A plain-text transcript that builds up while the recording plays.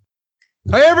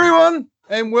Hey everyone,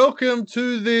 and welcome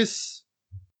to this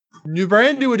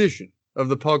brand new edition of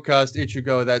the podcast. It should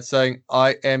go without saying,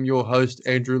 I am your host,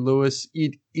 Andrew Lewis.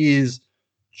 It is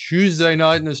Tuesday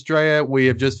night in Australia. We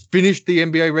have just finished the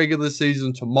NBA regular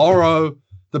season. Tomorrow,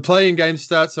 the playing game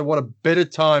starts. So what a better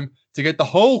time to get the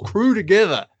whole crew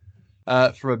together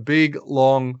for a big,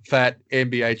 long, fat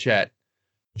NBA chat.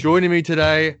 Joining me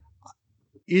today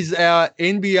is our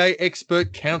NBA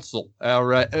expert council,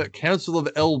 our council of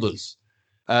elders.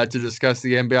 To discuss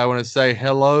the NBA, I want to say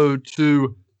hello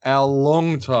to our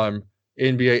longtime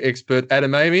NBA expert,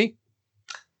 Adam Amy.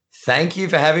 Thank you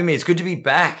for having me. It's good to be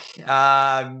back.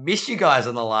 Missed you guys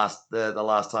on the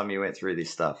last time you went through this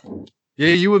stuff.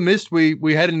 Yeah, you were missed.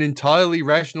 We had an entirely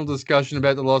rational discussion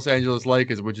about the Los Angeles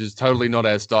Lakers, which is totally not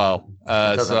our style.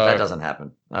 That doesn't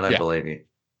happen. I don't believe you.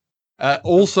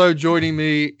 Also joining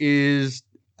me is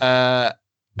our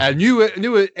newer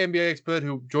NBA expert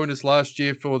who joined us last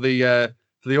year for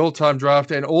the all-time draft,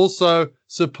 and also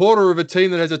supporter of a team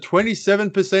that has a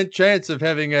 27% chance of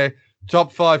having a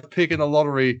top 5 pick in the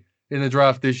lottery in the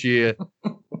draft this year.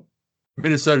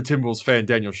 Minnesota Timberwolves fan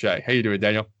Daniel Shea. How you doing,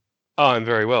 Daniel? Oh, I'm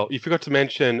very well. You forgot to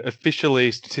mention,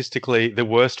 officially, statistically, the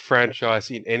worst franchise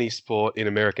in any sport in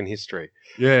American history.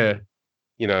 Yeah.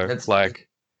 You know, That's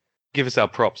give us our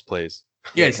props, please.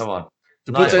 Yes, come on.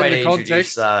 To put that into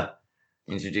context,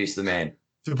 introduce the man.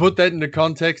 To put that into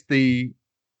context, the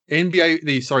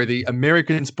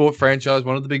American sport franchise,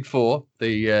 one of the big four,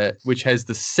 which has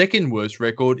the second worst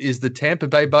record, is the Tampa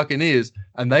Bay Buccaneers,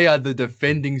 and they are the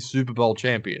defending Super Bowl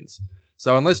champions.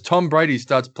 So unless Tom Brady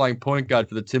starts playing point guard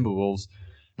for the Timberwolves,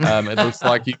 it looks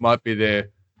like he might be there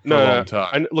for a long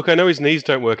time. Look, I know his knees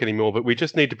don't work anymore, but we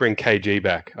just need to bring KG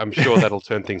back. I'm sure that'll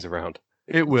turn things around.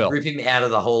 It will. Rip him out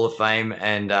of the Hall of Fame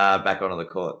and back onto the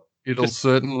court. It'll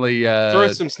certainly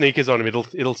throw some sneakers on him.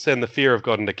 It'll send the fear of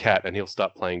God into Cat, and he'll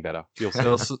start playing better.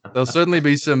 There'll certainly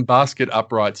be some basket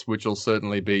uprights, which will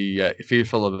certainly be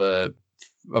fearful of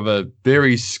a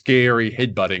very scary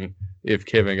headbutting if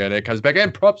Kevin Garnett comes back.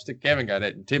 And props to Kevin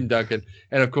Garnett and Tim Duncan,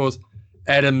 and of course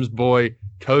Adam's boy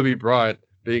Kobe Bryant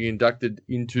being inducted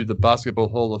into the Basketball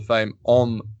Hall of Fame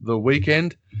on the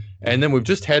weekend. And then we've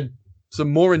just had some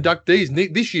more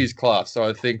inductees this year's class. So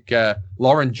I think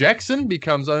Lauren Jackson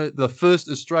becomes the first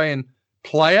Australian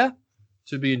player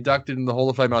to be inducted in the Hall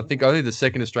of Fame. I think only the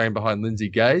second Australian behind Lindsay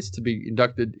Gaze to be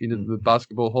inducted into the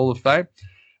Basketball Hall of Fame.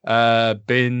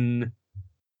 Ben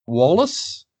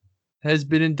Wallace has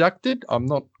been inducted. I'm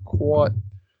not quite.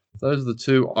 Those are the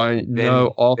two I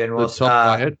know off the top of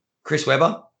my head. Chris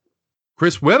Webber.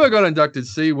 Chris Webber got inducted.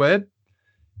 C. Webb.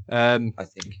 I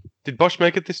think. Did Bosch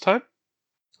make it this time?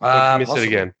 Miss it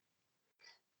again.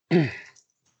 We're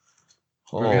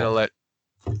going to let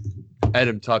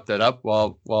Adam type that up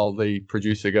while the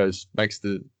producer makes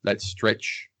that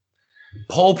stretch.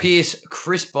 Paul Pierce,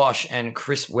 Chris Bosch, and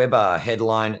Chris Webber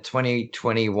headline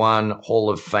 2021 Hall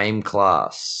of Fame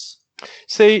class.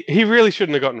 See, he really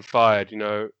shouldn't have gotten fired. You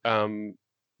know,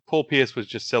 Paul Pierce was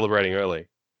just celebrating early.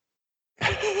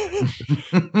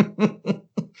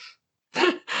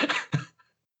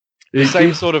 The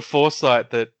same sort of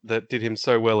foresight that did him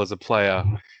so well as a player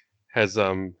has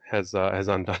undone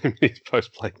him in his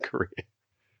post-playing career.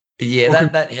 Yeah,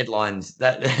 that headlines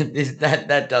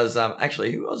that does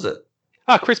actually, who was it?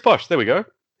 Chris Bosch. There we go.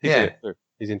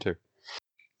 He's in too.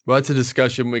 Well, that's a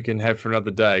discussion we can have for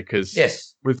another day because,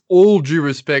 yes, with all due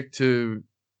respect to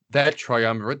that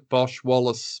triumvirate, Bosch,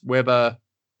 Wallace, Webber,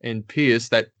 and Pierce,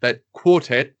 that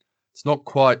quartet, it's not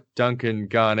quite Duncan,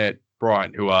 Garnett,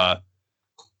 Bryant, who are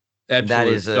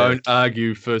don't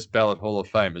argue first ballot Hall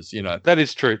of Famers, you know. That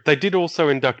is true. They did also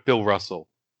induct Bill Russell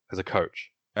as a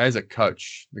coach.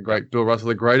 The great Bill Russell,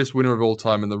 the greatest winner of all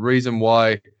time. And the reason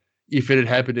why, if it had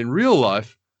happened in real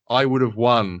life, I would have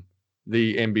won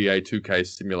the NBA 2K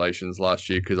simulations last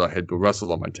year because I had Bill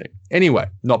Russell on my team. Anyway,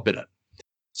 not bitter.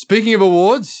 Speaking of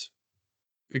awards,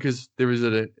 because there is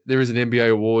an NBA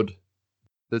award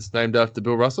that's named after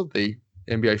Bill Russell, the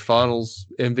NBA Finals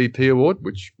MVP award,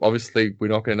 which obviously we're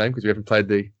not going to name because we haven't played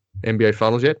the NBA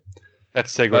Finals yet. That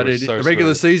segment was so the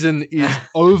regular season is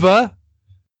over,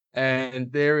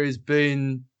 and there has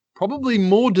been probably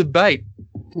more debate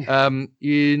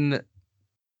in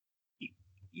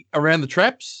around the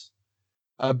traps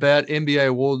about NBA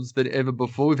awards than ever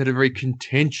before. We've had a very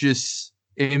contentious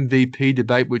MVP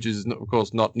debate, which is, of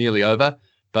course, not nearly over,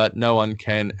 but no one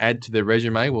can add to their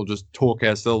resume. We'll just talk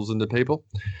ourselves into people.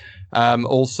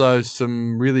 Also,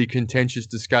 some really contentious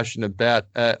discussion about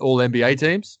all NBA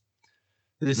teams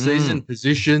this season,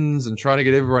 positions, and trying to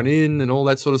get everyone in and all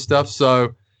that sort of stuff.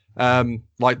 So,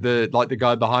 like the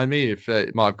guy behind me, if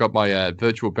I've got my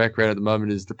virtual background at the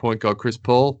moment, is the point guard Chris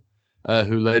Paul,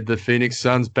 who led the Phoenix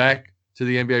Suns back to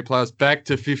the NBA playoffs, back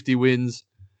to 50 wins,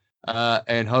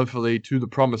 and hopefully to the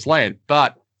promised land.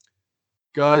 But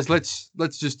guys, let's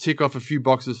just tick off a few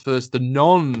boxes first.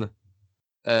 The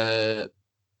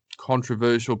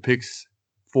controversial picks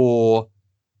for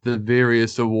the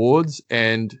various awards,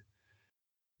 and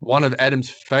one of Adam's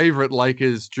favorite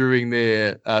Lakers during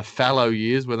their fallow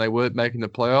years when they weren't making the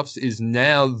playoffs is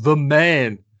now the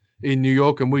man in New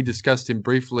York, and we discussed him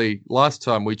briefly last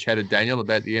time we chatted, Daniel,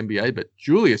 about the NBA, but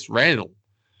Julius Randle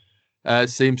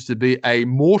seems to be a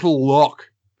mortal lock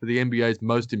for the NBA's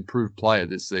most improved player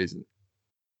this season.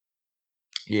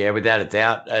 Yeah, without a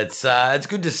doubt. It's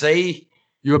good to see.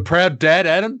 You a proud dad,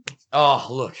 Adam? Oh,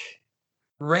 look.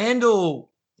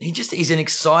 Randle, he's an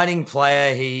exciting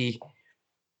player.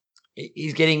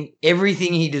 He's getting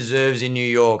everything he deserves in New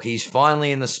York. He's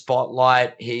finally in the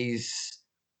spotlight. He's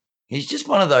just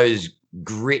one of those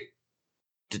grit,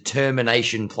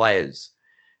 determination players.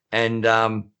 And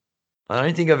I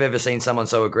don't think I've ever seen someone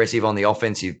so aggressive on the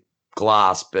offensive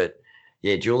glass. But,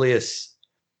 yeah, Julius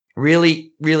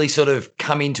really, really sort of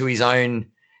come into his own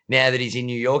now that he's in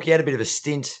New York. He had a bit of a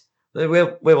stint.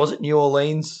 Where was it? New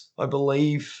Orleans, I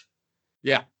believe.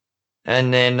 Yeah.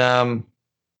 And then,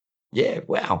 yeah,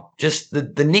 wow. Just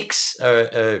the Knicks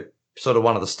are sort of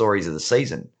one of the stories of the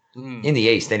season in the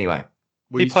East anyway.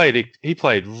 He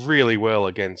played really well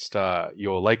against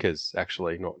your Lakers,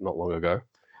 actually, not long ago.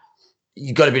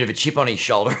 You got a bit of a chip on his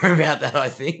shoulder about that, I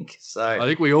think. So I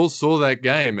think we all saw that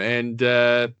game, and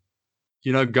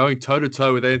going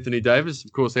toe-to-toe with Anthony Davis.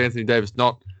 Of course, Anthony Davis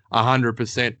not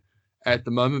 100% at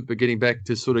the moment, but getting back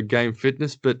to sort of game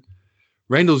fitness. But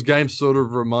Randle's game sort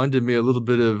of reminded me a little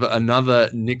bit of another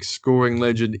Knicks scoring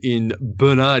legend in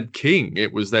Bernard King.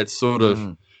 It was that sort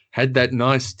of had that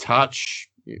nice touch,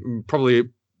 probably,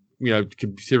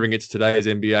 considering it's today's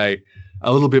NBA,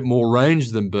 a little bit more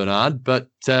range than Bernard, but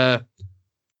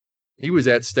he was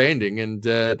outstanding. And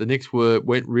the Knicks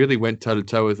went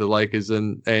toe-to-toe with the Lakers,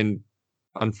 and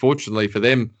unfortunately for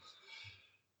them,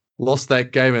 lost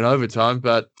that game in overtime.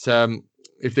 But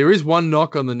if there is one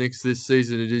knock on the Knicks this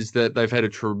season, it is that they've had a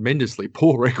tremendously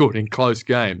poor record in close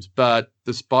games. But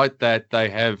despite that, they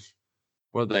have,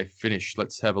 what did they finish?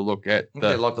 Let's have a look at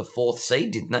they like the 4th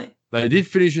seed, didn't they? They did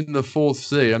finish in the 4th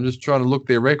seed. I'm just trying to look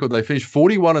their record. They finished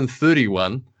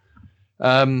 41-31,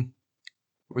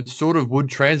 which sort of would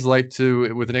translate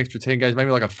to, with an extra 10 games, maybe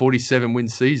like a 47-win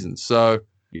season. So,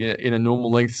 in a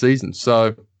normal length season.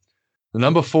 So, the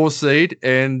number 4 seed,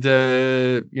 and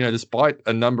despite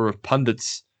a number of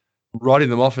pundits writing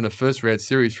them off in a first-round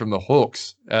series from the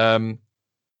Hawks, I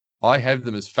have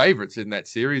them as favourites in that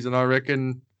series, and I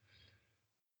reckon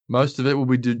most of it will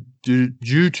be due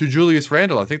to Julius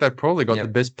Randle. I think they've probably got the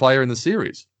best player in the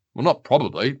series. Well, not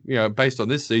probably, based on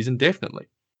this season, definitely.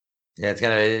 Yeah,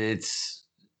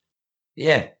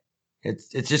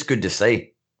 it's just good to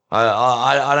see.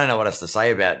 I don't know what else to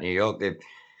say about New York.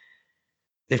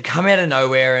 They've come out of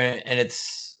nowhere, and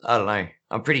it's, I don't know.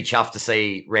 I'm pretty chuffed to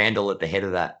see Randle at the head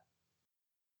of that.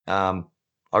 I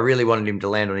really wanted him to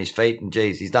land on his feet, and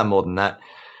geez, he's done more than that.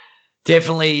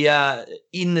 Definitely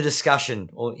in the discussion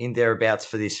or in thereabouts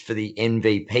for the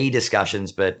MVP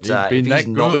discussions. But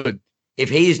if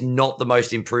he is not the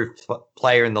most improved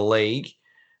player in the league,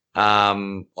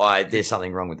 there's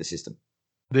something wrong with the system.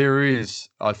 There is.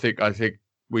 I think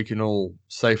we can all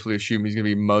safely assume he's going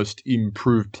to be most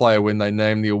improved player when they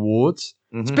name the awards.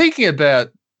 Mm-hmm. Speaking about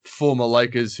former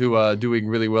Lakers who are doing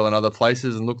really well in other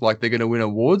places and look like they're going to win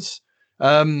awards,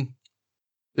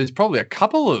 there's probably a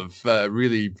couple of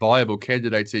really viable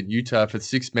candidates in Utah for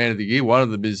 6th Man of the Year. One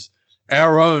of them is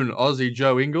our own Aussie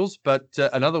Joe Ingles, but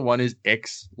another one is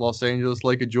ex-Los Angeles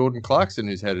Laker Jordan Clarkson,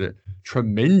 who's had a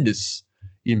tremendous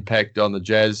impact on the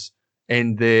Jazz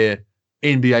and their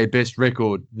NBA best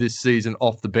record this season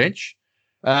off the bench.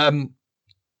 There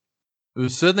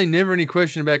was certainly never any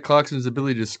question about Clarkson's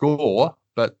ability to score,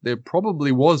 but there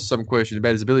probably was some question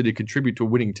about his ability to contribute to a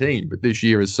winning team. But this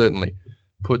year has certainly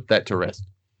put that to rest.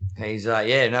 He's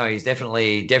he's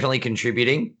definitely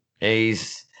contributing. I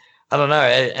don't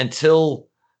know, until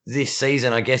this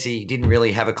season, I guess he didn't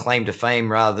really have a claim to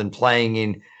fame rather than playing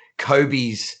in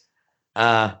Kobe's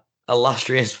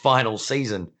illustrious final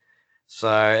season.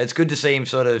 So it's good to see him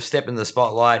sort of step in the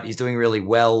spotlight. He's doing really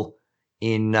well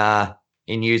in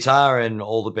Utah, and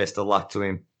all the best of luck to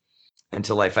him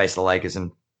until they face the Lakers.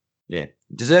 And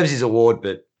deserves his award,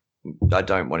 but I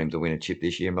don't want him to win a chip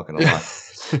this year. I'm not going to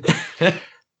lie.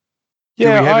 Do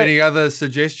we have any other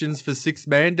suggestions for 6th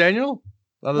man, Daniel?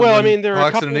 There are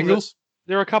a couple.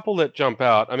 There are a couple that jump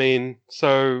out.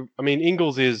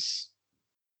 Ingles is.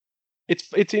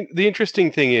 The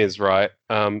interesting thing is, right?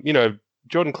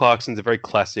 Jordan Clarkson's a very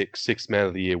classic sixth man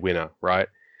of the year winner, right?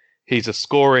 He's a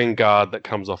scoring guard that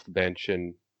comes off the bench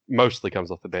and mostly comes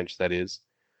off the bench, that is.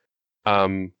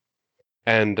 You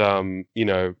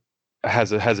know,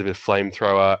 has a bit of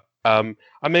flamethrower. I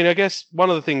mean, I guess one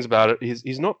of the things about it is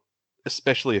he's not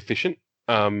especially efficient.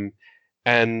 For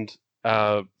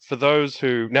those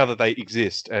who, now that they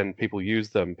exist and people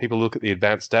use them, people look at the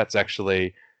advanced stats.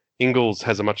 Actually, Ingles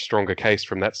has a much stronger case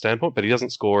from that standpoint, but he doesn't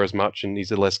score as much, and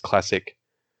he's a less classic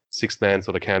sixth man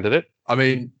sort of candidate. I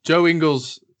mean, Joe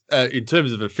Ingles, in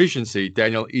terms of efficiency,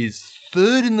 Daniel, is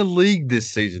third in the league this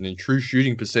season in true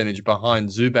shooting percentage behind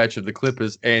Zubac of the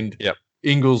Clippers and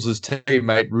Ingles'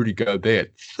 teammate Rudy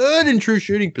Gobert. Third in true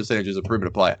shooting percentage as a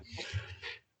perimeter player.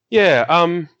 Yeah.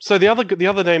 So the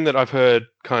other name that I've heard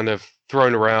kind of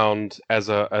thrown around as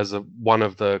a one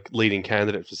of the leading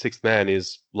candidates for sixth man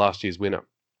is last year's winner.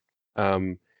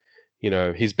 You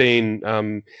know, he's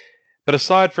been. But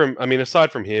aside from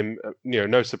him, you know,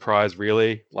 no surprise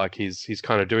really. Like he's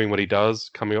kind of doing what he does,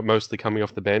 mostly coming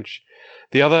off the bench.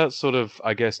 The other sort of,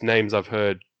 I guess, names I've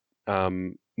heard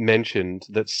mentioned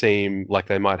that seem like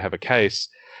they might have a case,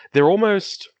 they're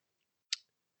always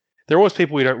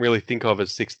people we don't really think of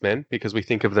as sixth men because we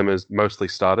think of them as mostly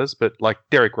starters. But like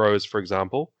Derrick Rose, for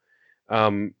example,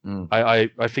 I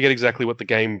forget exactly what the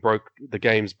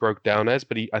games broke down as,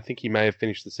 but I think he may have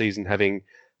finished the season having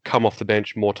come off the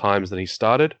bench more times than he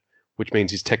started, which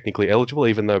means he's technically eligible,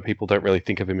 even though people don't really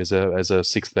think of him as a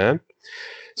sixth man.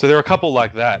 So there are a couple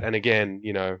like that, and again,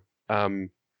 you know,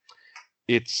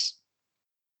 it's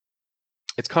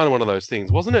kind of one of those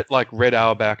things, wasn't it? Like Red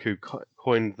Auerbach who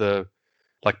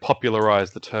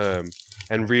popularized the term,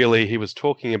 and really he was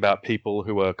talking about people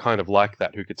who were kind of like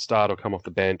that, who could start or come off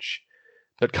the bench.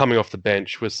 But coming off the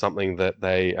bench was something that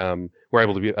they were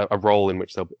able to be a role in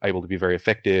which they were able to be very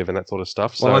effective and that sort of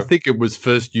stuff. So, well, I think it was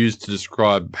first used to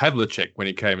describe Havlicek when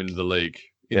he came into the league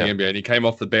in the NBA, and he came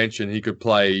off the bench and he could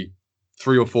play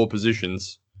 3 or 4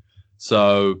 positions.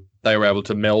 So they were able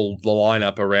to meld the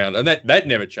lineup around, and that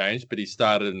never changed. But he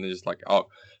started, and they're just like, oh,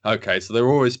 okay. So they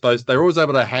were always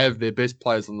able to have their best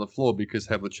players on the floor because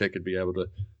Havlicek could be able to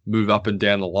move up and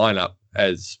down the lineup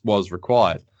as was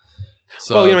required.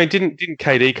 So, well, you know, didn't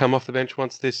KD come off the bench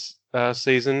once this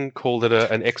season, called it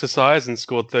an exercise, and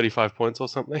scored 35 points or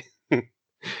something?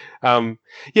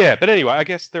 Yeah, but anyway, I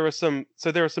guess there are some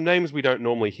names we don't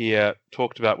normally hear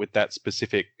talked about with that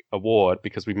specific award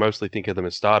because we mostly think of them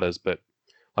as starters. But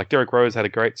like Derrick Rose had a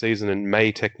great season and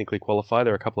may technically qualify.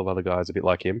 There are a couple of other guys a bit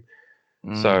like him.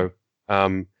 So,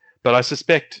 but I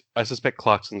suspect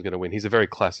Clarkson's going to win. He's a very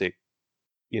classic,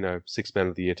 you know, sixth man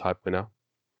of the year type winner.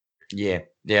 Yeah.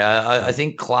 I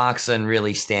think Clarkson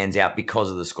really stands out because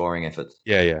of the scoring efforts.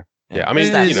 Yeah. I mean,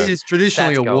 it's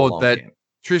traditionally an award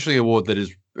that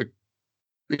is.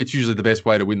 It's usually the best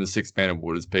way to win the sixth man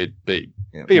award is be a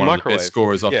microwave. Of the best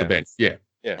scorers off the bench. Yeah.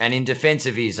 And in defense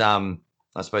of his, I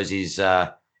suppose his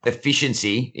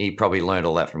efficiency, he probably learned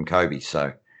all that from Kobe.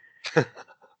 So,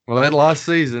 well, that last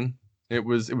season, it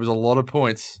was a lot of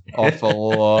points off a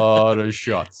lot of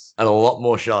shots and a lot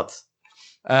more shots.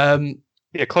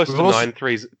 Yeah, close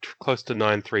to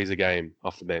 9 threes a game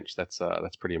off the bench. That's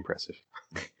pretty impressive.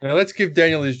 Now let's give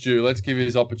Daniel his due. Let's give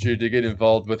his opportunity to get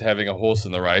involved with having a horse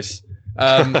in the race.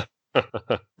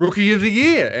 Rookie of the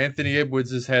year, Anthony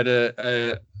Edwards has had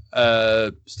a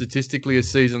statistically a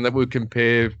season that would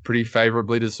compare pretty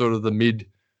favorably to sort of the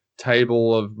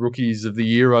mid-table of rookies of the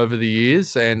year over the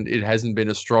years, and it hasn't been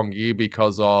a strong year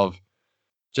because of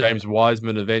James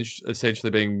Wiseman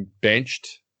essentially being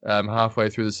benched halfway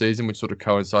through the season, which sort of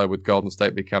coincided with Golden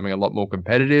State becoming a lot more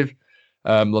competitive.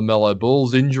 LaMelo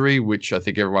Ball's injury, which I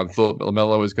think everyone thought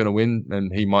LaMelo was going to win,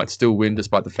 and he might still win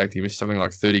despite the fact he missed something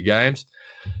like 30 games.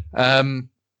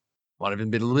 Might have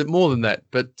even been a little bit more than that.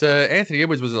 But Anthony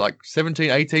Edwards was at like 17,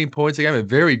 18 points a game, a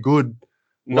very good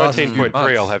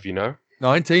 19.3, I'll have you know.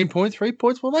 19.3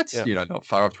 points? Well, that's, not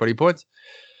far off 20 points.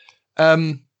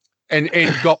 And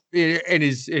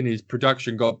his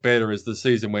production got better as the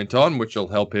season went on, which will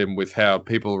help him with how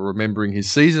people are remembering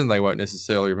his season. They won't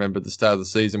necessarily remember the start of the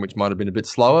season, which might have been a bit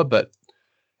slower, but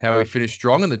how he finished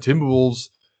strong. And the Timberwolves,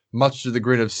 much to the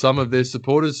grin of some of their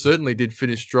supporters, certainly did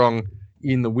finish strong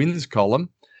in the wins column.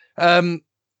 I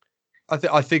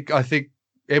think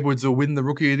Edwards will win the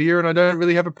Rookie of the Year, and I don't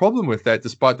really have a problem with that,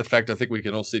 despite the fact I think we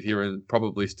can all sit here and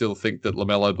probably still think that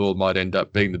LaMelo Ball might end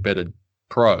up being the better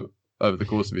pro over the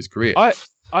course of his career.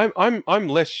 I'm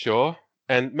less sure,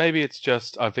 and maybe it's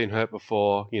just I've been hurt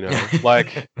before,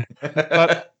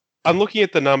 but I'm looking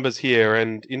at the numbers here,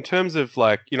 and in terms of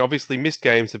obviously missed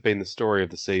games have been the story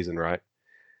of the season, right?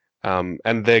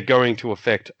 And they're going to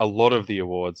affect a lot of the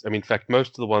awards. I mean, in fact, most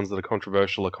of the ones that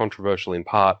are controversial in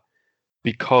part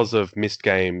because of missed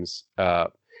games.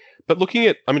 But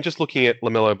just looking at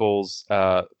LaMelo Ball's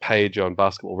page on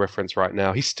Basketball Reference right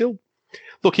now, he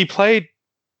played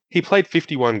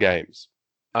 51 games,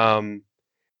 and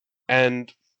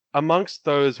amongst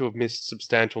those who have missed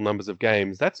substantial numbers of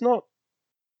games, that's not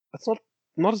as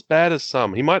bad as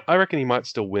some. I reckon he might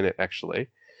still win it actually,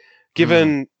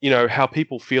 given how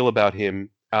people feel about him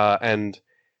and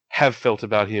have felt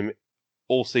about him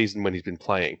all season when he's been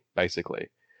playing, basically.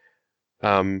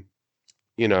 But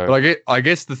I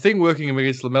guess the thing working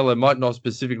against LaMelo might not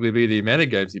specifically be the amount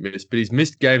of games he missed, but he's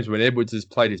missed games when Edwards has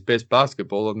played his best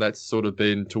basketball, and that's sort of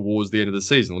been towards the end of the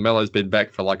season. LaMelo's been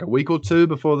back for like a week or two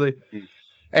before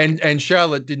and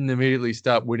Charlotte didn't immediately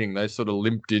start winning. They sort of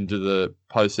limped into the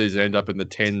postseason, end up in the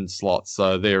 10 slot.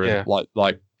 So they're in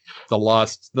like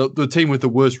the team with the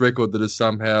worst record that is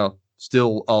somehow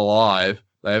still alive.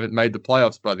 They haven't made the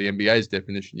playoffs by the NBA's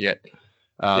definition yet.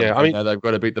 I mean, they've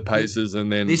got to beat the Pacers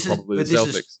and then probably the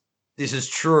Celtics. This is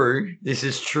true. This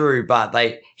is true, but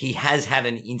he has had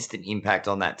an instant impact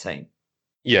on that team.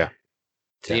 Yeah.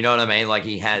 So you know what I mean? Like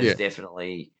he has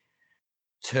definitely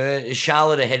turned.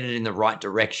 Charlotte are headed in the right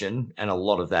direction, and a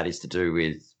lot of that is to do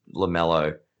with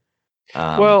LaMelo.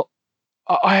 Well,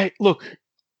 I'd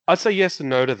say yes and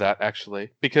no to that actually,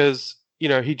 because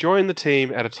he joined the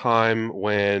team at a time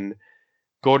when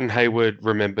Gordon Hayward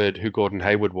remembered who Gordon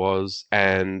Hayward was,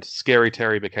 and Scary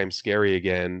Terry became scary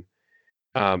again.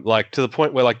 To the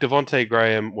point where Devontae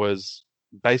Graham was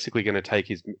basically going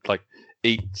to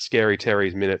eat Scary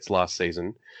Terry's minutes last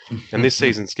season, and this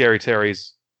season Scary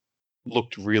Terry's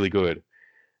looked really good.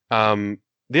 The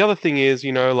other thing is,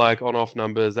 on-off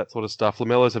numbers, that sort of stuff.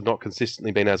 LaMelo's have not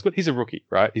consistently been as good. He's a rookie,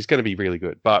 right? He's going to be really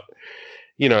good, but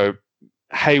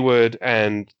Hayward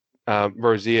and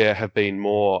Rozier have been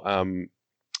more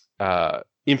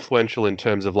influential in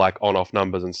terms of on-off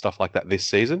numbers and stuff like that this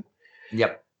season.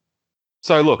 Yep.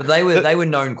 So look, but they were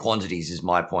known quantities, is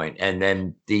my point, and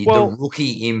then the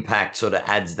rookie impact sort of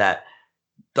adds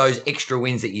those extra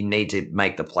wins that you need to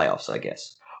make the playoffs, I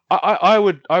guess. I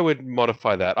would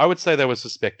modify that. I would say they were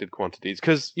suspected quantities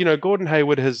because Gordon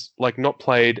Hayward has not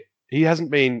played. He hasn't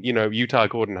been Utah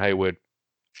Gordon Hayward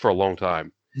for a long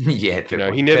time. Yeah,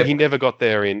 he never got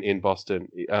there in Boston.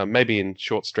 Maybe in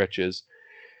short stretches.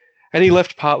 And he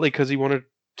left partly because he wanted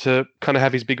to kind of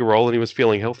have his bigger role and he was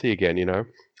feeling healthy again,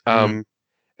 And,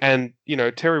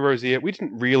 Terry Rozier, we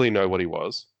didn't really know what he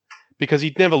was because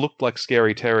he'd never looked like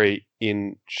Scary Terry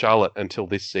in Charlotte until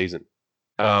this season.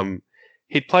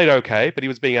 He'd played okay, but he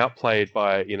was being outplayed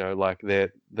by,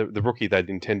 the rookie they'd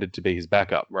intended to be his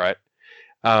backup, right?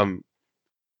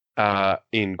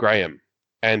 In Graham.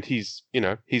 And he's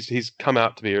come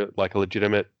out to be a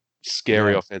legitimate,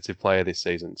 scary offensive player this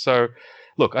season. So,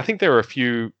 look, I think there are a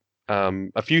few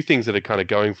things that are kind of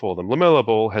going for them. LaMelo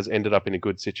Ball has ended up in a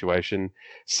good situation.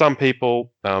 Some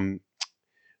people,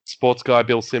 sports guy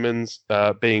Bill Simmons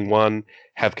being one,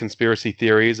 have conspiracy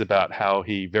theories about how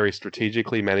he very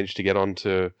strategically managed to get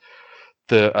onto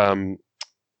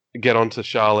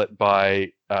Charlotte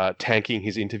by tanking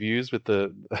his interviews with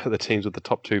the teams with the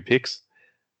top 2 picks.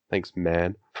 Thanks,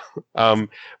 man.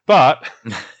 But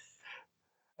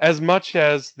as much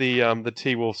as the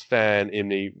T-Wolves fan in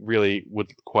me really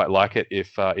would quite like it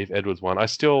if Edwards won, I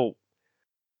still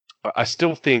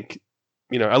think,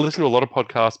 I listen to a lot of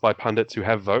podcasts by pundits who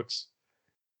have votes,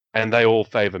 and they all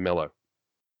favor Melo.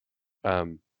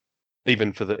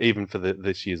 Even for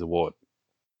this year's award.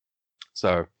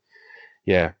 So,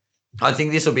 yeah. I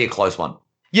think this will be a close one.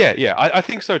 Yeah, I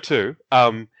think so too.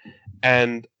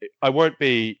 And I won't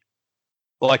be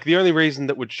the only reason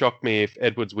that would shock me if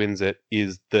Edwards wins it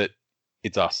is that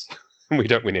it's us and we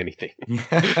don't win anything.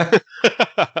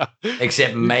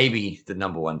 Except maybe the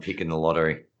number 1 pick in the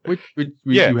lottery.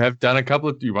 You have done a couple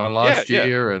of, you won last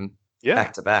year and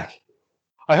back to back.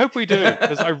 I hope we do,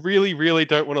 because I really, really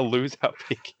don't want to lose our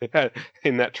pick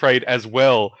in that trade as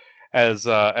well as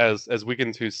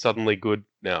Wiggins, who's suddenly good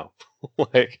now.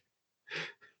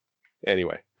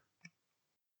 Anyway.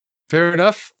 Fair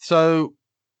enough. So,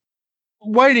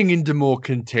 wading into more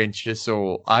contentious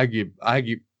or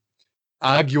arguable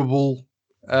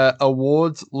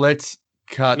awards, let's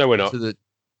cut No, we're not. to the...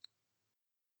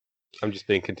 I'm just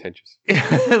being contentious.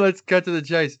 Let's cut to the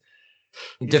chase.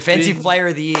 Defensive player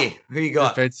of the year. Who you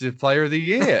got? Defensive player of the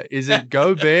year. Is it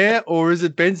Gobert or is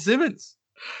it Ben Simmons?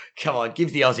 Come on,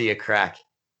 give the Aussie a crack.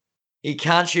 He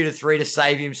can't shoot a 3 to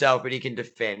save himself, but he can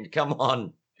defend. Come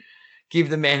on. Give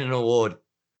the man an award.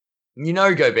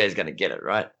 Gobert's going to get it,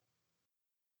 right?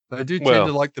 They do tend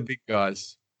to like the big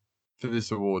guys for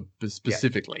this award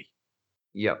specifically.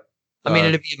 Yep. I mean,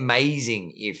 it'd be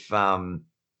amazing if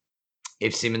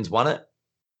Simmons won it.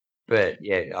 But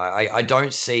yeah, I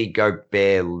don't see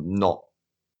Gobert not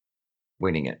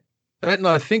winning it. And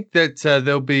I think that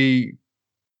there'll be,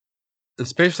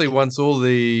 especially once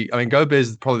Gobert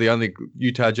is probably the only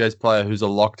Utah Jazz player who's a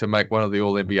lock to make one of the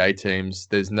All NBA teams.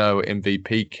 There's no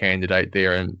MVP candidate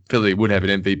there, and Philly would have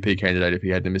an MVP candidate if he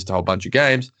hadn't missed a whole bunch of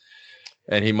games,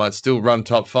 and he might still run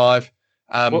top 5.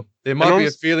 There might be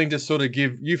a feeling to sort of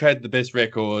give. You've had the best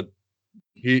record.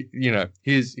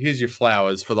 Here's your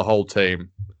flowers for the whole team.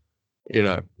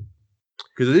 Because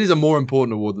it is a more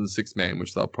important award than the sixth man,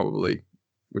 which they'll probably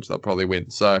win.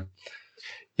 So,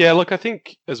 yeah, look, I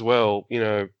think as well,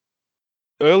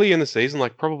 early in the season,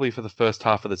 like probably for the first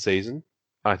half of the season,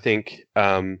 I think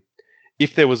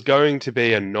if there was going to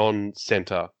be a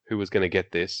non-center who was going to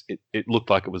get this, it looked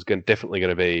like it was definitely going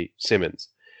to be Simmons.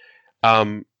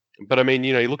 But I mean,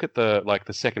 you look at the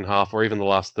second half or even the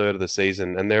last third of the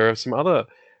season, and there are some other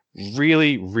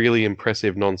really, really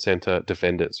impressive non-center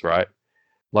defenders, right?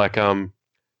 Like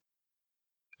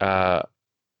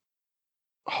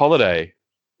Holiday,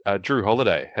 Drew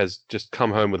Holiday has just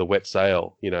come home with a wet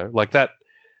sail. Like that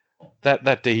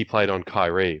D he played on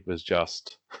Kyrie was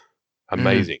just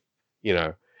amazing.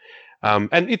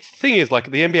 And the thing is, like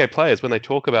the NBA players, when they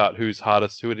talk about who's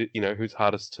hardest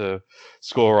to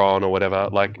score on or whatever,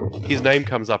 like his name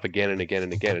comes up again and again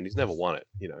and again, and he's never won it.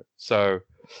 So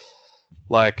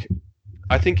like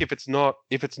I think if it's not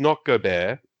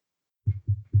Gobert.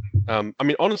 I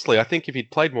mean, honestly, I think if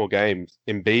he'd played more games,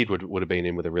 Embiid would have been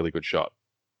in with a really good shot,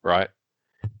 right?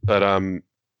 But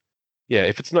yeah,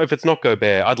 if it's not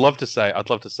Gobert, I'd love to say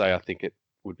I think it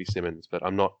would be Simmons, but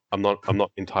I'm not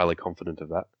entirely confident of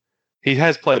that. He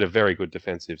has played a very good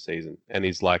defensive season, and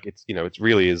he's like it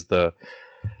really is the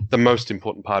most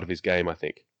important part of his game, I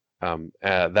think.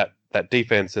 That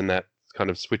defense and that kind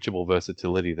of switchable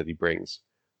versatility that he brings.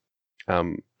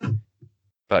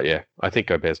 But yeah, I think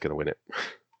Gobert's going to win it.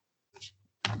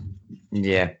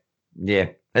 Yeah.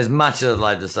 As much as I'd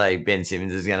like to say Ben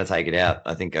Simmons is going to take it out,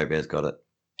 I think Gobert's got it.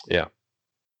 Yeah.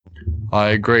 I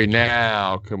agree.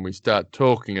 Now, can we start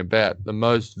talking about the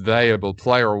most valuable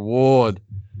player award?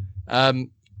 I've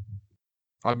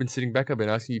been sitting back. I've been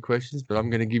asking you questions, but I'm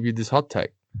going to give you this hot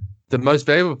take. The most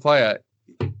valuable player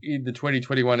in the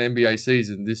 2021 NBA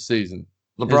season this season,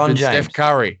 LeBron James, Steph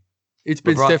Curry. It's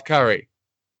been Steph Curry.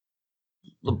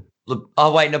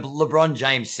 LeBron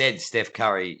James said Steph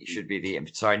Curry should be the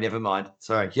MVP. Sorry, never mind.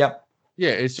 Sorry. Yep.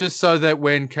 Yeah, it's just so that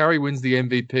when Curry wins the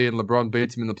MVP and LeBron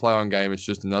beats him in the play-on game, it's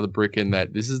just another brick in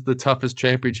that. This is the toughest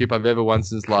championship I've ever won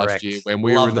since last year. When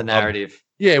we were in the narrative. Bubble.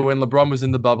 Yeah, when LeBron was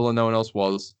in the bubble and no one else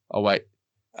was. Oh wait.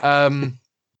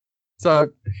 So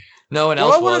no one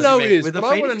else was. With the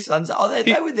Phoenix Suns. Oh,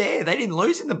 they were there. They didn't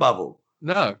lose in the bubble.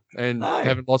 No, and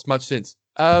haven't lost much since.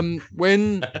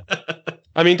 When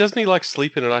I mean, doesn't he like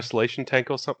sleep in an isolation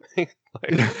tank or something?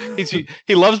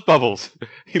 He loves bubbles.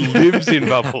 He lives in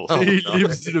bubbles. He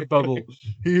lives in a bubble.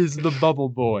 He is the bubble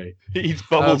boy. He eats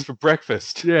bubbles for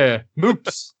breakfast. Yeah,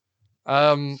 moops.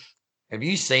 Have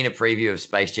you seen a preview of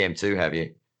Space Jam 2? Have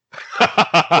you?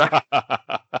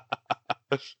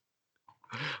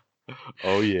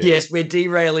 Oh yeah. Yes, we're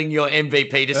derailing your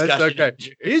MVP discussion. That's okay.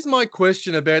 Here's my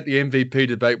question about the MVP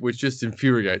debate, which just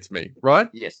infuriates me. Right?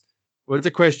 Yes. Well, it's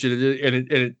a question,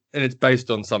 and it's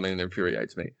based on something that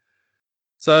infuriates me.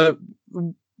 So,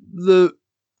 the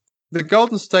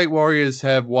Golden State Warriors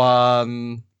have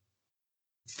won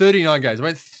 39 games. I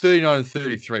went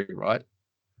 39-33, right?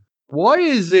 Why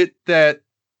is it that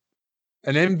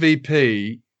an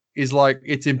MVP is like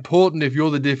it's important if you're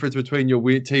the difference between your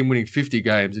team winning 50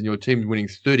 games and your team winning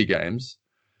 30 games,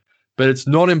 but it's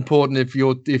not important if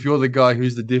you're the guy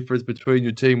who's the difference between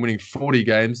your team winning 40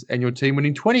 games and your team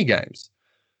winning 20 games.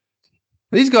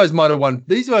 These guys might have won.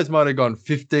 These guys might have gone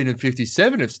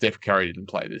 15-57 if Steph Curry didn't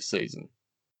play this season.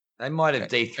 They might have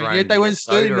dethroned. Yet they went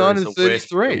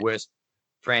 39-33. The worst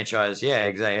franchise. Yeah,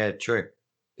 exactly. Yeah, true.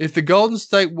 If the Golden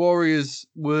State Warriors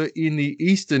were in the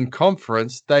Eastern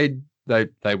Conference, they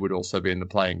would also be in the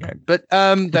playing game. But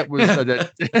that was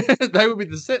they would be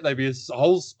the set. They'd be a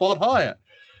whole spot higher.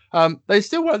 They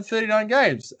still won 39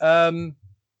 games. But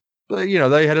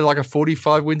they had like a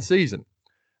 45-win season.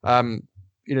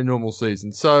 In a normal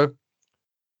season. So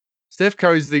Steph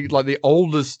Curry's the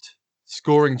oldest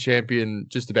scoring champion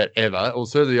just about ever, or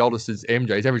certainly the oldest since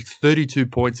MJ. He's averaged 32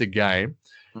 points a game.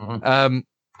 Mm-hmm.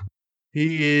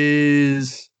 He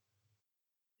is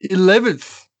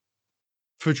 11th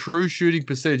for true shooting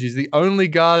percentage. He's the only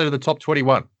guard of the top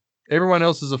 21. Everyone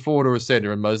else is a forward or a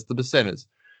center, and most of the percenters.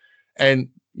 And,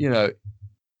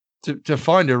 to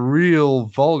find a real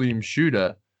volume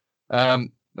shooter,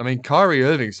 I mean, Kyrie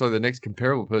Irving, so the next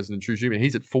comparable person in true shooting,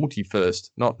 he's at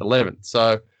 41st, not 11th.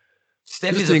 So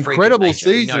Steph just is an a freak of incredible nature.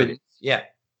 We know season. this. Yeah.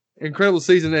 Incredible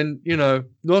season. And,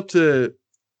 not to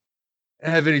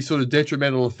have any sort of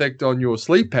detrimental effect on your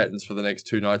sleep patterns for the next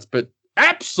 2 nights, but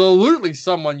absolutely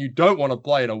someone you don't want to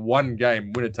play in a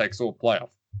one-game winner-takes-all playoff.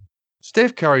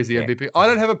 Steph Curry's the MVP. I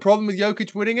don't have a problem with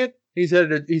Jokic winning it. He's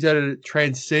had a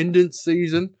transcendent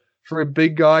season for a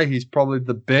big guy. He's probably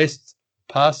the best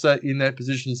passer in that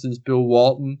position since Bill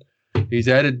Walton. He's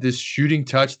added this shooting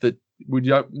touch that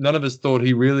none of us thought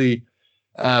he really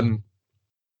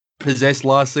possessed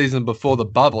last season before the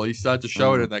bubble. He started to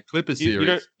show it in that Clippers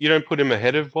series. You don't put him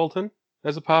ahead of Walton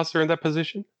as a passer in that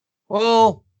position?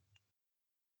 Well,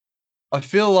 I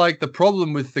feel like the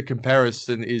problem with the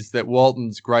comparison is that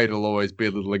Walton's grade will always be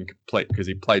a little incomplete because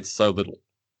he played so little.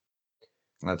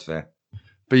 That's fair.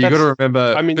 But you got to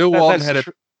remember, Bill Walton had a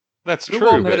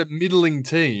middling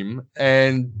team,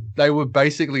 and they were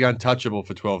basically untouchable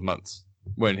for 12 months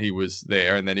when he was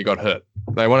there, and then he got hurt.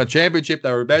 They won a championship.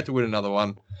 They were about to win another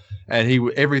one,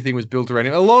 and everything was built around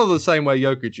him. A lot of the same way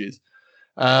Jokic is.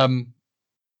 But,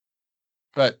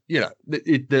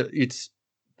 it's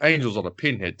angels on a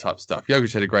pinhead type stuff.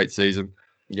 Jokic had a great season.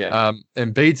 Yeah.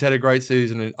 Embiid's had a great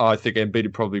season, and I think Embiid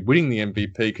is probably winning the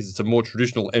MVP because it's a more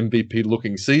traditional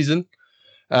MVP-looking season.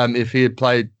 If he had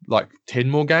played like 10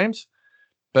 more games.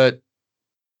 But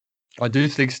I do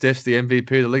think Steph's the MVP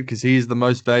of the league because he is the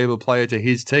most valuable player to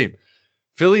his team.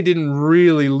 Philly didn't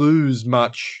really lose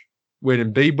much when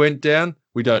Embiid went down.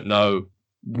 We don't know.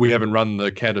 We haven't run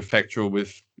the counterfactual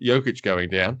with Jokic going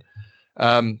down.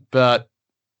 And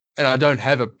I don't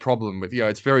have a problem with,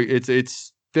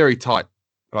 it's very tight.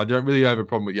 I don't really have a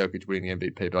problem with Jokic winning the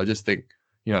MVP, but I just think,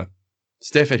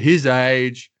 Steph at his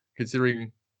age,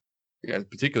 considering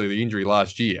particularly the injury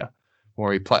last year,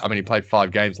 where he played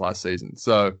 5 games last season.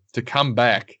 So to come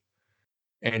back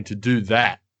and to do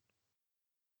that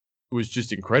was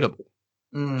just incredible.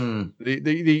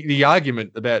 The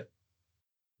argument about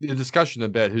the discussion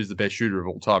about who's the best shooter of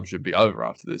all time should be over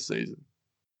after this season.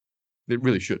 It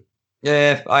really should.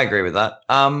 Yeah, I agree with that.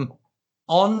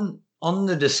 On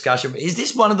the discussion, is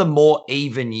this one of the more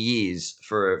even years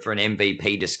for an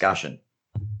MVP discussion?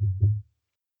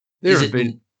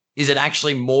 Is it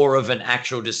actually more of an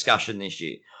actual discussion this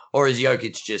year? Or is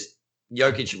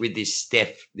Jokic with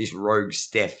this rogue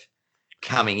Steph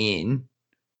coming in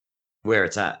where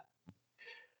it's at?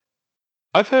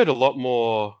 I've heard a lot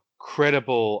more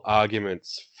credible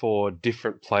arguments for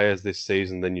different players this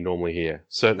season than you normally hear.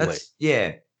 Certainly.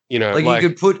 You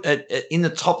could put in the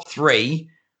top 3.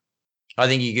 I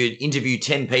think you could interview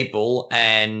 10 people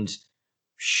and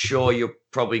sure you'll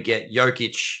probably get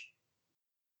Jokic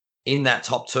in that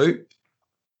top 2.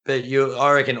 But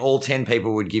I reckon all 10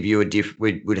 people would give you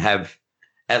would have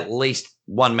at least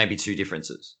 1, maybe 2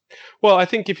 differences. Well, I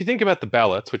think if you think about the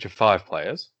ballots, which are 5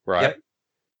 players, right? Yep.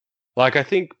 Like, I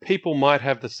think people might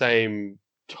have the same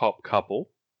top couple.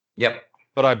 Yep.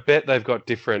 But I bet they've got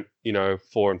different,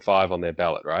 4 and 5 on their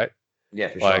ballot, right? Yeah,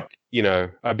 for sure.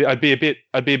 I'd be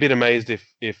a bit amazed if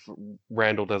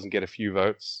Randall doesn't get a few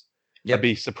votes. Yep. I'd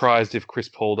be surprised if Chris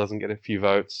Paul doesn't get a few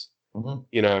votes.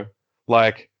 Mm-hmm.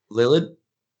 Lillard.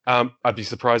 I'd be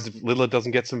surprised if Lillard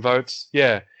doesn't get some votes.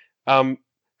 Yeah.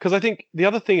 Because I think the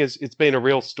other thing is it's been a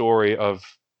real story of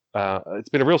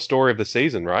the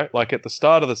season, right? Like at the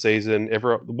start of the season,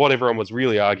 what everyone was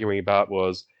really arguing about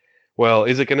was, well,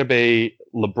 is it going to be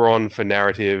LeBron for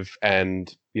narrative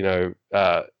and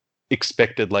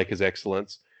expected Lakers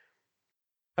excellence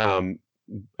coming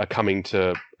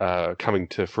to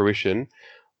fruition,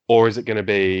 or is it going to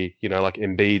be like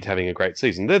Embiid having a great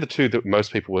season? They're the two that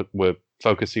most people were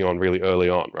focusing on really early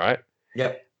on, right?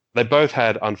 Yep. They both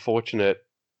had unfortunate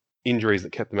injuries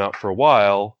that kept them out for a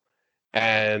while,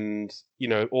 and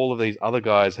all of these other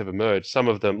guys have emerged. Some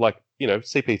of them, like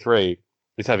CP3,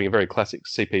 is having a very classic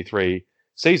CP3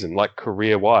 season, like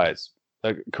career-wide is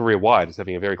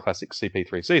having a very classic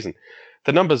CP3 season.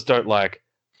 The numbers don't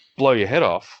blow your head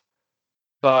off,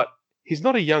 but he's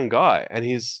not a young guy, and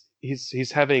he's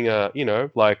having a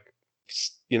year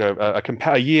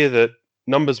that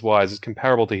numbers-wise is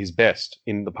comparable to his best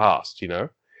in the past.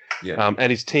 Yeah. And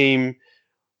his team,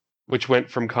 which went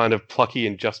from kind of plucky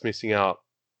and just missing out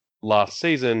last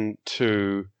season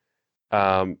to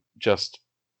just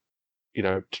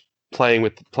playing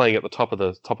at the top of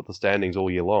the standings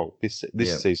all year long this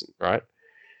season, right?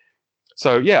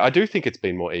 So yeah, I do think it's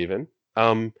been more even,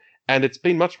 and it's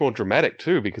been much more dramatic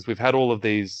too because we've had all of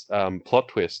these plot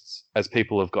twists as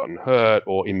people have gotten hurt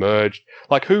or emerged.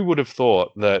 Like, who would have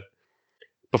thought that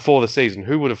before the season?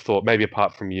 Who would have thought, maybe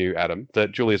apart from you, Adam,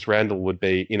 that Julius Randle would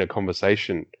be in a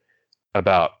conversation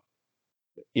about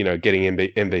getting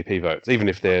MVP votes, even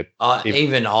if they're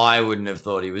even I wouldn't have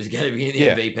thought he was going to be in the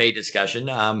MVP discussion.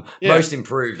 Most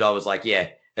improved, I was like, yeah,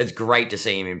 it's great to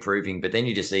see him improving, but then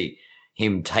you just see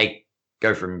him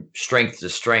go from strength to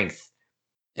strength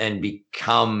and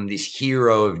become this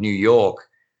hero of New York.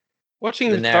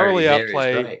 Watching him thoroughly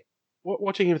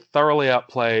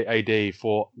outplay AD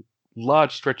for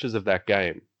large stretches of that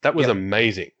game, that was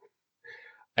amazing.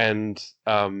 And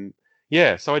so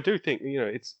I do think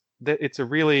it's a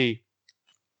really,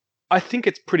 I think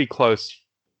it's pretty close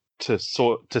to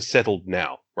settled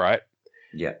now, right?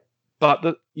 Yeah.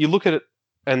 But you look at it,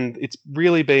 and it's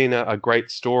really been a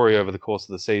great story over the course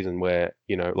of the season where,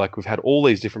 like we've had all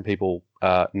these different people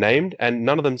named, and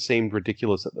none of them seemed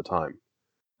ridiculous at the time,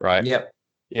 right? Yep.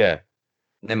 Yeah.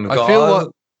 Then we've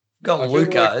got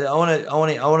Luka. I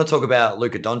want to talk about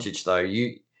Luka Doncic though.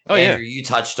 Andrew, you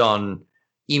touched on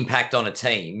impact on a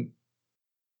team,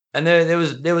 and there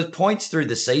was points through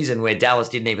the season where Dallas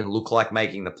didn't even look like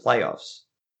making the playoffs.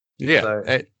 Yeah, so,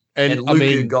 and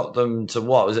Luka got them to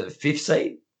what was it, 5th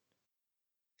seed?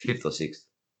 5th or 6th?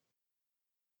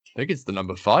 I think it's the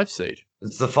number 5 seed.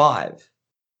 It's the 5.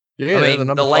 Yeah, I mean,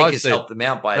 the Lakers seed. helped them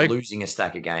out by losing a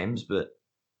stack of games, but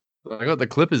I got the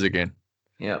Clippers again.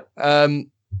 Yeah.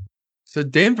 So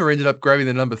Denver ended up grabbing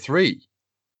the number 3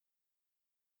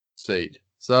 seed.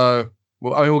 So,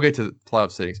 we'll get to the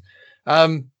playoff seedings.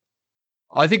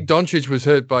 I think Doncic was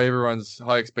hurt by everyone's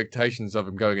high expectations of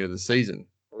him going into the season.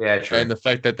 Yeah, true. And the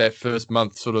fact that first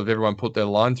month, sort of everyone put their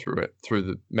line through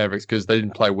the Mavericks because they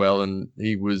didn't play well, and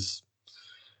he wasn't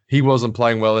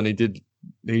playing well, and he did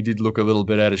look a little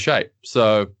bit out of shape.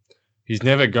 So he's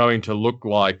never going to look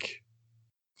like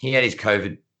he had his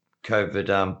COVID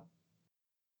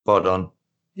spot on.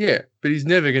 Yeah, but he's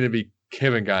never going to be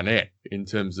Kevin Garnett in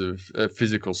terms of a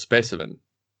physical specimen.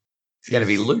 He's going to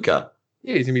be Luka.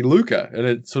 Yeah, he's going to be Luka, and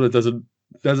it sort of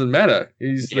doesn't matter.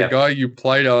 He's the guy you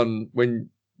played on when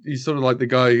he's sort of like the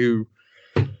guy who,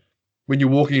 when you're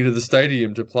walking into the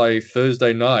stadium to play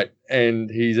Thursday night, and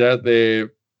he's out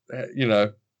there,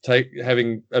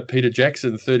 having a Peter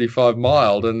Jackson 35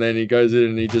 mild, and then he goes in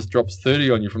and he just drops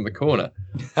 30 on you from the corner.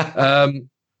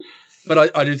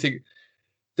 But I do think,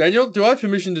 Daniel, do I have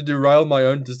permission to derail my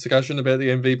own discussion about the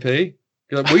MVP?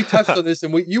 Because we touched on this,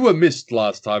 and you were missed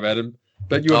last time, Adam,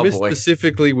 but you were missed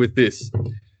specifically with this.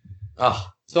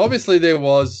 So obviously there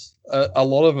was a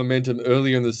lot of momentum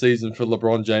early in the season for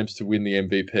LeBron James to win the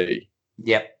MVP.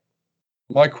 Yep.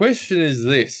 My question is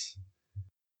this.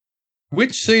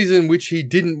 Which season which he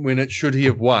didn't win it should he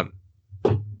have won?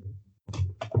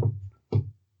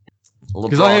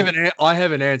 Because I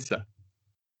have an answer.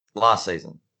 Last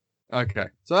season. Okay.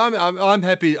 So I'm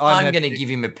happy. I'm going to give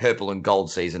him a purple and gold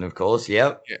season, of course.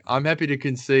 Yep. Yeah. I'm happy to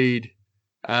concede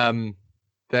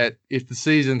that if the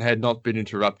season had not been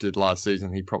interrupted last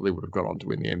season, he probably would have gone on to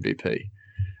win the MVP.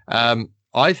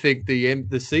 I think the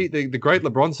great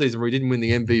LeBron season where he didn't win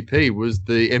the MVP was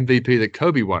the MVP that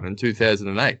Kobe won in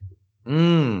 2008.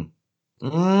 So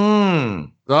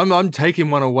I'm taking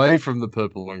one away from the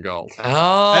purple and gold.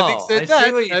 Oh,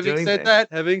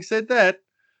 Having said that,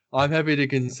 I'm happy to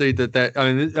concede that.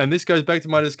 I mean, and this goes back to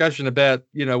my discussion about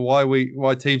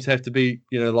why teams have to be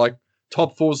like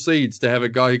top 4 seeds to have a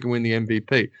guy who can win the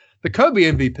MVP. The Kobe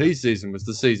MVP season was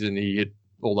the season he hit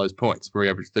all those points, where he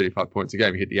averaged 35 points a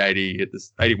game. He hit the 80, he hit the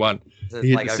 81, he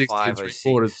hit the 60 in 3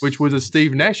 quarters, which was a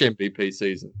Steve Nash MVP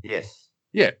season. Yes.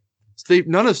 Yeah.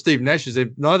 Neither of Steve Nash's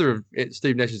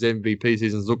MVP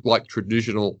seasons looked like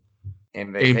traditional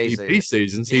MVP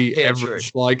seasons. He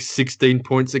averaged like 16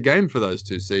 points a game for those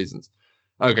 2 seasons.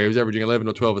 Okay, he was averaging 11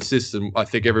 or 12 assists, and I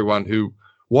think everyone who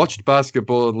watched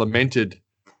basketball and lamented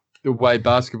the way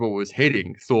basketball was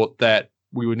heading thought that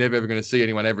we were never ever going to see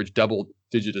anyone average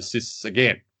double-digit assists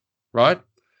again, right?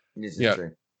 This is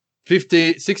true.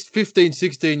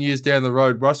 16 years down the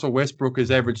road, Russell Westbrook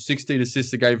has averaged 16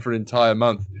 assists a game for an entire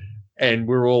month, and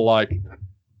we're all like,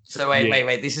 so wait.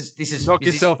 This is knock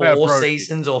yourself out, 4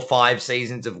 seasons or 5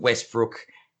 seasons of Westbrook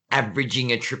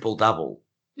averaging a triple-double.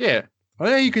 Yeah.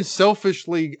 I know you can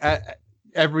selfishly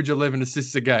average 11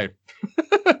 assists a game.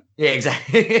 Yeah,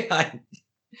 exactly.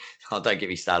 Don't get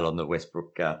me started on the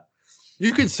Westbrook.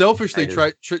 You can selfishly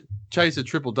chase a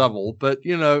triple-double, but,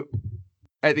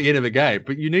 at the end of a game.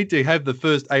 But you need to have the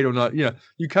first 8 or 9.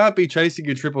 You can't be chasing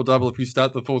a triple-double if you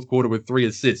start the 4th quarter with 3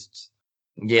 assists.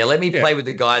 Yeah, let me play with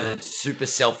the guy that's super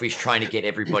selfish trying to get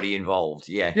everybody involved.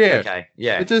 Yeah. Yeah. Okay.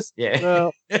 Yeah.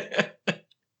 Well,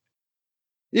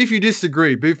 if you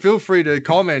disagree, feel free to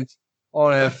comment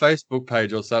on our Facebook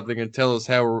page or something and tell us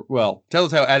how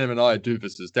Adam and I are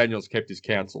doofuses. Daniel's kept his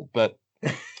counsel, but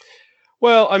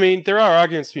Well, I mean, there are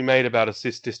arguments to be made about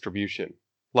assist distribution.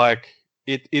 Like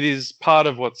it is part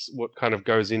of what kind of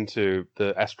goes into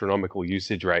the astronomical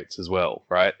usage rates as well,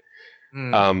 right?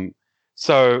 Mm.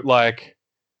 So like,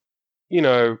 you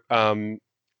know,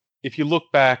 if you look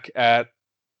back at,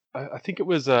 I think it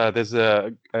was there's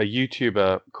a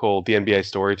YouTuber called the NBA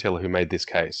Storyteller who made this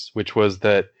case, which was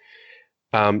that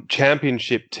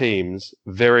championship teams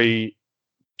very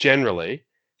generally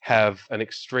have an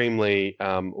extremely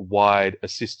wide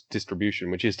assist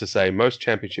distribution, which is to say most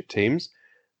championship teams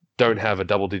don't have a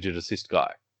double-digit assist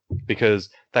guy because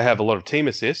they have a lot of team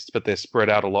assists, but they're spread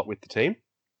out a lot with the team.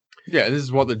 Yeah, this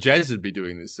is what the Jazz would be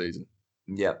doing this season.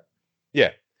 Yep.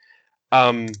 Yeah.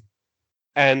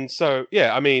 And so,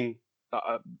 yeah, I mean,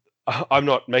 I'm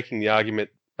not making the argument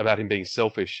about him being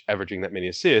selfish, averaging that many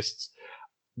assists,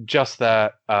 just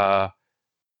that, I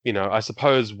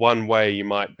suppose one way you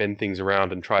might bend things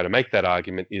around and try to make that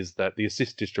argument is that the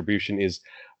assist distribution is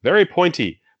very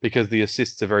pointy because the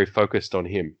assists are very focused on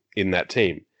him in that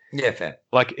team. Yeah, fair.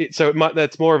 Like,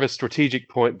 that's more of a strategic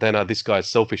point than a this guy's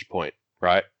selfish point,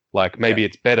 right? Like, maybe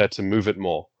it's better to move it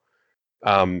more.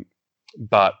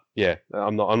 But yeah,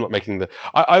 I'm not making the.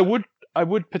 I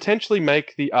would potentially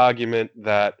make the argument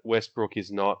that Westbrook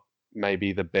is not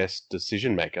maybe the best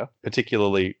decision maker,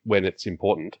 particularly when it's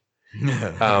important.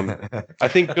 I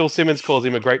think Bill Simmons calls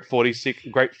him a great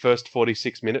first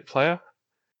 46-minute player,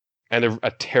 and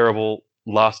a terrible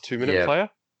last 2-minute player,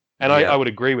 and I would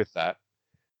agree with that.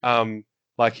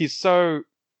 Like he's so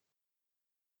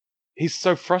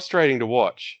frustrating to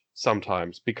watch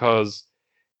sometimes because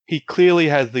he clearly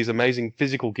has these amazing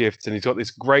physical gifts and he's got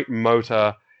this great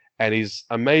motor and he's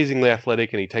amazingly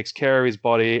athletic and he takes care of his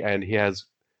body and he has,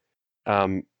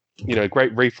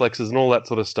 great reflexes and all that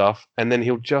sort of stuff. And then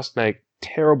he'll just make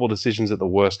terrible decisions at the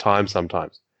worst time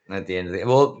sometimes. At the end of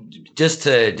the just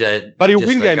to but he'll just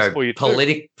win to games go for you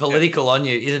too. Political on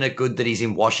you, isn't it good that he's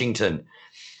in Washington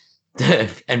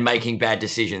and making bad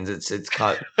decisions? It's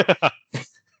kind of,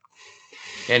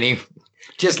 and he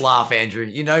just laugh, Andrew.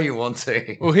 You know you want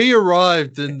to. Well, he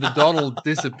arrived and the Donald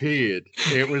disappeared.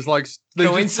 It was like they're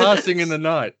just passing in the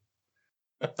night.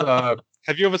 So,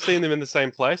 have you ever seen them in the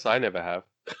same place? I never have.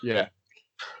 Yeah.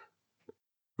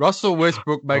 Russell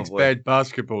Westbrook makes bad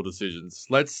basketball decisions.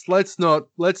 Let's not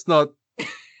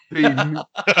be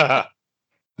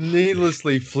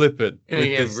needlessly flippant with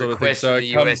this sort of thing. So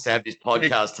the US to have this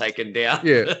podcast taken down.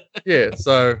 Yeah.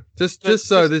 So just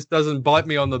so this doesn't bite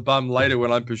me on the bum later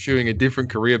when I'm pursuing a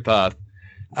different career path.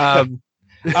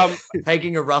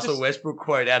 Taking a Russell Westbrook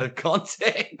quote out of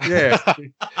context. Yeah.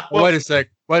 Wait a sec.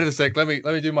 Let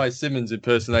me do my Simmons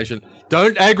impersonation.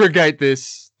 Don't aggregate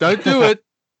this. Don't do it.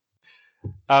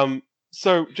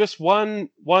 So just one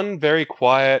very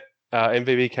quiet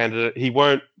MVP candidate. He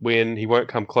won't win. He won't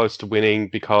come close to winning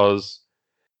because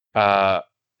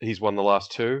he's won the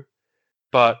last two.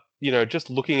 But just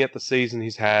looking at the season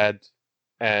he's had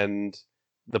and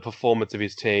the performance of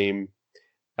his team,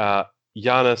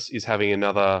 Giannis is having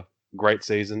another great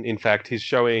season. In fact, he's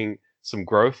showing some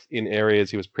growth in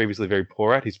areas he was previously very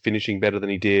poor at. He's finishing better than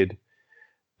he did.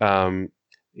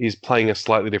 He's playing a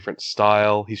slightly different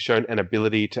style. He's shown an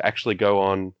ability to actually go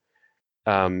on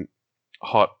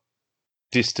hot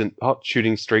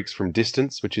shooting streaks from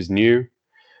distance, which is new.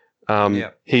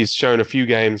 He's shown a few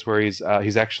games where he's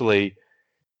actually,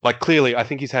 like, clearly, I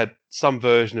think he's had some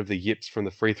version of the yips from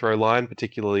the free throw line,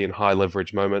 particularly in high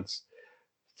leverage moments,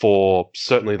 for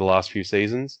certainly the last few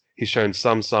seasons. He's shown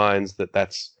some signs that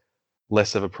that's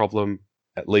less of a problem,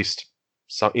 at least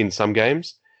in some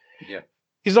games. Yeah,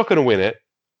 he's not going to win it.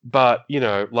 But,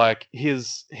 like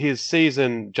his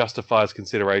season justifies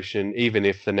consideration, even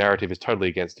if the narrative is totally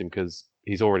against him because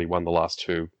he's already won the last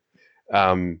two.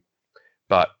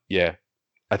 But yeah,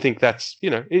 I think that's,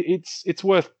 it's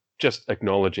worth just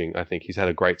acknowledging. I think he's had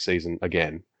a great season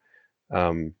again.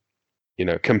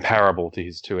 Comparable to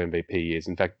his two MVP years.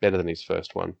 In fact, better than his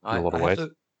first one in a lot of ways.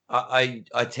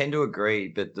 I tend to agree,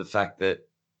 but the fact that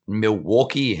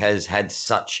Milwaukee has had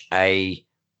such a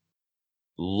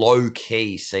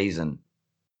low-key season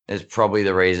is probably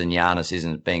the reason Giannis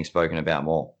isn't being spoken about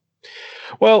more.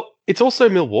 Well, it's also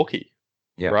Milwaukee,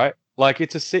 right? Like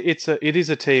it is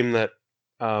a team that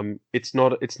it's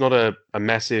not a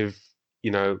massive,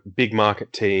 big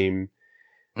market team.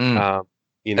 It's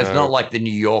not like the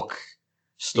New York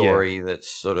story that's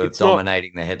sort of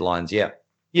dominating the headlines. Yeah,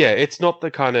 it's not the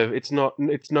kind of it's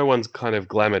no one's kind of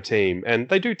glamour team, and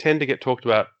they do tend to get talked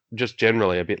about just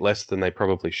generally a bit less than they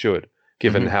probably should,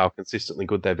 given how consistently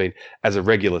good they've been as a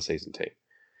regular season team.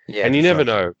 Yeah, and you never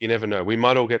know. You never know. We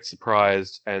might all get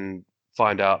surprised and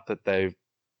find out that they've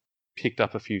picked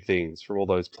up a few things from all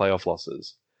those playoff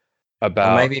losses.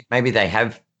 about maybe they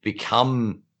have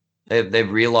become. They've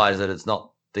realised that it's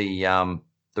not the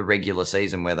regular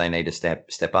season where they need to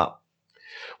step up.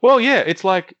 Well, yeah, it's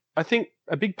like I think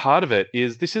a big part of it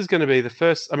is this is going to be the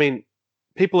first. I mean,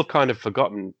 people have kind of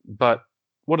forgotten, but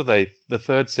what are they? The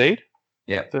third seed?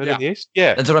 Yeah, third in the East.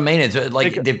 Yeah, that's what I mean. It's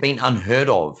like they've been unheard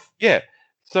of. Yeah.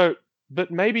 So,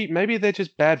 but maybe they're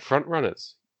just bad front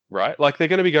runners, right? Like they're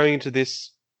going to be going into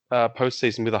this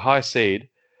postseason with a high seed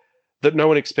that no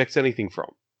one expects anything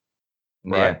from.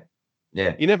 Right?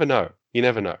 Yeah. You never know. You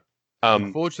never know.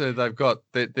 Unfortunately, they've got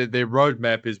their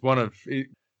roadmap is it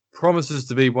promises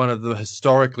to be one of the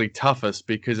historically toughest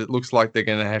because it looks like they're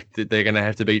going to have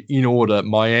to beat in order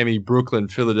Miami, Brooklyn,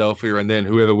 Philadelphia, and then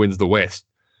whoever wins the West.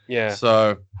 Yeah.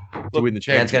 So to win the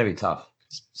championship, yeah, it's going to be tough.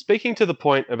 Speaking to the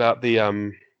point about the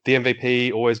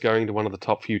MVP always going to one of the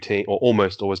top few teams, or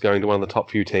almost always going to one of the top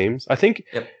few teams, I think,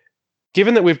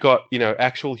 given that we've got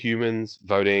actual humans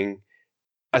voting,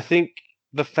 I think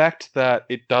the fact that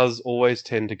it does always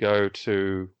tend to go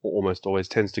to, or almost always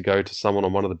tends to go to someone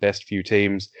on one of the best few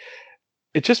teams,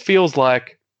 it just feels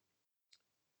like,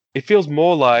 it feels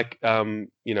more like, getting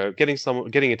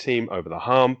a team over the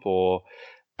hump, or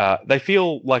they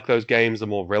feel like those games are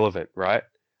more relevant, right?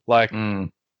 Like,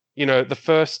 the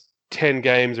first 10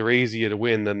 games are easier to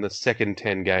win than the second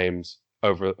 10 games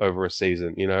over a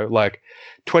season, like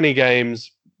 20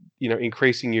 games,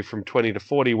 increasing you from 20 to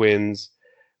 40 wins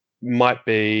might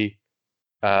be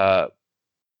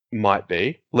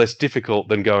less difficult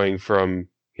than going from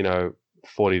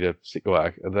 40 to 6.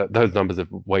 Well, those numbers are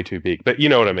way too big, but you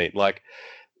know what I mean. Like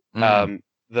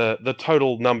the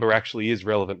total number actually is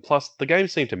relevant. Plus, the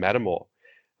games seem to matter more,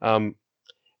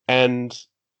 and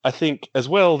I think as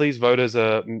well these voters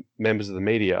are members of the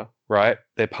media, right?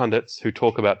 They're pundits who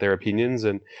talk about their opinions,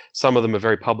 and some of them are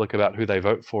very public about who they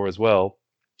vote for as well.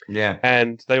 Yeah,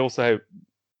 and they also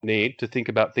need to think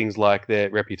about things like their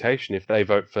reputation. If they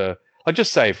vote for, like,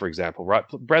 just say, for example, right,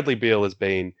 Bradley Beal has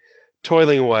been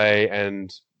toiling away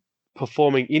and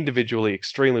performing individually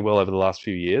extremely well over the last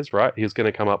few years, right? He was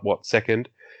going to come up, second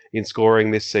in scoring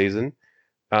this season.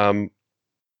 Imagine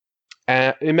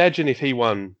if he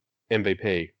won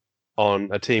MVP on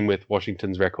a team with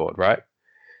Washington's record, right?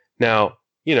 Now,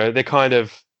 they're kind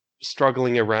of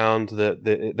struggling around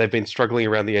they've been struggling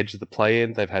around the edge of the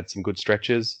play-in. They've had some good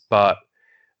stretches, but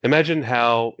imagine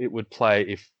how it would play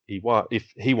if he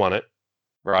won it,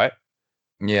 right?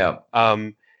 Yeah.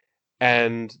 And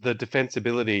the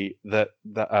defensibility that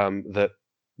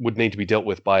would need to be dealt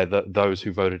with by those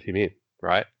who voted him in,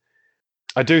 right?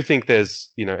 I do think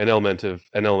there's an element of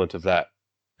that.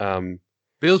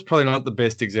 Beal's probably not the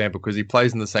best example because he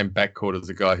plays in the same backcourt as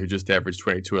a guy who just averaged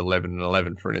 22, 11, and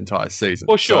 11 for an entire season.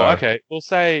 Well, sure, okay. Well,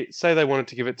 say they wanted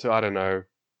to give it to I don't know,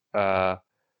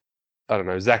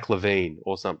 Zach LaVine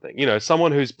or something.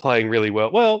 Someone who's playing really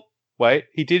well. Well, wait,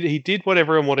 he did what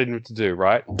everyone wanted him to do,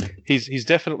 right? He's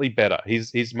definitely better.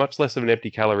 He's much less of an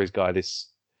empty stats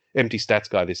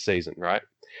guy this season, right?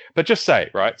 But just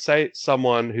say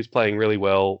someone who's playing really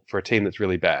well for a team that's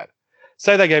really bad.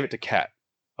 Say they gave it to Cat.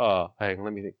 Oh, hang on,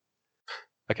 let me think.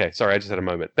 Okay, sorry, I just had a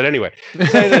moment. But anyway,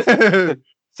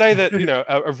 say that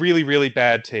a really, really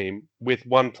bad team with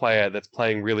one player that's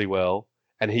playing really well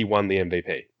and he won the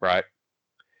MVP, right?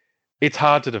 It's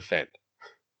hard to defend.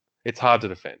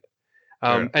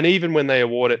 And even when they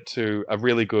award it to a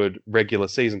really good regular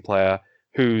season player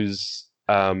who's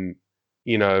not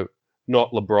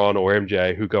LeBron or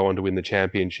MJ who go on to win the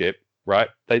championship, right?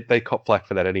 They cop flack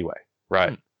for that anyway,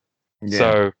 right? Yeah.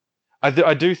 So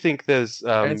I do think there's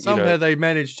and somehow they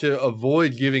managed to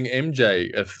avoid giving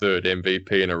MJ a third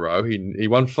MVP in a row. He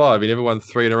won 5. He never won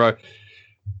 3 in a row.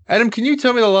 Adam, can you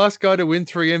tell me the last guy to win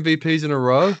 3 MVPs in a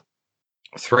row?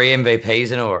 3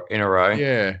 MVPs in a row?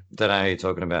 Yeah. Don't know who you're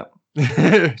talking about.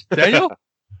 Daniel?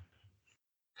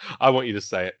 I want you to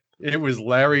say it. It was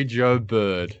Larry Joe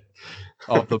Bird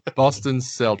of the Boston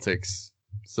Celtics.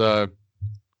 So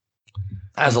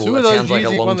that sounds like a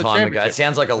long time ago. It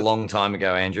sounds like a long time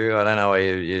ago, Andrew. I don't know why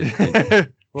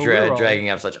you're dragging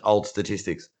up such old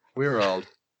statistics. We're old.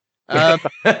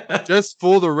 Just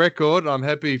for the record, I'm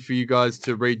happy for you guys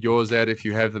to read yours out if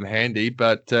you have them handy.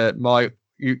 But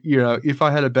if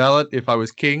I had a ballot, if I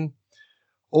was king,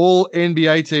 all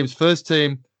NBA teams, first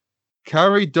team,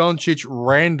 Curry, Doncic,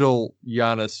 Randall,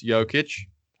 Giannis, Jokic.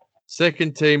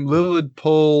 Second team, Lillard,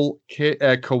 Paul,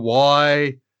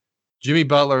 Kawhi, Jimmy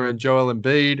Butler, and Joel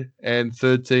Embiid. And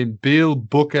third team, Beal,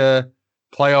 Booker,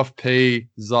 Playoff P,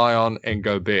 Zion, and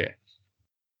Gobert.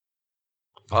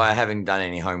 I haven't done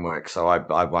any homework, so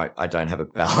I don't have a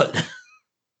ballot.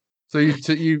 So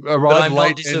you arrive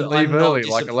late and leave early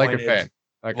like a Laker fan.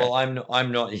 Okay. Well, I'm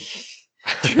not.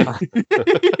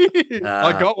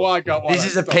 I got one. This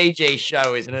is a PG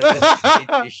show, isn't it? This is a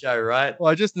PG show, right?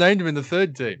 Well, I just named him in the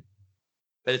third team.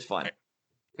 But it's fine.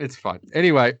 It's fine.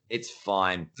 Anyway, It's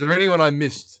fine. is there anyone I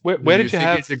missed? Where who did you think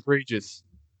have? is egregious?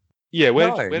 Yeah,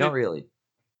 Not really.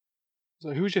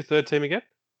 So who was your third team again?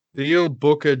 Beal,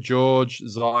 Booker, George,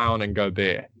 Zion, and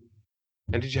Gobert.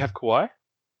 And did you have Kawhi?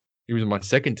 He was in my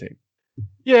second team.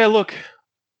 Yeah, look,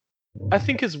 I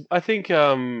think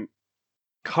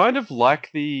kind of like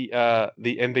the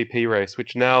MVP race,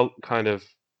 which now kind of,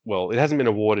 well, it hasn't been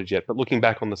awarded yet, but looking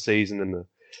back on the season and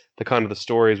the kind of the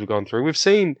stories we've gone through, we've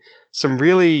seen some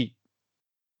really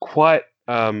quite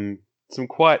great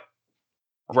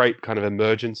kind of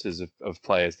emergences of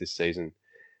players this season.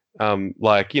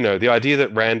 Like, the idea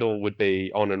that Randall would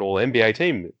be on an all NBA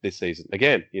team this season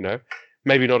again,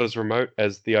 maybe not as remote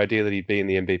as the idea that he'd be in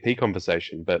the MVP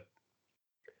conversation, but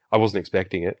I wasn't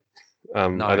expecting it.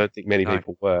 No, I don't think many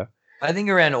people were. I think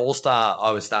around All-Star,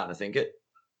 I was starting to think it.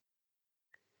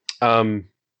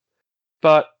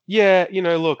 But yeah,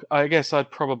 look, I guess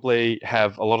I'd probably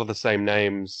have a lot of the same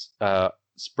names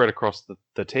spread across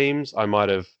the teams. I might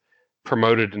have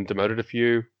promoted and demoted a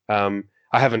few. I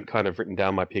haven't kind of written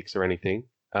down my picks or anything,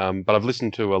 but I've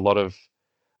listened to and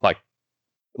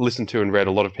read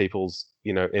a lot of people's,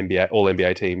 NBA, all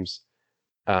NBA teams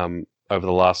over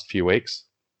the last few weeks.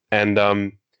 And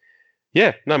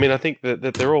yeah, no, I mean, I think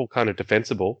that they're all kind of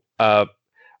defensible. I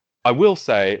will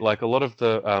say, like, a lot of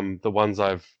the ones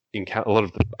I've encountered, a lot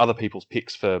of the other people's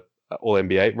picks for all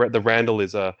NBA, the Randall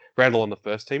on the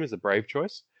first team is a brave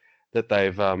choice that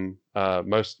they've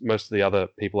most of the other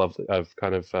people have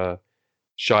kind of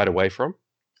shied away from.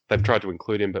 They've tried to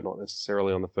include him, but not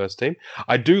necessarily on the first team.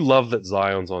 I do love that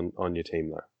Zion's on your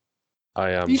team, though.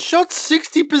 He shot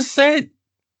 60%.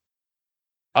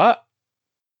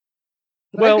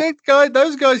 Well,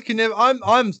 those guys can never. I'm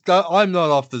not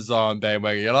off the Zion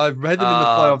bandwagon yet. I've had them in the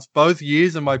playoffs both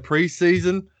years in my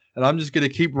preseason, and I'm just going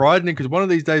to keep riding it because one of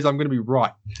these days I'm going to be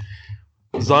right.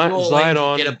 Zion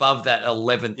on get above that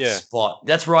 11th spot.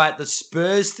 That's right. The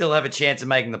Spurs still have a chance of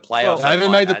making the playoffs. They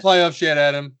haven't made the playoffs yet,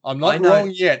 Adam. I'm not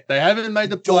wrong yet. They haven't made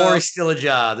the playoffs. The door is still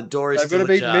ajar. The door is still ajar.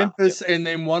 They've got to beat Memphis and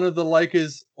then one of the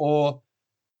Lakers or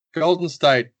Golden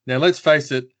State. Now, let's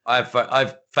face it. I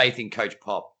have faith in Coach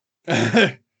Pop.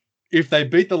 If they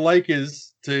beat the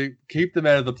Lakers to keep them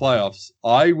out of the playoffs,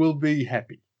 I will be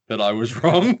happy that I was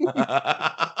wrong.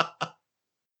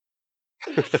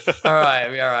 All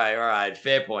right.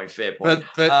 Fair point. But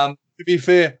to be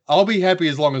fair, I'll be happy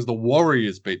as long as the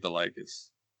Warriors beat the Lakers.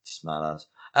 Smart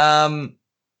ass.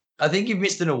 I think you've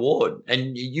missed an award,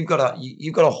 and you've got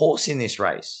a horse in this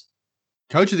race.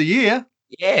 Coach of the Year?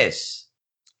 Yes.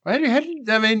 I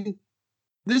mean,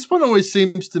 this one always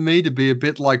seems to me to be a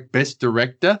bit like Best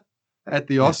Director at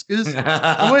the Oscars.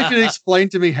 Someone can explain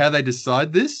to me how they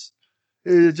decide this.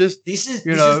 This is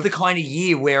the kind of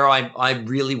year where I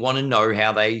really want to know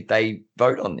how they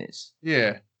vote on this.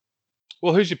 Yeah.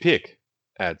 Well, who's your pick,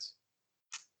 Ads?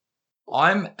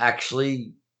 I'm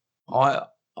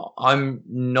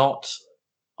not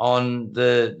on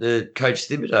the Coach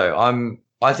Thibodeau.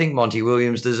 I think Monty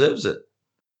Williams deserves it.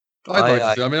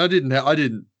 I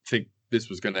didn't think this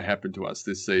was going to happen to us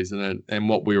this season, and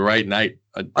what we were 8-8.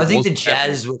 I think the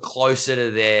Jazz were closer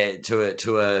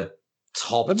to a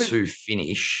top two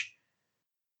finish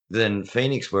than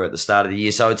Phoenix were at the start of the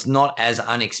year. So it's not as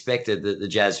unexpected that the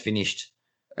Jazz finished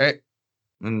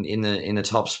in the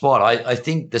top spot. I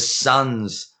think the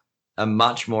Suns are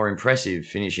much more impressive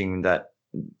finishing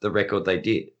the record they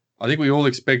did. I think we all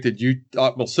expected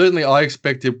certainly I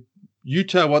expected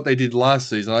Utah what they did last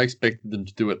season. I expected them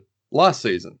to do it last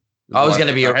season. I had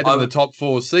them in the top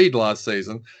 4 seed last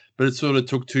season, but it sort of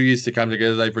took 2 years to come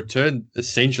together. They've returned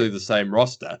essentially the same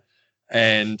roster.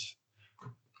 And,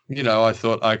 I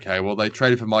thought, okay, well, they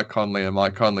traded for Mike Conley and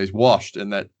Mike Conley's washed,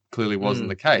 and that clearly wasn't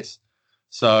the case.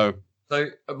 So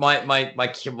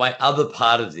my other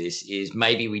part of this is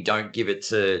maybe we don't give it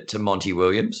to Monty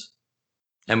Williams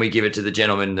and we give it to the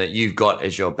gentleman that you've got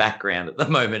as your background at the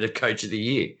moment of Coach of the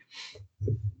Year.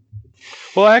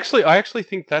 Well, I actually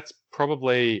think that's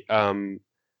probably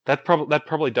that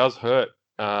probably does hurt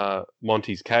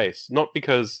Monty's case, not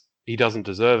because he doesn't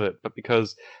deserve it, but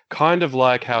because kind of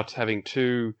like how having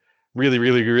two really,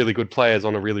 really, really good players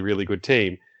on a really, really good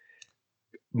team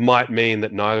might mean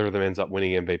that neither of them ends up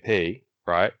winning MVP,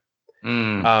 right?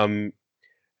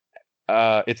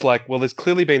 It's like, well, there's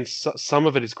clearly been some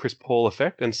of it is Chris Paul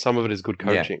effect and some of it is good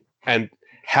coaching. Yeah. And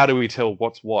how do we tell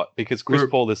what's what? Because Chris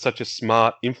Paul is such a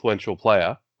smart, influential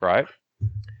player, right?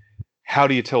 How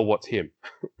do you tell what's him?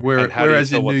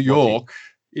 Whereas in New York,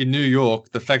 in New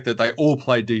York, the fact that they all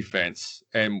play defense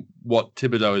and what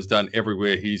Thibodeau has done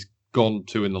everywhere he's gone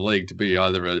to in the league to be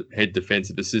either a head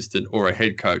defensive assistant or a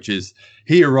head coach is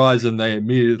he arrives and they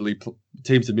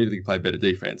teams immediately play better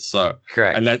defense. So,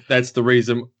 correct. And that's the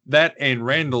reason that and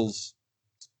Randall's,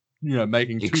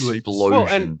 making 2 leaps. Well,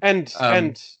 and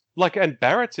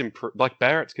Barrett's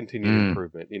Barrett's continued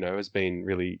improvement, has been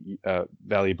really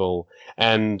valuable,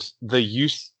 and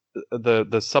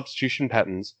the substitution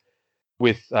patterns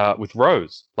with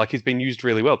Rose, he's been used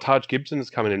really well. Taj Gibson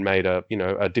has come in and made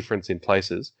a difference in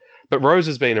places, but Rose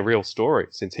has been a real story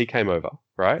since he came over,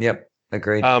 right? Yep,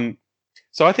 agreed.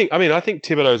 So I think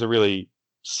Thibodeau is a really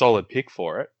solid pick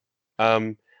for it.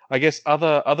 I guess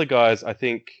other guys, I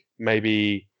think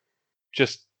maybe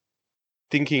just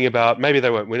thinking about maybe they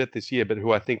won't win it this year, but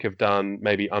who I think have done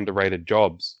maybe underrated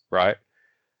jobs, right?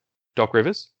 Doc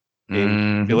Rivers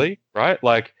in Philly, right?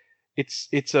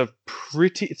 It's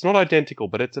not identical,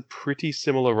 but it's a pretty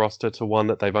similar roster to one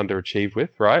that they've underachieved with,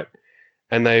 right?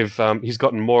 And he's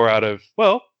gotten more out of,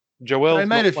 Joel. They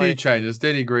made a few changes.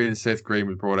 Denny Green and Seth Green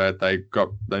was brought out. They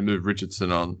moved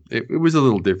Richardson on. It was a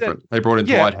little different. They brought in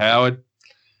Dwight Howard.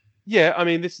 Yeah, I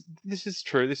mean this is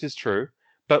true. This is true.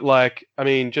 But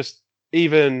just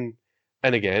even,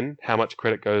 and again, how much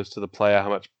credit goes to the player, how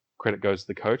much credit goes to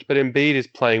the coach. But Embiid is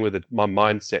playing with my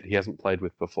mindset he hasn't played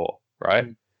with before,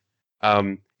 right?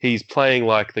 He's playing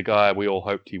like the guy we all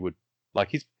hoped he would.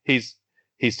 He's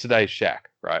today's Shaq,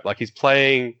 right? He's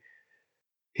playing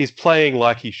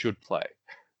like he should play,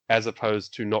 as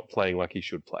opposed to not playing like he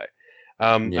should play.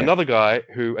 Another guy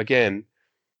who, again,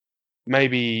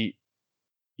 maybe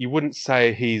you wouldn't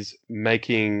say he's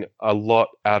making a lot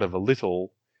out of a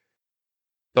little,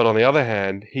 but on the other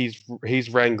hand, he's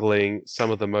wrangling some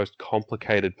of the most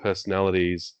complicated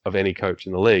personalities of any coach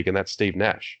in the league, and that's Steve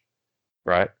Nash,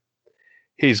 right?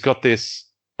 He's got this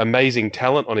amazing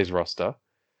talent on his roster,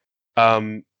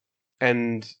 and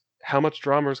how much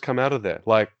drama has come out of there?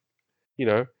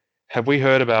 Have we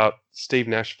heard about Steve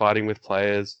Nash fighting with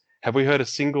players? Have we heard a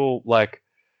single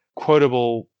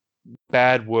quotable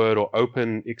bad word or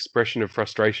open expression of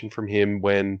frustration from him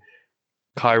when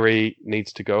Kyrie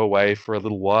needs to go away for a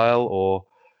little while or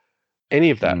any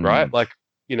of that, right?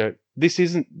 This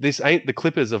ain't the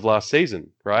Clippers of last season,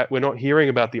 right? We're not hearing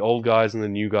about the old guys and the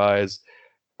new guys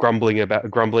grumbling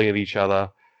at each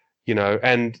other,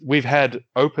 and we've had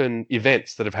open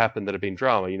events that have happened that have been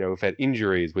drama. We've had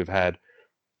injuries, we've had,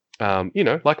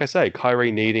 like I say,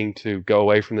 Kyrie needing to go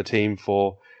away from the team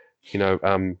for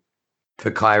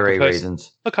Kyrie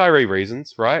reasons. For Kyrie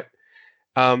reasons, right?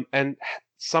 And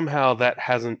somehow that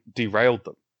hasn't derailed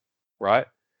them, right?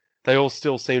 They all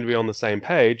still seem to be on the same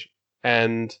page,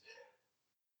 and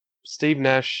Steve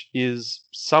Nash is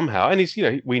somehow, and he's,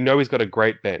 we know he's got a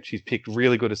great bench. He's picked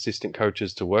really good assistant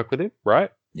coaches to work with him, right?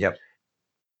 Yep.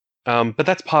 But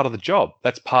that's part of the job.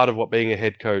 That's part of what being a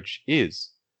head coach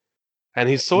is. And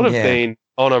he's sort of been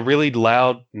on a really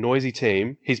loud, noisy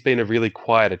team. He's been a really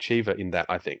quiet achiever in that,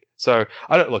 I think. So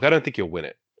I don't think he'll win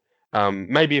it.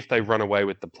 Maybe if they run away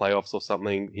with the playoffs or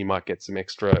something, he might get some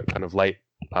extra kind of late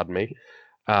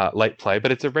play.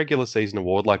 But it's a regular season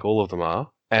award, like all of them are,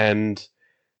 and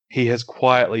he has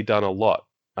quietly done a lot.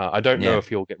 I don't know if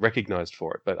he'll get recognized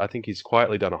for it, but I think he's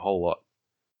quietly done a whole lot.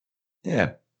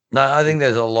 Yeah. No, I think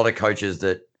there's a lot of coaches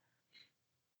that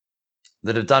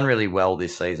have done really well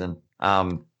this season.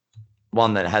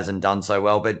 One that hasn't done so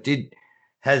well, but it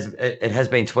has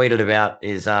been tweeted about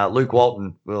is Luke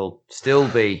Walton will still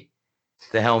be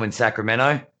the helm in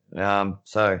Sacramento.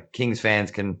 So Kings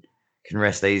fans can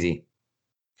rest easy.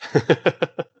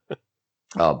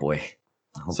 Oh boy.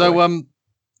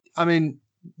 I mean,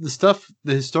 the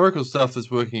historical stuff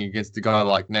that's working against a guy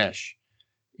like Nash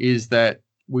is that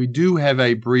we do have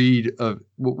a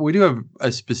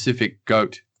specific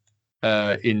GOAT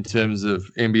in terms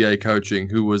of NBA coaching,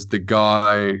 who was the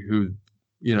guy who,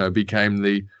 became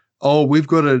we've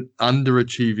got an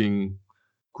underachieving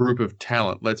group of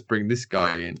talent. Let's bring this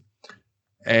guy in.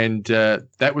 And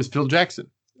that was Phil Jackson,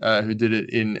 who did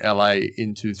it in LA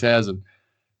in 2000.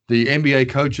 The NBA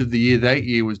Coach of the Year that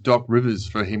year was Doc Rivers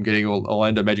for him getting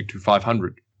Orlando Magic to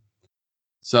 500.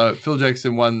 So Phil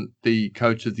Jackson won the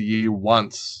Coach of the Year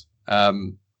once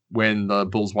when the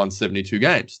Bulls won 72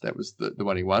 games. That was the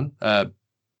one he won.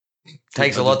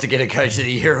 Takes a lot to get a Coach of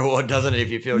the Year award, doesn't it, if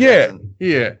you feel Jackson?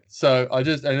 Yeah. So and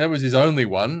that was his only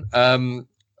one.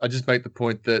 I just make the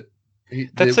point that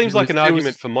that seems like an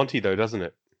argument for Monty, though, doesn't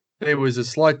it? There was a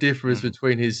slight difference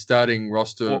between his starting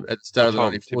roster at the start of the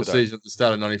 94 season and the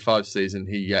start of the 95 season.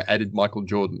 He added Michael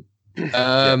Jordan.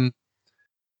 Don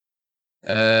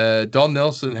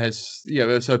Nelson has,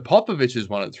 so Popovich has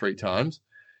won it 3 times.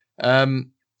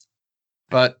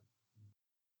 but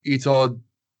it's odd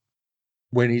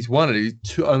when he's won it. He's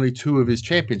only 2 of his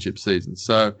championship seasons.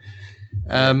 So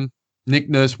Nick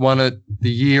Nurse won it the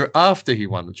year after he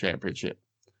won the championship.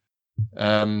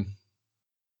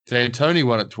 D'Antoni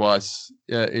won it twice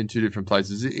in 2 different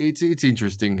places. It's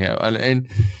interesting how, and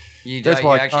that's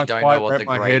why I can't quite wrap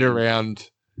my head around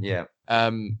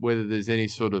whether there's any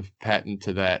sort of pattern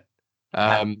to that.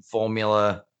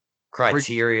 Formula,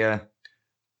 criteria.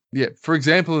 For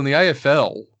example, in the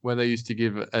AFL, when they used to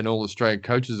give an All-Australian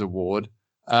Coaches Award,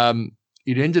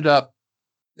 it ended up,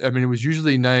 it was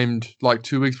usually named like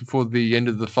 2 weeks before the end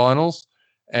of the finals,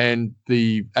 and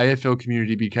the AFL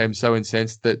community became so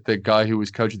incensed that the guy who was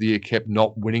Coach of the Year kept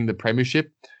not winning the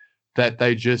premiership that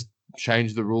they just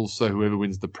changed the rules so whoever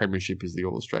wins the premiership is the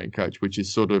All-Australian coach, which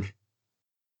is sort of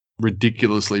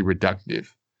ridiculously reductive.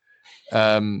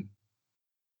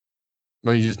 You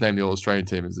just name the All-Australian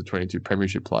team as the 22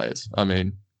 premiership players.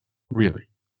 Really.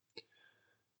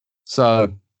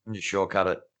 So you shortcut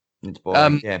it. It's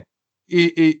boring.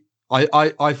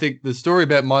 I think the story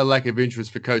about my lack of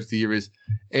interest for Coach of the Year is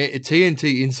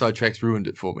TNT Inside Tracks ruined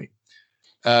it for me.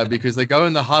 Because they go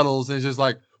in the huddles and it's just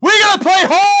like, we got to play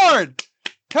hard!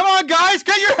 Come on, guys,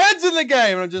 get your heads in the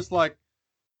game! And I'm just like,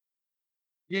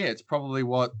 it's probably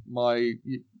what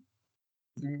the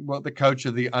coach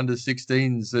of the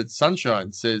under-16s at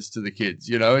Sunshine says to the kids.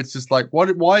 It's just like,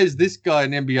 why is this guy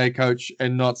an NBA coach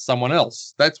and not someone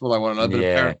else? That's what I want to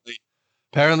know. But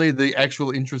apparently the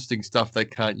actual interesting stuff they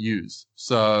can't use.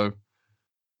 So,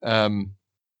 I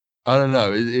don't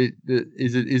know.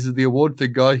 Is it the award for the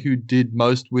guy who did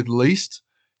most with least?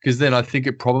 Because then I think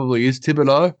it probably is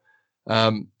Thibodeau,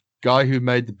 guy who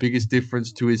made the biggest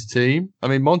difference to his team.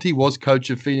 Monty was coach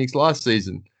of Phoenix last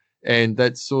season, and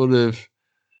that's sort of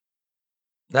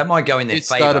that might go in their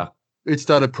favor. It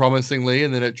started promisingly,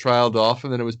 and then it trailed off,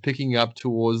 and then it was picking up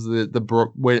towards the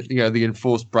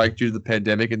enforced break due to the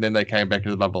pandemic, and then they came back to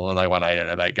the bubble and they won 8 out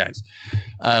of 8 games.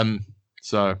 And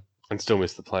still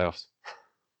missed the playoffs.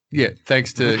 Yeah,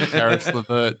 thanks to Karis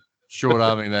LeVert short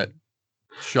arming that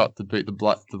shot to beat the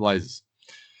Blazers.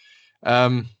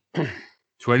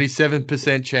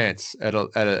 27% chance at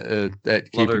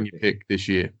keeping your pick this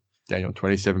year, Daniel.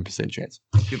 27% chance.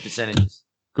 Good percentages.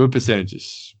 Good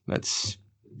percentages.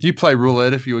 Do you play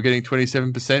roulette if you were getting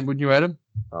 27%, wouldn't you, Adam?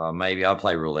 Maybe I'll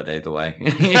play roulette either way.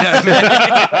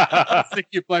 I think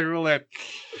you play roulette.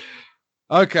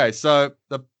 Okay, so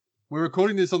we're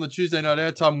recording this on the Tuesday night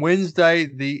our time. Wednesday,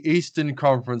 the Eastern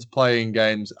Conference playing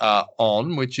games are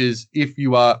on, which is if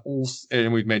you are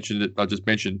and we've mentioned it, I just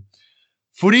mentioned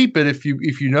footy, but if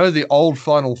you know the old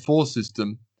Final Four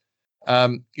system,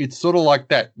 it's sort of like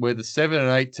that, where the 7 and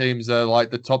 8 teams are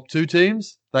like the top 2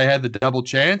 teams. They had the double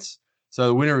chance. So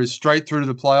the winner is straight through to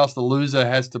the playoffs. The loser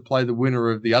has to play the winner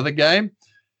of the other game.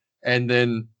 And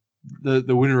then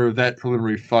the winner of that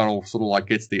preliminary final sort of like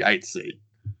gets the 8th seed.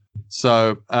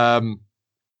 So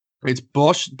it's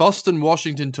Boston,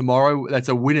 Washington tomorrow. That's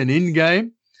a win and in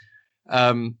game.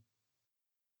 The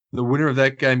winner of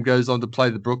that game goes on to play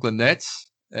the Brooklyn Nets.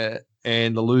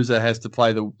 And the loser has to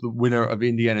play the winner of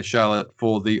Indiana Charlotte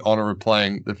for the honor of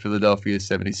playing the Philadelphia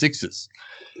 76ers.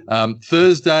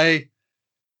 Thursday,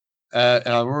 and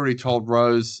I've already told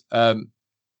Rose, I'm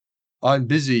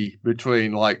busy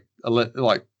between like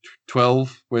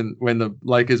 12 when the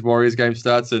Lakers-Warriors game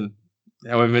starts and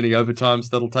however many overtimes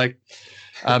that'll take.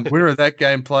 Winner of that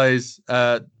game plays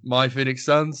my Phoenix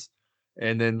Suns,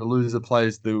 and then the loser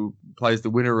plays the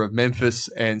winner of Memphis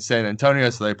and San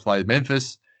Antonio, so they play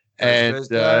Memphis. And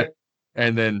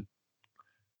then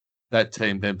that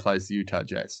team then plays the Utah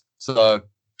Jazz. So,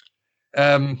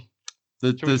 should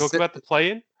we talk about the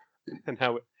play-in and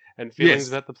feelings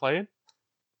about the play-in?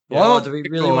 Yeah, do we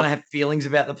really want to have feelings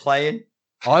about the play-in?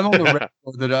 I'm on the record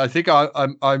that I think I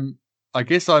don't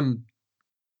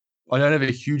have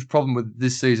a huge problem with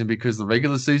this season because the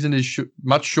regular season is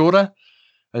much shorter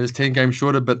and it's 10 games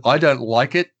shorter, but I don't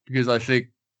like it because I think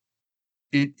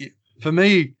it for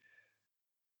me,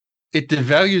 it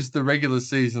devalues the regular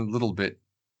season a little bit,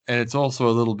 and it's also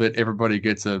a little bit everybody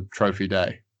gets a trophy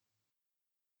day.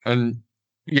 And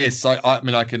yes,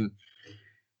 I can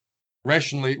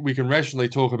rationally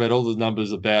talk about all the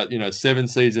numbers about 7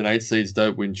 seeds and 8 seeds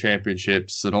don't win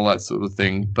championships and all that sort of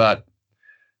thing, but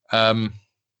in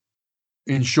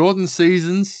shortened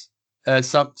seasons,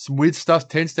 some weird stuff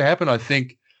tends to happen. I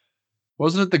think.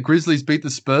 Wasn't it the Grizzlies beat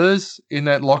the Spurs in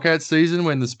that lockout season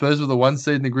when the Spurs were the 1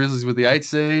 seed and the Grizzlies were the 8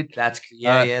 seed?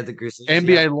 The Grizzlies.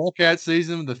 NBA lockout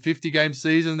season, the 50-game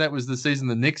season. That was the season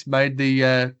the Knicks made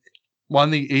won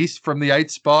the East from the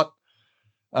 8th spot.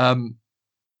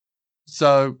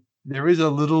 So there is a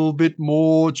little bit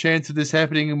more chance of this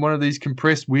happening in one of these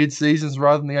compressed weird seasons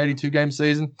rather than the 82-game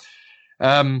season.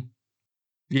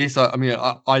 Yes, I mean,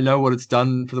 I know what it's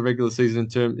done for the regular season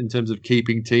in terms of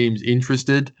keeping teams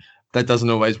interested. That doesn't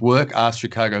always work. Ask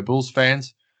Chicago Bulls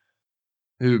fans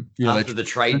who, after the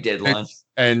trade deadline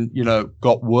and,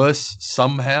 got worse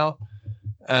somehow.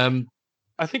 I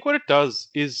think what it does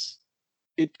is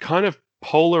it kind of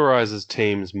polarizes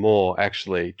teams more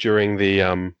actually during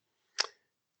the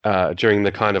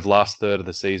kind of last third of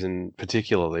the season,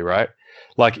 particularly, right?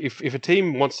 Like if a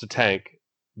team wants to tank,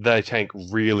 they tank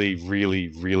really,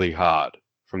 really, really hard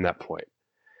from that point.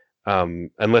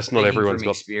 Unless not everyone's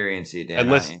got experience here, Dan,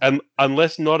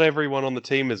 unless not everyone on the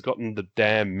team has gotten the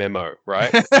damn memo,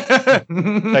 right?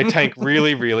 They tank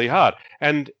really, really hard,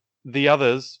 and the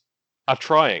others are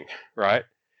trying, right?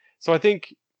 So I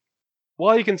think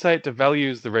while you can say it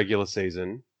devalues the regular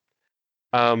season,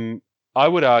 I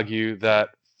would argue that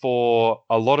for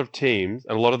a lot of teams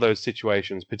and a lot of those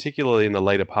situations, particularly in the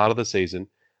later part of the season,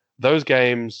 those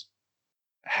games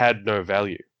had no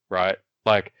value, right?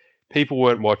 Like people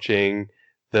weren't watching,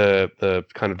 the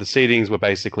kind of the seedings were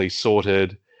basically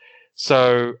sorted.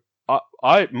 So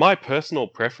my personal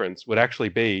preference would actually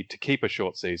be to keep a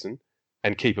short season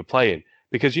and keep a play-in,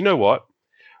 because you know what?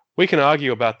 We can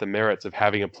argue about the merits of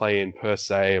having a play-in per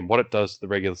se and what it does to the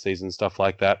regular season, stuff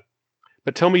like that.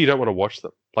 But tell me you don't want to watch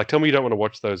them. Like, tell me you don't want to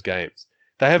watch those games.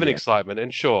 They have an excitement,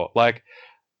 and sure, like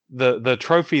the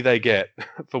trophy they get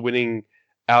for winning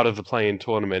out of the play-in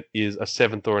tournament is a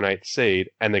 7th or an 8th seed,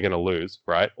 and they're going to lose,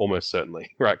 right? Almost certainly,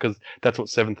 right? Because that's what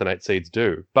 7th and 8th seeds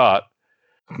do. But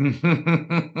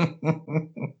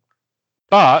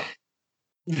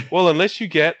well, unless you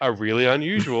get a really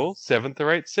unusual 7th or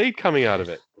 8th seed coming out of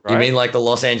it, right? You mean like the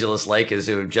Los Angeles Lakers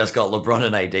who have just got LeBron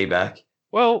and AD back?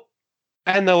 Well,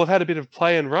 and they'll have had a bit of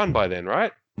play and run by then,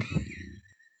 right?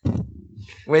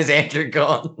 Where's Andrew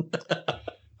gone?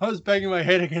 I was banging my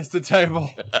head against the table.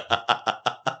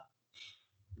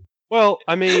 Well,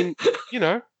 I mean,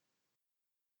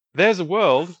 there's a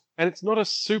world, and it's not a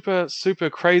super, super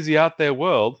crazy out there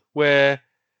world, where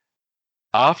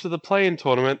after the play-in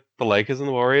tournament, the Lakers and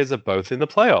the Warriors are both in the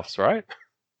playoffs, right?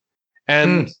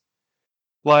 And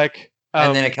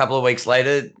and then a couple of weeks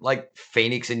later, like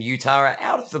Phoenix and Utah are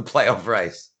out of the playoff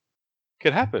race.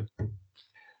 Could happen.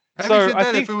 Having said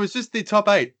that, if it was just the top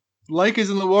 8, Lakers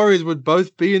and the Warriors would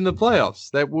both be in the playoffs.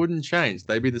 That wouldn't change.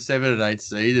 They'd be the 7 and 8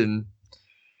 seed, and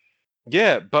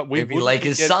but we would be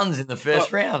Lakers Suns in the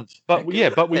first round. But we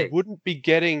wouldn't be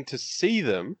getting to see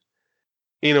them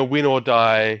in a win or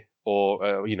die,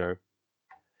 or we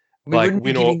wouldn't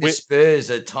be giving the Spurs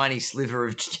a tiny sliver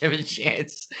of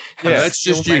chance. Yeah, that's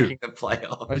just you. Making the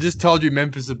playoffs. I just told you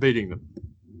Memphis are beating them.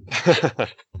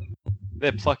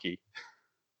 They're plucky,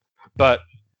 but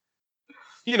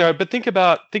but think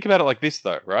about it like this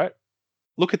though, right?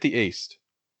 Look at the East,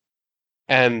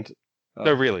 and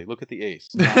no, really, look at the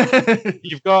East.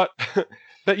 you've got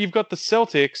the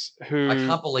Celtics, who I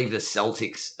can't believe the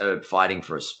Celtics are fighting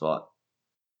for a spot.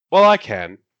 Well, I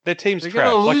can. Their team's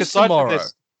trash. Like aside from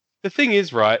this, the thing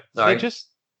is, right? Sorry.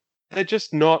 They're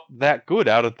just not that good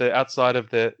outside of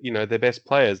their best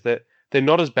players. They're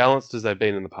not as balanced as they've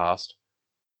been in the past.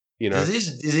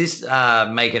 Does this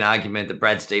make an argument that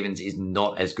Brad Stevens is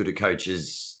not as good a coach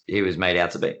as he was made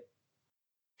out to be?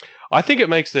 I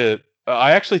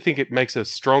actually think it makes a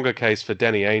stronger case for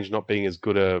Danny Ainge not being as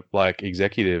good a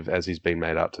executive as he's been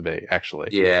made out to be. Actually,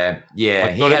 yeah.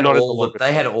 They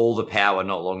had all the power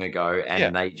not long ago,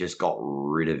 and they just got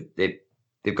rid of it.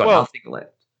 They've got nothing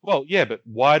left. Well, yeah, but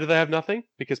why do they have nothing?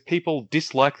 Because people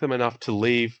dislike them enough to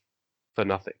leave for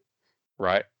nothing,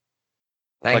 right?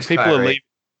 Thanks, people Kyrie. are leaving.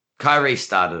 Kyrie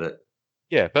started it.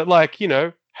 Yeah, but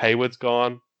Hayward's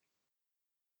gone,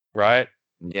 right?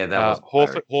 Yeah, that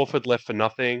was Horford left for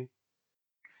nothing,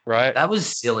 right? That was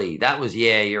silly.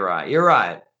 You're right. You're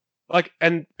right.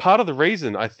 And part of the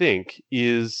reason I think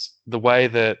is the way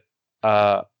that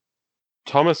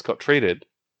Thomas got treated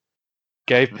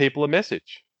gave people a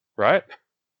message, right?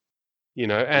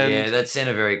 And that sent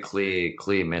a very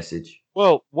clear message.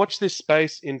 Well, watch this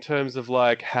space in terms of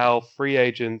how free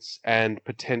agents and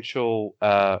potential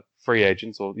free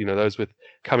agents, or those with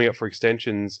coming up for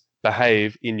extensions,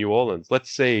 behave in New Orleans.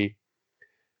 Let's see,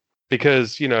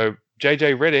 because JJ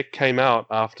Redick came out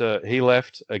after he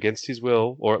left against his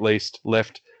will, or at least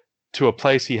left to a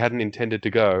place he hadn't intended to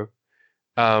go,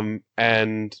 and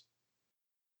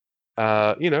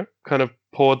kind of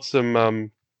poured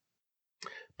some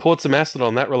acid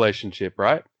on that relationship,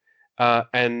 right?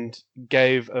 And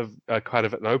gave a kind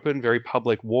of an open, very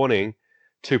public warning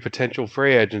to potential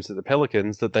free agents at the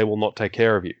Pelicans that they will not take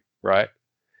care of you, right?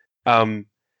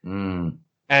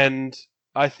 And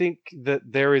I think that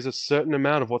there is a certain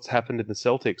amount of what's happened in the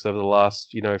Celtics over the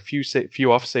last,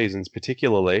 few off seasons,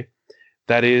 particularly,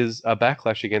 that is a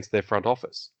backlash against their front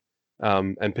office,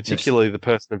 and particularly the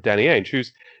person of Danny Ainge,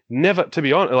 who's never, to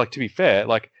be fair,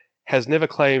 has never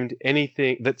claimed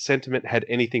anything that sentiment had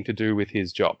anything to do with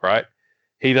his job. Right?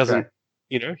 He doesn't.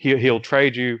 Right. He'll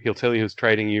trade you. He'll tell you who's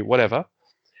trading you, whatever.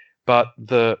 But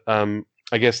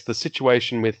I guess the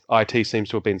situation with IT seems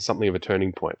to have been something of a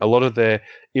turning point. A lot of their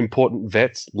important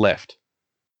vets left.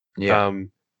 Yeah.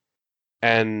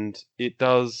 And it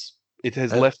has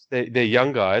left their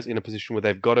young guys in a position where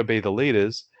they've got to be the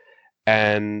leaders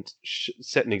and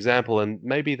set an example. And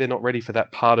maybe they're not ready for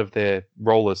that part of their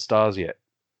role as stars yet.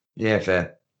 Yeah,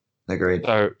 fair. Agreed.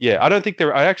 So, yeah,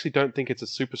 I actually don't think it's a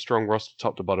super strong roster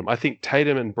top to bottom. I think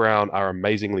Tatum and Brown are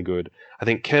amazingly good. I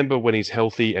think Kemba, when he's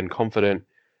healthy and confident,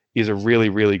 is a really,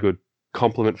 really good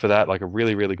complement for that, like a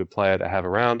really, really good player to have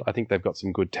around. I think they've got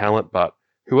some good talent, but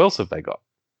who else have they got?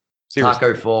 Seriously.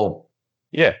 Taco Fall.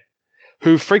 Yeah.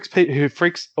 Who freaks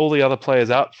all the other players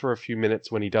out for a few minutes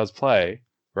when he does play,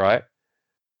 right?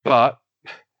 But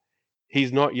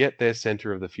he's not yet their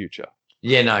center of the future.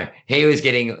 Yeah, no. He was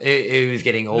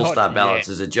getting all-star ballots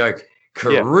as a joke.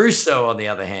 Caruso, on the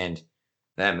other hand,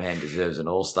 that man deserves an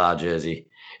all-star jersey.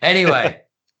 Anyway.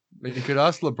 You could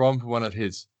ask LeBron for one of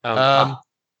his. Now,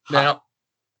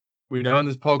 we know in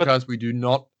this podcast we do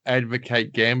not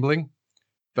advocate gambling,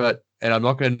 and I'm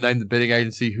not going to name the betting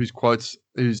agency whose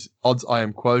odds I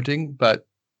am quoting, but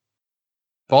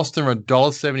Boston are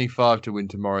 $1.75 to win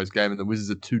tomorrow's game, and the Wizards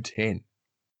are $2.10.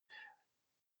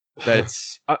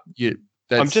 That's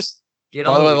I'm just. By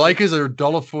the way, Lakers are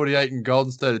 $1.48 and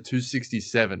Golden State are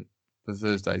 $2.67 for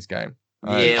Thursday's game.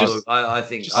 I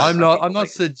think I'm not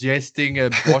suggesting a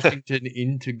Washington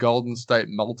into Golden State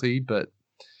multi, but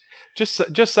just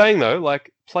saying though,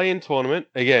 play-in tournament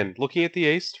again. Looking at the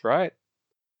East, right?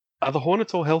 Are the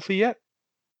Hornets all healthy yet?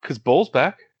 Because Ball's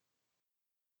back.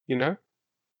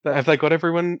 Have they got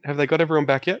everyone? Have they got everyone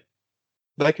back yet?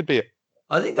 They could be it.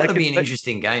 I think that'll be an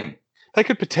interesting game. They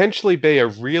could potentially be a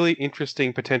really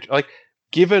interesting potential.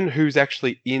 Given who's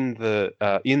actually in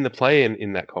the play-in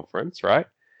in that conference, right?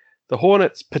 The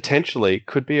Hornets potentially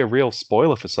could be a real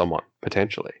spoiler for someone,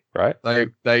 potentially, right?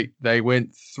 They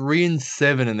went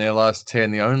 3-7 in their last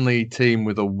 10. The only team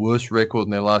with a worse record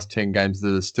in their last 10 games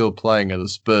that are still playing are the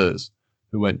Spurs,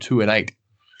 who went 2-8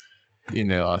 in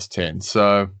their last 10.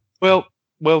 So well,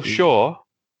 sure,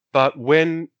 but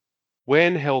when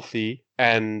healthy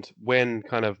and when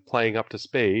kind of playing up to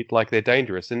speed, they're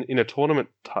dangerous. In a tournament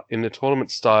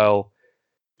style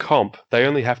comp, they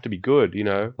only have to be good,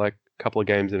 couple of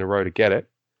games in a row to get it.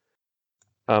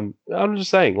 I'm just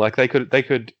saying, they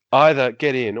could either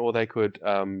get in or they could,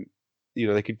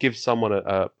 they could give someone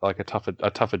a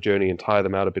tougher journey and tire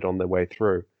them out a bit on their way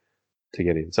through to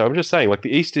get in. So I'm just saying, the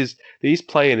East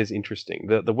play-in is interesting.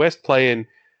 The West play-in,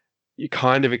 you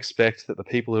kind of expect that the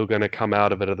people who are going to come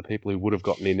out of it are the people who would have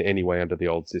gotten in anyway under the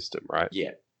old system, right?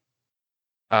 Yeah.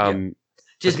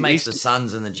 Just makes the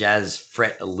Suns and the Jazz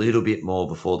fret a little bit more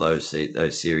before those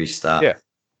series start. Yeah.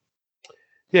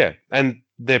 Yeah, and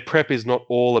their prep is not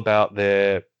all about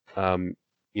their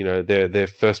their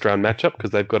first round matchup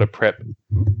because they've got to prep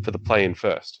for the play-in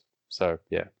first. So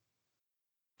yeah.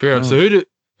 Fair enough. So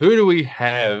who do we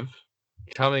have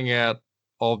coming out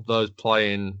of those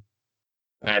play-in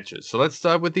matches? So let's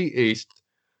start with the East.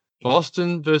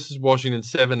 Boston versus Washington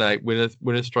 7-8,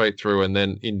 winner straight through, and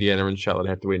then Indiana and Charlotte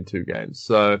have to win 2 games.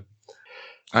 So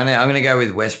I'm going to go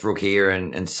with Westbrook here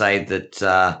and say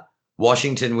that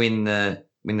Washington win the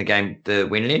game,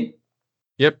 win it in.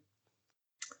 Yep.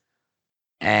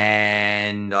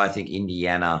 And I think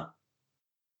Indiana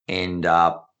end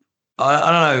up.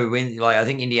 I don't know when. I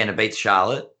think Indiana beats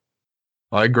Charlotte.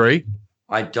 I agree.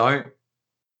 I don't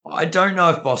know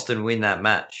if Boston win that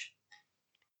match,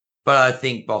 but I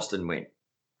think Boston win.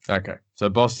 Okay, so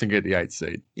Boston get the 8th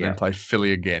seed and play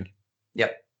Philly again.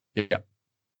 Yep. Yep.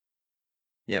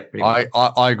 Yep.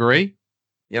 I agree.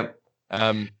 Yep.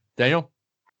 Daniel?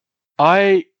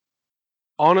 I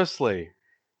honestly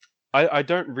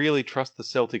don't really trust the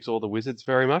Celtics or the Wizards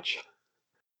very much.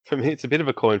 For me, it's a bit of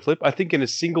a coin flip. I think in a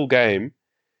single game,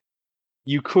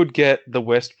 you could get the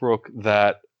Westbrook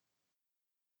that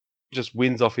just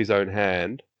wins off his own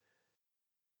hand,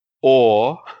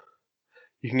 or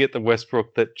you can get the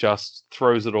Westbrook that just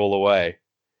throws it all away.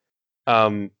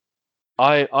 I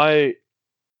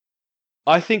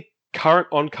think current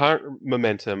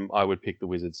momentum, I would pick the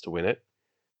Wizards to win it,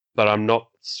 but I'm not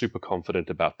super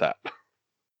confident about that.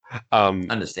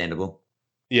 Understandable.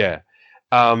 Yeah.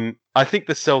 I think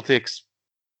the Celtics.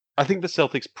 I think the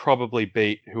Celtics probably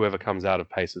beat whoever comes out of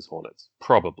Pacers Hornets.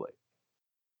 Probably.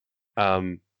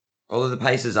 Although the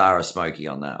Pacers are a smoky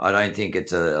on that. I don't think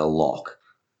it's a lock.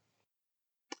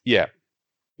 Yeah.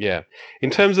 Yeah. In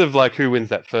terms of like who wins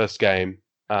that first game,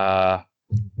 that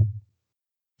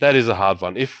is a hard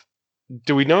one.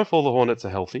 Do we know if all the Hornets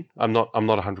are healthy? I'm not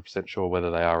 100% sure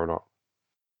whether they are or not.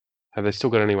 Have they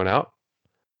still got anyone out?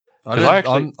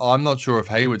 I'm not sure if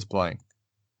Hayward's playing.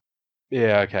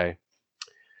 Yeah, okay.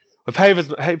 If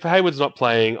Hayward's not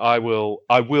playing, I will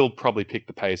probably pick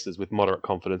the Pacers with moderate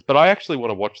confidence. But I actually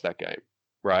want to watch that game,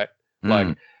 right?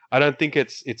 Like, I don't think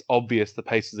it's obvious the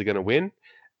Pacers are going to win,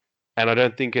 and I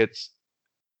don't think it's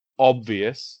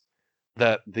obvious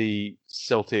that the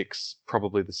Celtics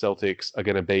are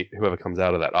going to beat whoever comes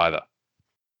out of that either.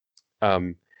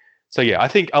 So yeah, I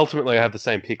think ultimately I have the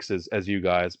same picks as you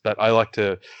guys, but I like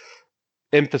to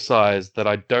emphasize that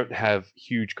I don't have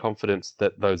huge confidence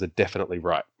that those are definitely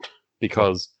right,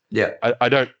 because I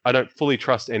don't fully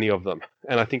trust any of them,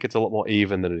 and I think it's a lot more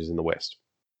even than it is in the West.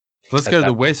 Let's go to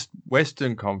the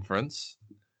Western Conference.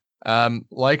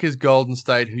 Lakers, Golden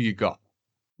State. Who you got?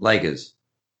 Lakers.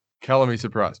 Color me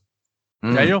surprised.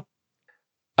 Daniel?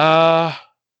 For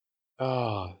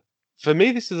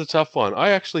me, this is a tough one. I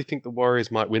actually think the Warriors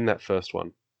might win that first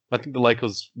one. I think the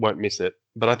Lakers won't miss it,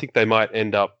 but I think they might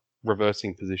end up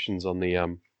reversing positions on the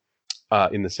in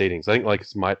the seedings. I think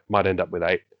Lakers might end up with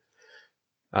 8.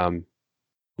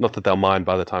 Not that they'll mind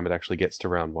by the time it actually gets to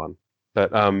round 1,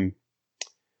 but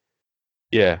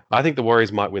yeah, I think the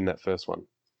Warriors might win that first one.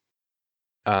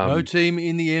 No team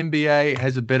in the NBA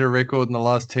has a better record in the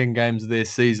last 10 games of their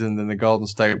season than the Golden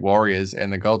State Warriors,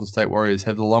 and the Golden State Warriors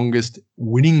have the longest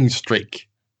winning streak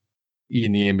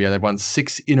in the NBA. They've won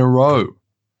 6 in a row.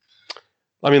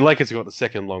 I mean, Lakers have got the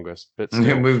second longest, but still.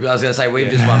 I was going to say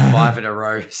we've just won 5 in a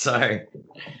row, so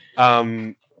I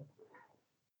think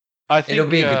it'll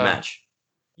be a good match.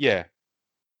 Yeah,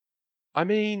 I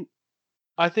mean,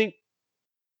 I think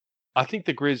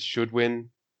the Grizz should win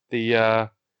the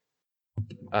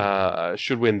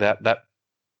that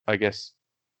I guess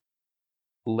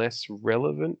less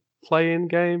relevant play-in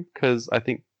game, because I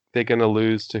think they're going to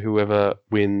lose to whoever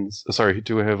loses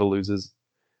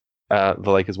the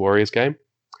Lakers Warriors game.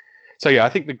 So yeah, I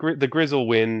think the Grizz will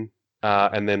win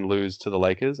and then lose to the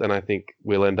Lakers, and I think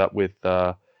we'll end up with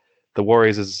the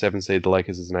Warriors as a 7 seed, the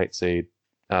Lakers as an 8 seed.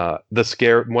 One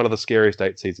of the scariest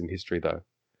 8 seeds in history, though.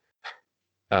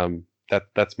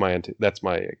 That's my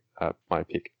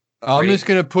pick. I'm just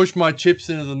going to push my chips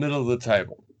into the middle of the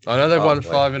table. I know they've won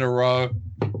 5 in a row,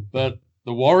 but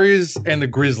the Warriors and the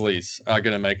Grizzlies are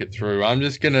going to make it through.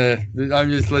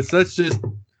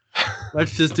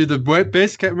 Let's just do the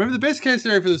best case. Remember, the best case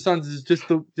scenario for the Suns is just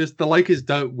the Lakers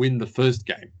don't win the first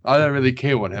game. I don't really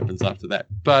care what happens after that.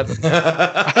 But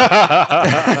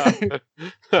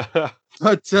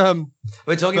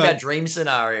we're talking about dream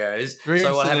scenarios.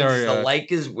 So what happens is the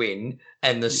Lakers win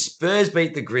and the Spurs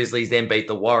beat the Grizzlies, then beat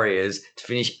the Warriors to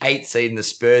finish 8th seed, and the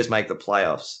Spurs make the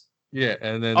playoffs. Yeah,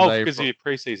 and then because of your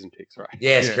preseason picks, right?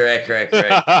 Yes, yeah. correct.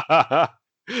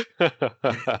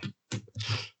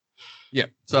 Yeah,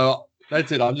 so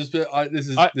that's it.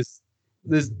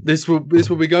 This will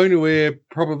be going to air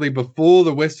probably before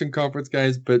the Western Conference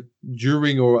games, but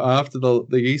during or after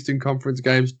the Eastern Conference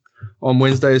games on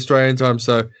Wednesday Australian time.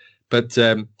 So, but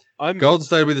Golden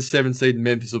State will be the 7th seed, and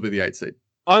Memphis will be the 8th seed.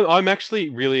 I'm actually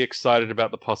really excited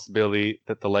about the possibility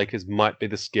that the Lakers might be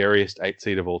the scariest 8th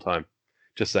seed of all time.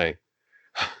 Just saying.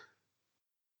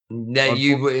 No,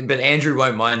 but Andrew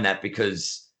won't mind that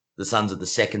because the Suns are the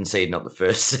 2nd seed, not the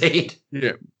 1st seed.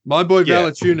 Yeah, my boy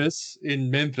Valanciunas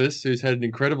in Memphis, who's had an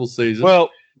incredible season.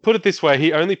 Well, put it this way: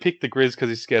 he only picked the Grizz because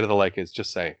he's scared of the Lakers.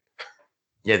 Just saying.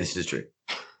 Yeah, this is true.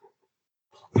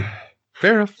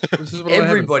 Fair enough. This is what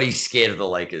everybody's scared of the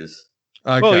Lakers.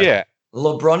 Okay. Well, yeah.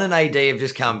 LeBron and AD have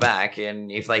just come back, and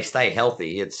if they stay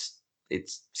healthy, it's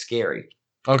scary.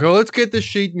 Okay, well, let's get the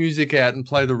sheet music out and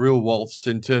play the real waltz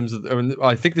in terms of.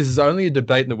 I think this is only a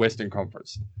debate in the Western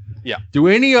Conference. Yeah. Do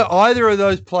either of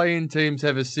those play-in teams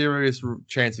have a serious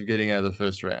chance of getting out of the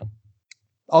first round?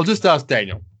 I'll just ask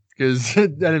Daniel, because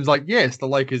Daniel's like, yes, the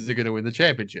Lakers are going to win the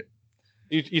championship.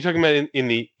 You're talking about in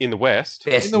the West?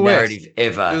 Best in the narrative West.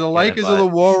 ever. Do the Lakers or the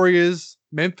Warriors,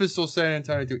 Memphis or San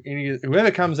Antonio,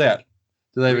 whoever comes out,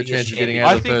 do they have a chance of getting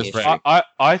out of the first round?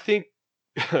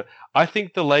 I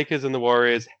think the Lakers and the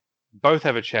Warriors both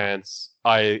have a chance.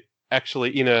 I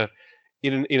actually in a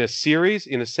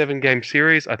 7-game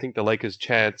series, I think the Lakers'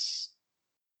 chance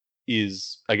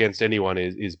is against anyone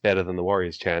is better than the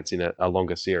Warriors' chance in a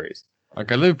longer series.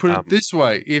 Okay, let me put it this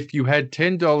way: if you had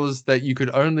 $10 that you could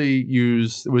only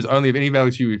use, it was only of any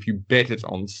value to you if you bet it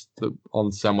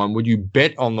on someone. Would you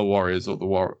bet on the Warriors or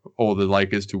the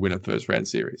Lakers to win a first round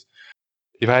series?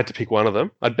 If I had to pick one of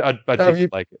them, I'd pick the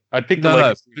Lakers. I'd pick the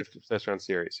Lakers to win the first round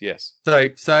series. Yes. So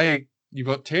say you've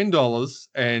got $10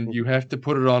 and you have to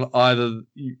put it on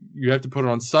you have to put it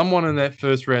on someone in that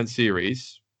first round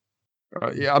series.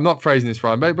 Yeah, I'm not phrasing this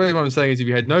right. But what I'm saying is, if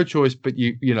you had no choice, but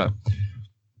you know.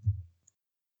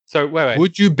 So wait.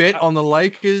 Would you bet on the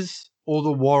Lakers or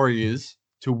the Warriors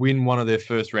to win one of their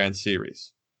first round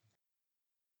series?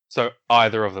 So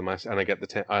either of them, and I get the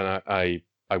 10, and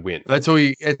I win. That's all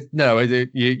you. No,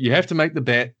 you have to make the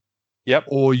bet. Yep.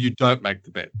 Or you don't make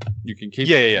the bet. You can keep.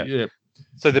 Yeah.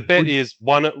 So the bet is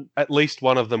at least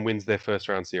one of them wins their first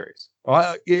round series.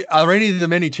 Are any of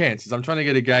them any chances? I'm trying to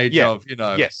get a gauge of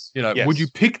Yes. Would you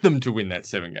pick them to win that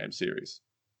 7-game series?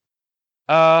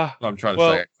 I'm trying to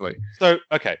say actually.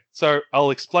 So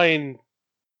I'll explain.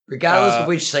 Regardless of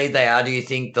which seed they are, do you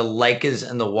think the Lakers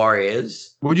and the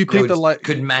Warriors would you pick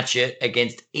could match it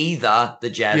against either the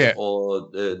Jazz or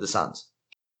the Suns?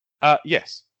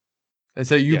 Yes. And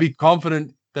so you'd be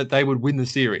confident that they would win the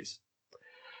series.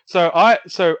 So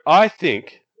I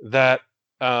think that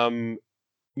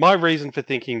my reason for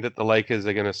thinking that the Lakers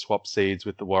are going to swap seeds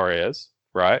with the Warriors,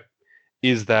 right,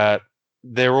 is that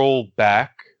they're all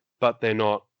back, but they're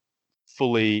not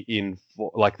fully in.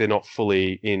 They're not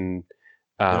fully in.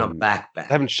 They're not back. They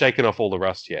haven't shaken off all the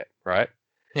rust yet, right?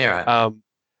 Yeah, right.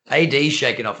 AD's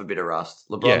shaken off a bit of rust.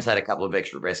 LeBron's had a couple of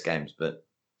extra rest games, but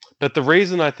the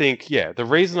reason I think that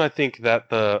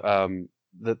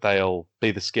that they'll be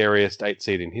the scariest 8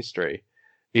 seed in history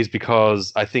is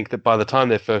because I think that by the time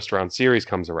their first round series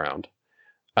comes around,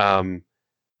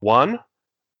 one,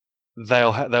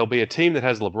 they'll be a team that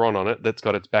has LeBron on it that's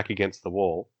got its back against the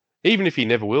wall, even if he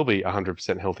never will be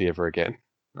 100% healthy ever again.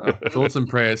 Thoughts and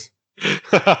prayers.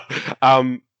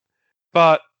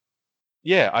 But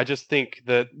yeah, I just think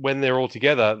that when they're all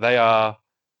together, they are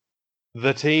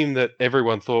the team that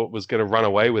everyone thought was going to run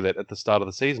away with it at the start of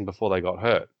the season before they got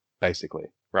hurt, basically,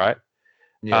 right?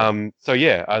 Yeah.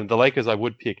 The Lakers I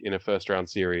would pick in a first round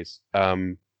series.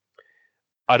 I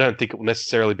don't think it will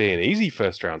necessarily be an easy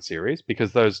first round series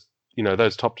because those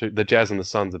top two, the Jazz and the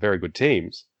Suns, are very good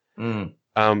teams.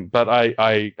 But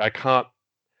I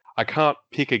can't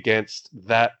pick against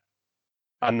that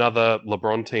another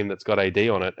LeBron team that's got AD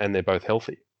on it and they're both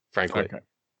healthy, frankly.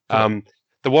 Okay.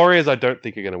 The Warriors I don't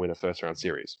think are going to win a first round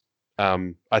series.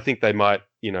 I think they might,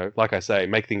 like I say,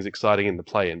 make things exciting in the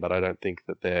play-in, but I don't think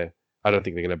they're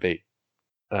going to beat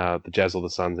the Jazz or the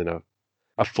Suns in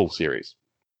a full series.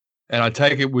 And I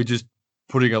take it we're just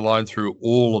putting a line through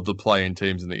all of the play-in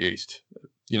teams in the East.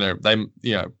 Do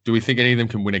we think any of them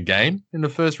can win a game in the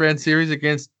first round series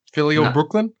against Philly or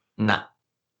Brooklyn? No.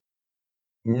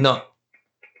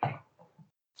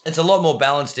 It's a lot more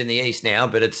balanced in the East now,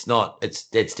 but it's not. It's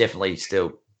definitely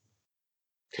still.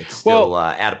 It's still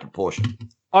out of proportion.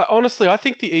 I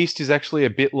think the East is actually a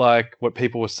bit like what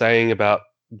people were saying about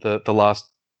the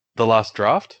last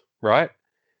draft, right?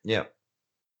 Yeah.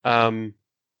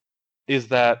 Is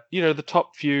that the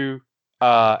top few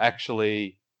are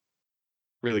actually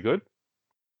really good,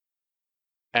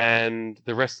 and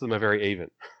the rest of them are very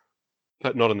even,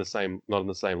 but not in the same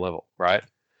level, right?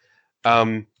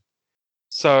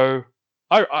 So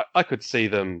I could see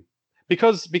them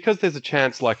because there's a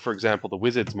chance, like for example, the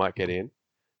Wizards might get in,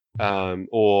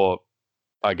 or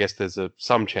I guess there's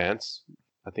some chance,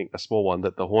 I think a small one,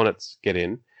 that the Hornets get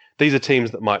in. These are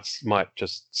teams that might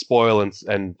just spoil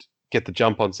and get the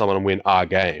jump on someone and win our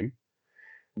game.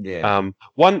 Yeah.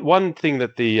 One thing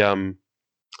that the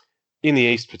in the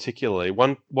East particularly,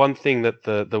 one thing that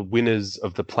the winners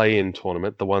of the play-in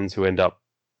tournament, the ones who end up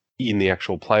in the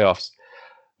actual playoffs,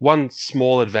 one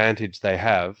small advantage they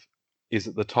have is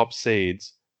that the top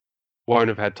seeds won't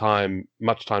have had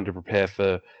much time to prepare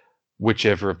for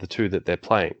whichever of the two that they're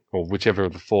playing, or whichever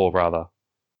of the four rather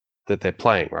that they're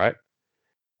playing, right?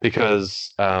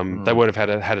 Because they won't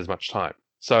have had as much time.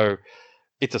 So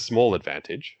it's a small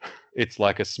advantage. It's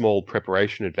like a small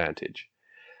preparation advantage.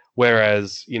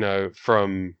 Whereas,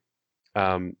 from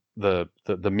the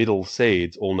middle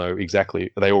seeds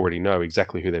they already know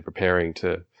exactly who they're preparing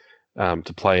to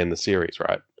play in the series,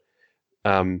 right?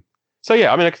 So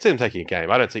yeah, I mean, I could see them taking a game.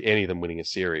 I don't see any of them winning a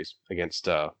series against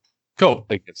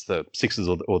against the Sixers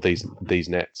or these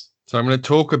Nets. So I'm going to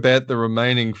talk about the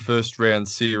remaining first round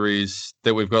series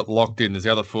that we've got locked in. There's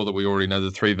the other 4 that we already know,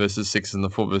 the 3 versus 6 and the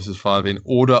 4 versus 5, in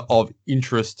order of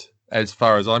interest as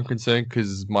far as I'm concerned,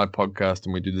 because it's my podcast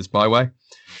and we do this my way.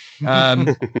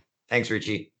 Thanks,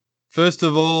 Richie. First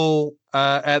of all,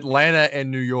 Atlanta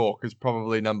and New York is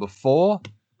probably number 4.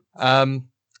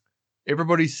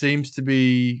 Everybody seems to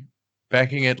be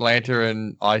backing Atlanta,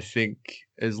 and I think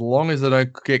as long as they don't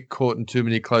get caught in too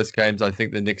many close games, I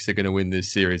think the Knicks are going to win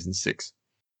this series in 6.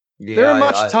 Yeah, They're a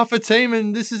much tougher team,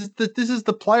 and this is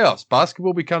the playoffs.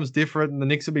 Basketball becomes different, and the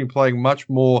Knicks have been playing much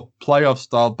more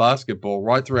playoff-style basketball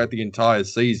right throughout the entire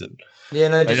season. Yeah,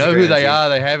 no, they know who they are.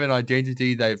 They have an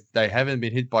identity. They haven't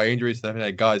been hit by injuries. They haven't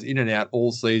had guys in and out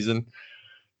all season.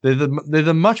 They're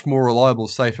the much more reliable,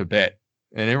 safer bet.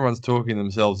 And everyone's talking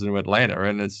themselves into Atlanta,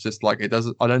 and it's just like it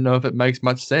doesn't. I don't know if it makes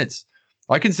much sense.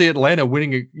 I can see Atlanta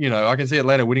winning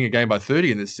a game by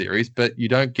 30 in this series, but you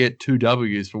don't get 2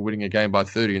 W's for winning a game by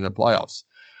 30 in the playoffs.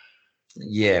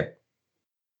 Yeah.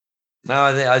 No,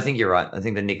 I think you're right. I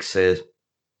think the Knicks are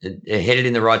headed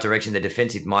in the right direction. The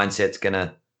defensive mindset's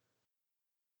gonna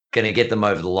get them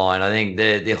over the line. I think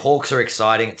the Hawks are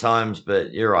exciting at times,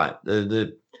 but you're right.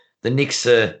 The Knicks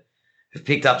have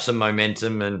picked up some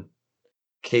momentum and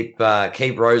keep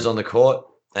Rose on the court,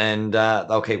 and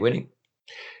they'll keep winning.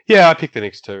 Yeah, I picked the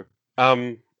Knicks too.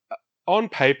 On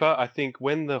paper, I think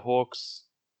when the Hawks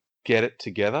get it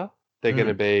together, they're going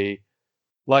to be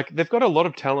like they've got a lot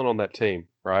of talent on that team,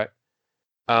 right?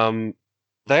 They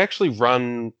actually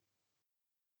run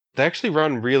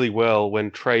really well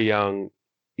when Trae Young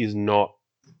is not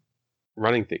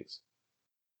running things.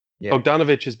 Yeah.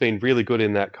 Bogdanovic has been really good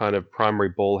in that kind of primary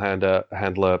ball handler,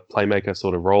 playmaker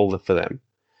sort of role for them.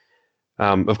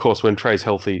 Of course, when Trae's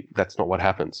healthy, that's not what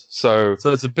happens. So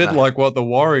it's a bit like what the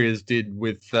Warriors did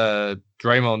with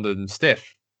Draymond and Steph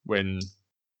when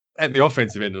at the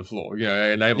offensive end of the floor,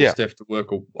 enable Steph to work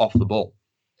off the ball.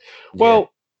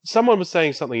 Well, someone was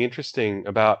saying something interesting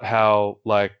about how,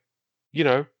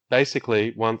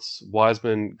 basically once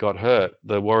Wiseman got hurt,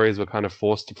 the Warriors were kind of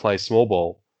forced to play small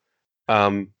ball.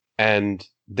 And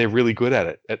they're really good at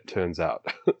it, it turns out.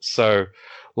 So,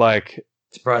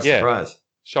 surprise.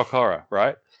 Shock horror,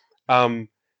 right? And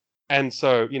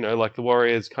so, the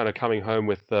Warriors kind of coming home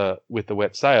with the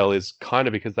wet sail is kind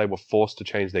of because they were forced to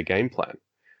change their game plan.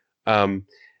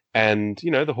 And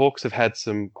the Hawks have had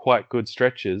some quite good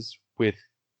stretches with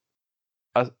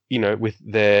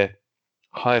their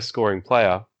highest scoring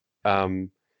player, and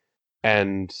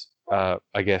I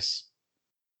guess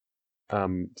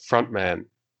frontman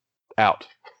out.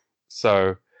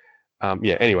 So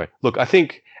anyway, look, I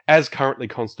think as currently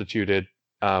constituted,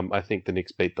 I think the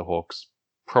Knicks beat the Hawks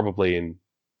probably in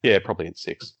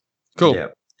 6. Cool. Yeah.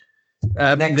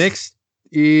 Next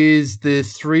is the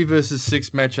 3 versus 6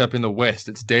 matchup in the West.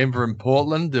 It's Denver and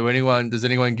Portland. Does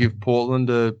anyone give Portland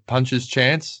a puncher's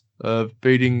chance of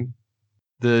beating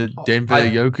the Denver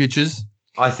Jokic's?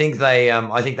 I think they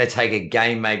take a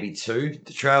game, maybe 2,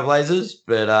 the Trailblazers,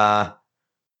 but I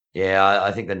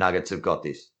think the Nuggets have got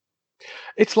this.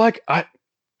 It's like I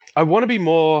want to be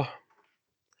more.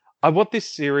 I want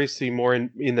this series to be more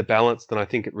in the balance than I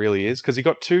think it really is, because you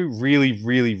got 2 really,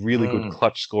 really, really good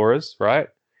clutch scorers, right?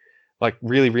 Like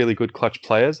really, really good clutch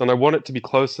players, and I want it to be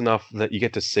close enough that you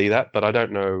get to see that. But I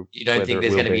don't know. You don't think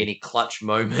there's going to be any clutch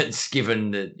moments, given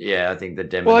that? Yeah, I think the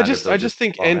Denver. Well, Nuggets I just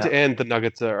think end to end, the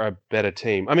Nuggets are a better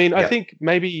team. I mean, I think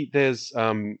maybe there's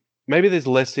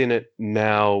less in it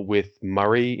now with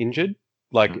Murray injured.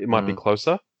 Like it might be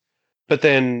closer, but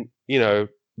then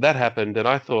that happened, and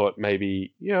I thought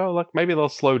maybe maybe they'll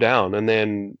slow down, and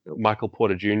then Michael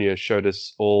Porter Jr. showed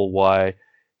us all why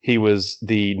he was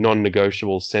the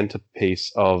non-negotiable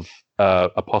centerpiece of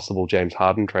a possible James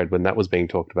Harden trade when that was being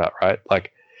talked about, right?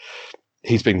 Like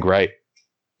he's been great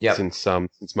since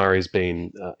Murray's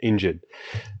been injured.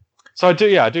 So I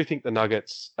do think the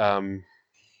Nuggets run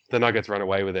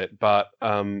away with it, but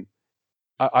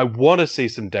I want to see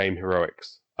some Dame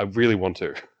heroics. I really want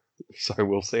to. So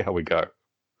we'll see how we go.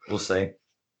 We'll see.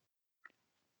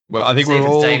 Well, I think we're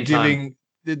all giving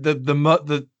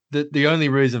the only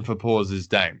reason for pause is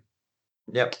Dame.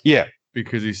 Yep. Yeah.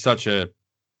 Because he's such a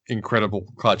incredible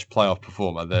clutch playoff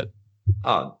performer that.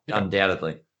 Oh,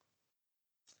 undoubtedly.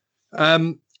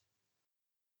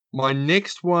 My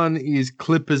next one is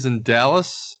Clippers and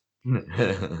Dallas.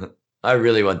 I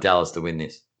really want Dallas to win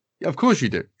this. Of course you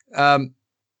do. I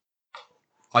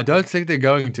don't think they're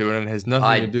going to, and it has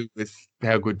nothing to do with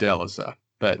how good Dallas are.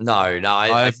 But no,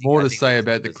 I have more to say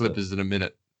about the Clippers in a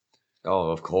minute.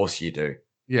 Oh, of course you do.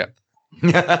 Yeah.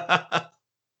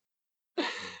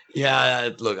 Yeah,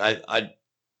 look, I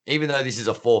even though this is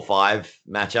a 4-5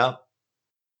 matchup,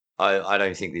 I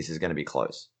don't think this is going to be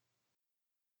close.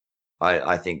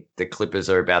 I think the Clippers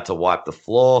are about to wipe the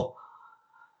floor.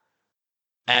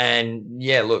 And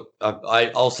yeah, look,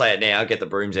 I'll say it now, get the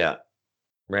brooms out.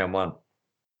 Round 1.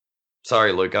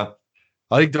 Sorry, Luka.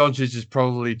 I think Doncic is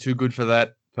probably too good for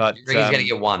that, but I think he's going to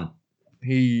get one.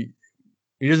 he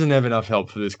doesn't have enough help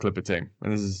for this Clipper team.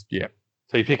 And this is,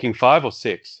 So you're picking 5 or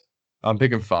 6? I'm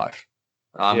picking 5.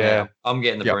 I'm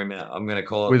getting the broom out. I'm going to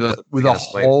call it with a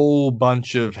whole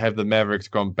bunch of have the Mavericks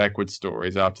gone backwards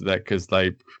stories after that because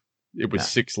it was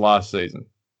 6 last season.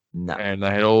 No. And they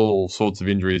had all sorts of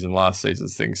injuries in last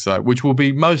season's things, so which will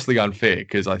be mostly unfair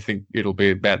because I think it'll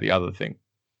be about the other thing.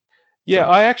 Yeah,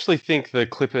 I actually think the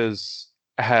Clippers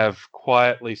have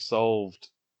quietly solved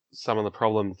some of the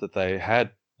problems that they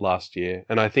had last year,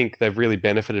 and I think they've really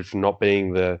benefited from not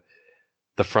being the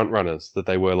front runners that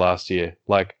they were last year.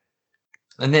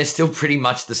 And they're still pretty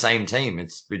much the same team.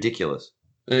 It's ridiculous.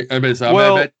 That's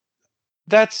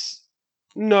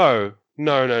no.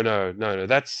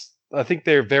 I think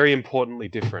they're very importantly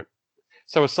different.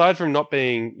 So aside from not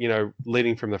being,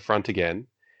 leading from the front again,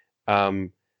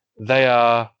 they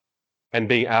are, and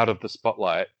being out of the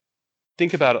spotlight.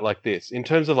 Think about it like this: in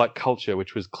terms of culture,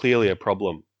 which was clearly a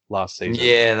problem last season.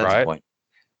 Yeah, that's right?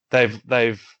 the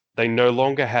point. They no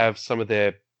longer have some of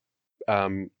their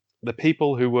the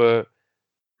people who were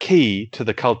key to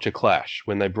the culture clash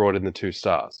when they brought in the 2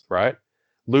 stars, right?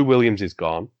 Lou Williams is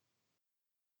gone,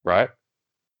 right?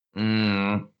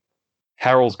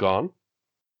 Harrell's gone,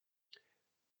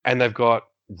 and they've got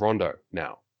Rondo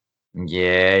now.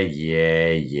 Yeah.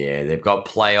 They've got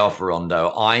playoff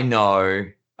Rondo. I know.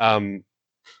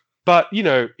 But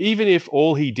even if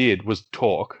all he did was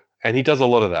talk, and he does a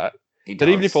lot of that, but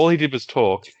even if all he did was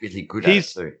talk, he's really good at it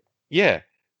too. Yeah,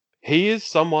 he is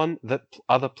someone that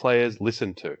other players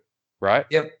listen to, right?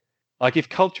 Yep. If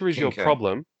culture is your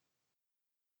problem,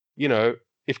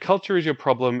 if culture is your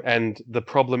problem and the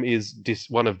problem is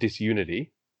one of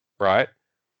disunity, right?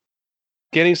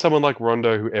 Getting someone like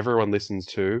Rondo, who everyone listens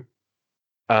to,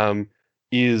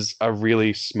 is a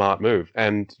really smart move.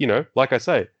 And, like I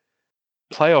say,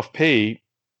 Playoff P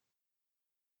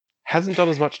hasn't done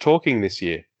as much talking this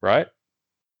year, right?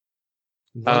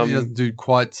 He doesn't do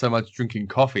quite so much drinking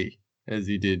coffee as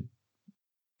he did.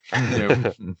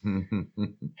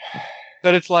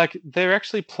 But it's they're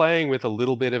actually playing with a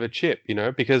little bit of a chip,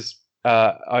 because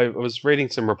I was reading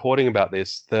some reporting about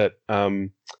this, that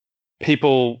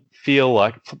people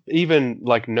feel even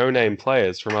no-name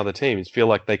players from other teams feel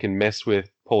like they can mess with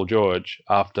Paul George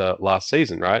after last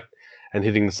season, right? And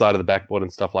hitting the side of the backboard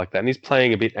and stuff like that. And he's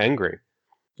playing a bit angry.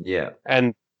 Yeah.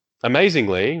 And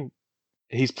amazingly,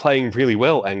 he's playing really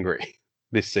well angry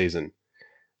this season.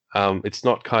 It's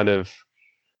not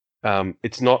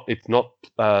it's not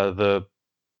the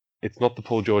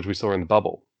Paul George we saw in the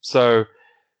bubble. So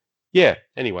yeah,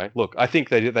 anyway, look, I think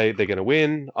they're going to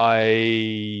win.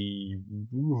 I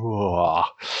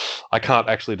can't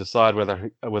actually decide whether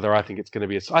I think it's going to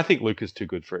be I think Luke is too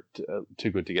good for it,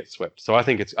 too good to get swept. So I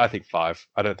think 5.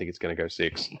 I don't think it's going to go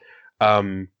 6.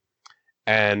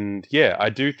 And yeah, I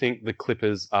do think the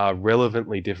Clippers are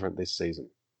relevantly different this season.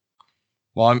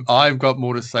 Well, I've got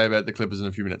more to say about the Clippers in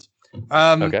a few minutes.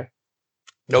 Okay.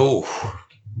 Oh.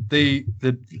 The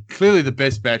clearly the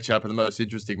best matchup and the most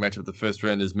interesting matchup of the first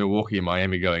round is Milwaukee and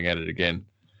Miami going at it again.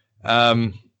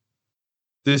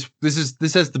 This has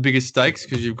the biggest stakes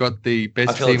because you've got the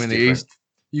best team in the East.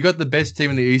 You got the best team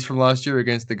in the East from last year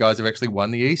against the guys who've actually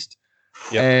won the East.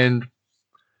 Yep. And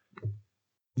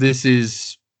this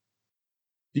is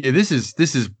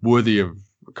worthy of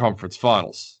conference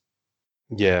finals.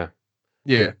 Yeah.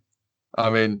 Yeah. I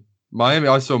mean, Miami.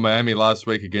 I saw Miami last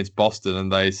week against Boston,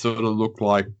 and they sort of looked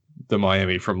like the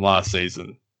Miami from last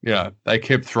season. They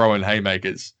kept throwing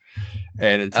haymakers,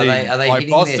 and a team like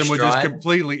Boston were just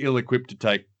completely ill-equipped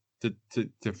to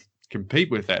compete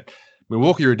with that.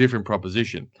 Milwaukee are a different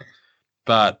proposition,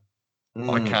 but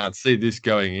I can't see this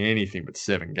going anything but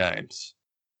 7 games.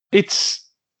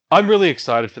 I'm really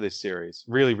excited for this series.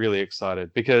 Really, really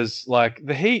excited because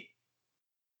the Heat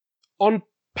on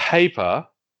paper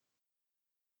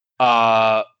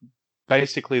are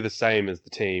basically the same as the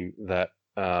team that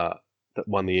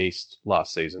won the East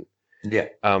last season. Yeah.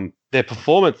 Their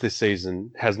performance this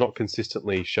season has not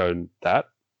consistently shown that,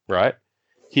 right?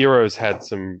 Hero's had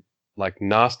some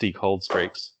nasty cold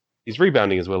streaks. He's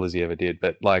rebounding as well as he ever did,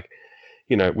 but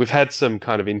we've had some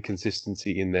kind of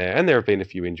inconsistency in there, and there have been a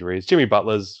few injuries. Jimmy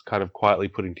Butler's kind of quietly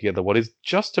putting together what is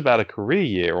just about a career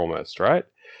year almost, right?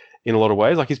 In a lot of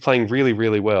ways, he's playing really,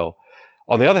 really well.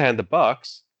 On the other hand, the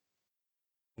Bucks,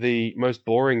 the most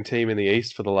boring team in the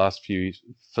East for the last few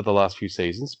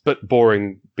seasons, but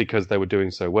boring because they were doing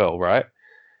so well, right?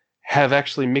 Have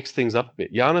actually mixed things up a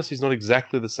bit. Giannis is not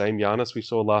exactly the same Giannis we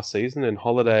saw last season, and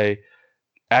Holiday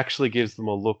actually gives them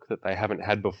a look that they haven't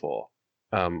had before.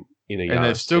 In a Giannis and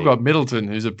they've still team. got Middleton,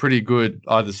 who's a pretty good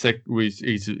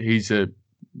he's a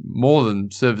more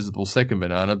than serviceable second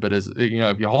banana, but as you know,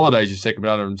 if your Holiday's your second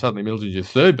banana and suddenly Middleton's your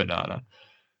third banana,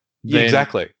 Yeah, then,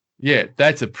 exactly. yeah,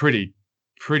 that's a pretty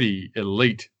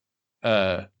elite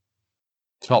top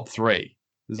three.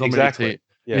 There's not Exactly. many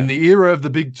Yeah. in the era of the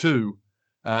big two.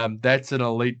 That's an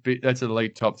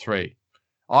elite top three.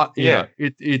 Yeah.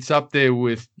 It's up there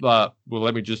with well,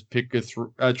 let me just pick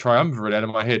a triumvirate out of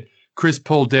my head: Chris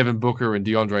Paul, Devin Booker, and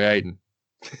DeAndre Ayton.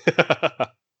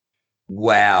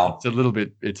 Wow. It's a little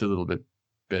bit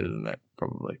better than that,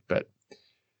 probably, but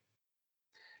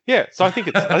Yeah, so I think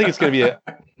it's going to be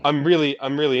I'm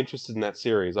really interested in that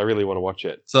series. I really want to watch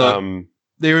it. So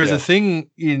there is yeah.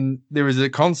 there is a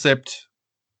concept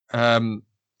that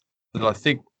I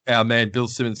think our man Bill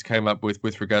Simmons came up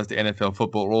with regards to NFL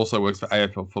football. It also works for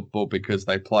AFL football because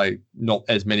they play not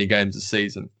as many games a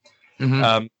season.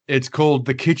 Mm-hmm. It's called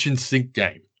the kitchen sink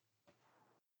game,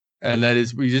 and that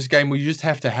is we just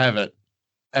have to have it,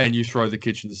 and you throw the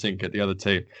kitchen sink at the other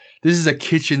team. This is a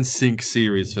kitchen sink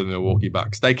series for the Milwaukee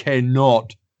Bucks. They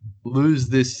cannot lose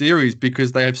this series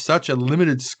because they have such a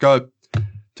limited scope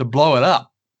to blow it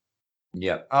up.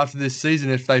 Yeah. After this season,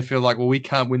 if they feel like, well, we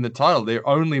can't win the title, their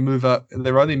only move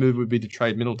would be to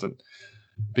trade Middleton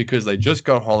because they just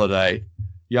got Holiday.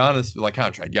 Giannis, well, I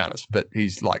can't trade Giannis, but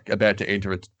he's like about to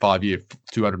enter a 5-year,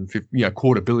 $250,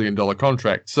 $250 million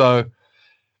contract. So,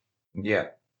 yeah,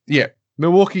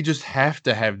 Milwaukee just have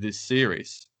to have this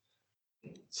series.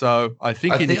 So I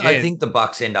think I think the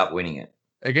Bucks end up winning it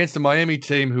against the Miami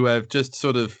team, who have just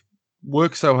sort of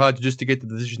worked so hard just to get to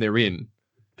the position they're in.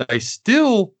 They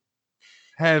still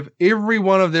have every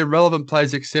one of their relevant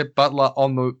players except Butler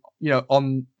in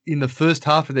the first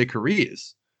half of their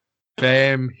careers.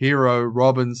 Bam, Hero,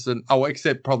 Robinson. Oh,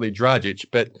 except probably Dragic,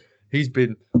 but he's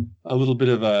been a little bit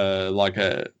of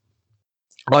a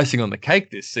icing on the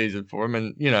cake this season for him.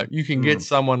 And you can get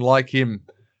someone like him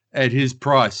at his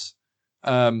price,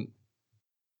 and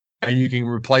you can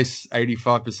replace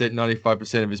 85%,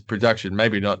 95% of his production.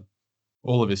 Maybe not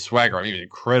all of his swagger. I mean, he was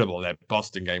incredible in that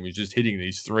Boston game. He was just hitting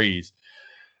these threes.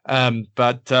 I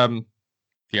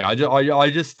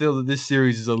just feel that this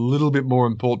series is a little bit more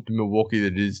important to Milwaukee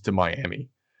than it is to Miami.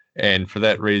 And for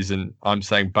that reason, I'm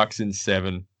saying Bucks in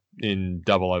 7 in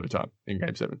double overtime in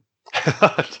Game 7.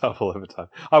 Double overtime.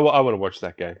 I want to watch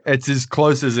that game. It's as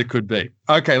close as it could be.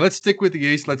 Okay, let's stick with the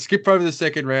East. Let's skip over the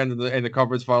second round and the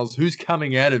conference finals. Who's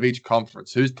coming out of each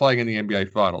conference? Who's playing in the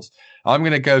NBA finals? I'm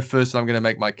going to go first, and I'm going to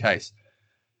make my case.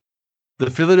 The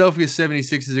Philadelphia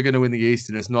 76ers are going to win the East,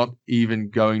 and it's not even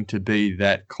going to be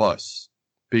that close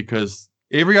because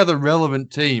every other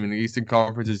relevant team in the Eastern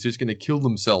Conference is just going to kill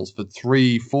themselves for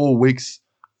 3-4 weeks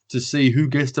to see who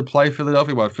gets to play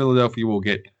Philadelphia. Well, Philadelphia will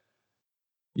get,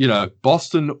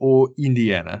 Boston or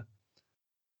Indiana.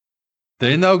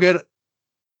 Then they'll get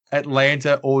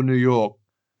Atlanta or New York.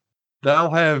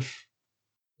 They'll have,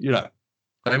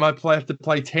 they might have to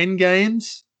play 10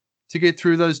 games to get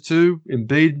through those two.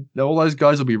 Embiid, all those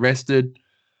guys will be rested.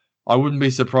 I wouldn't be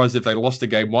surprised if they lost a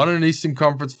game 1 in Eastern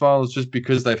Conference Finals just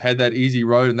because they've had that easy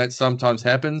road, and that sometimes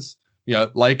happens.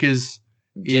 Lakers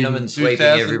gentlemen sweeping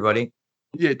everybody.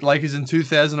 Yeah, Lakers in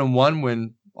 2001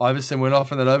 when Iverson went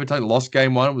off in that overtime, lost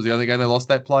game 1. It was the only game they lost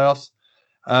that playoffs.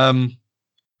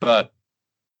 But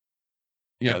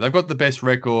they've got the best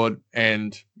record,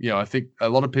 and I think a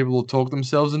lot of people will talk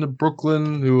themselves into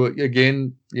Brooklyn, who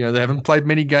again, they haven't played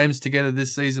many games together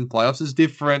this season. Playoffs is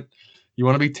different. You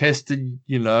want to be tested.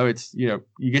 It's you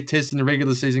get tested in a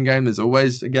regular season game. There's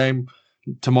always a game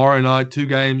tomorrow night, 2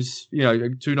 games.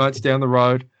 2 nights down the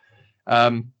road.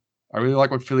 I really like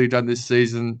what Philly done this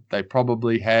season. They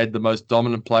probably had the most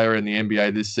dominant player in the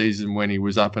NBA this season when he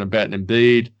was up and about in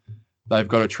Embiid. They've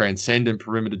got a transcendent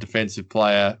perimeter defensive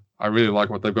player. I really like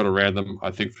what they've got around them.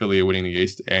 I think Philly are winning the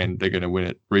East, and they're going to win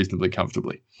it reasonably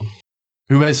comfortably.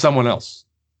 Who has someone else?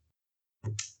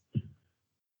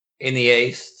 In the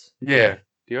East? Yeah.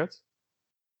 Do you guys?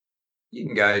 You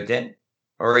can go, Dan.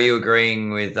 Or are you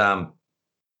agreeing with... Well,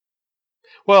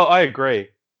 I agree.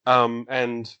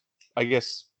 And I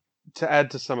guess to add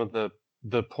to some of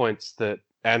the points that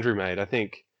Andrew made, I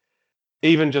think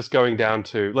even just going down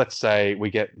to, let's say we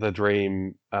get the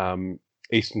dream...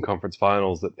 Eastern Conference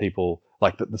Finals that people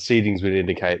like that the seedings would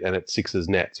indicate, and it's Sixers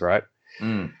Nets, right?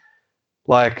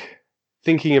 Like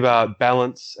thinking about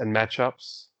balance and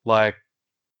matchups, like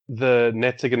the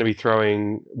Nets are going to be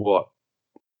throwing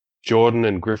Jordan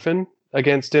and Griffin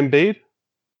against Embiid.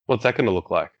 What's that going to look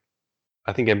like?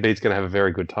 I think Embiid's going to have a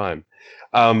very good time.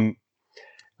 And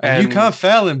you can't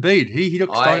foul Embiid.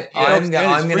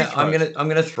 I'm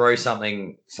going to throw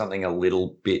something a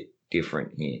little bit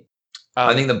different here.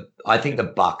 I think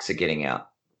the Bucks are getting out.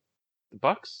 The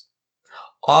Bucks?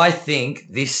 I think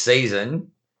this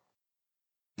season,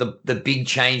 the big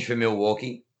change for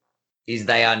Milwaukee is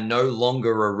they are no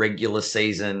longer a regular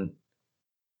season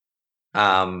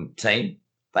team.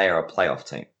 They are a playoff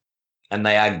team. And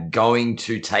they are going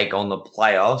to take on the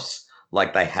playoffs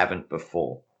like they haven't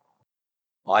before.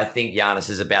 I think Giannis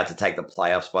is about to take the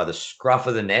playoffs by the scruff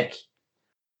of the neck.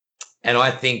 And I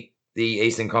think the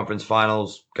Eastern Conference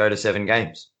Finals go to 7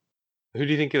 games. Who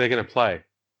do you think they're going to play?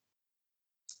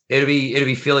 It'll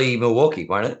be Philly, Milwaukee,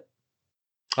 won't it?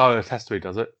 Oh, it has to be,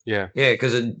 does it? Yeah. Yeah,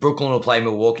 because Brooklyn will play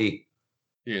Milwaukee.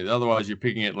 Yeah, otherwise you're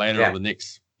picking Atlanta or the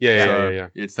Knicks. Yeah.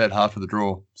 It's that half of the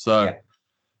draw. So,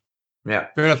 yeah.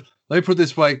 Fair enough. Let me put it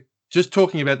this way. Just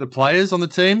talking about the players on the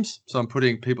teams, so I'm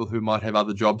putting people who might have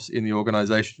other jobs in the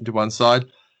organization to one side.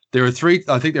 I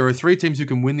think there are 3 teams who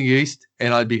can win the East,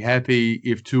 and I'd be happy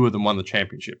if 2 of them won the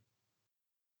championship.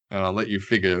 And I'll let you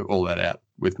figure all that out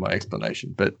with my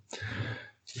explanation. But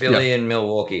Philly and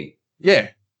Milwaukee. Yeah.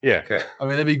 Okay. I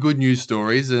mean, there'd be good news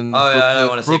stories. And I don't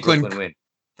want to see Brooklyn win.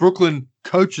 Brooklyn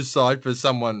coach aside for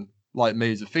someone like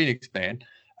me as a Phoenix fan.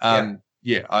 I have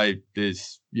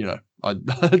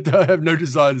no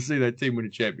desire to see that team win a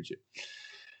championship.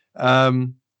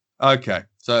 Okay,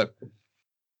 so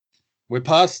we're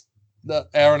past the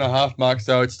hour and a half mark,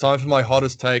 so it's time for my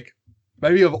hottest take,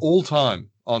 maybe of all time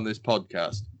on this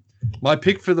podcast. My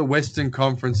pick for the Western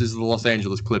Conference is the Los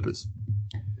Angeles Clippers.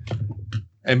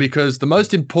 And because the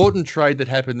most important trade that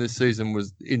happened this season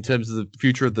was, in terms of the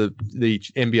future of the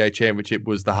NBA championship,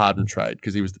 was the Harden trade,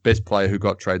 because he was the best player who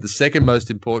got traded. The second most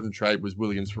important trade was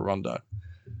Williams for Rondo.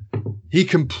 He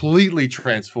completely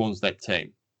transforms that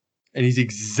team, and he's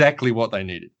exactly what they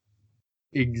needed.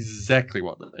 Exactly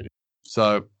what they needed.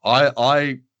 So I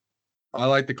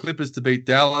like the Clippers to beat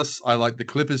Dallas. I like the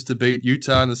Clippers to beat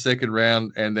Utah in the second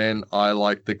round, and then I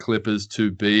like the Clippers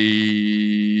to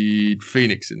beat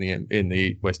Phoenix in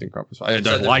the Western Conference. I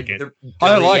don't like it. I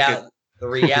don't like it. The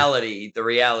reality,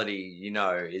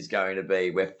 is going to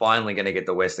be we're finally going to get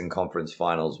the Western Conference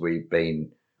Finals we've been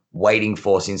waiting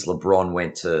for since LeBron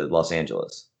went to Los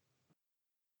Angeles.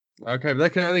 Okay, but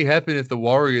that can only happen if the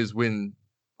Warriors win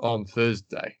on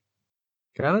Thursday.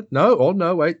 Can it? No. Oh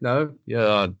no. Wait. No.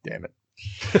 Yeah. Damn it.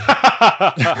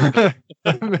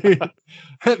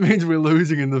 that means we're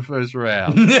losing in the first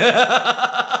round.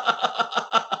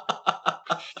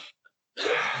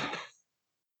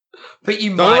 But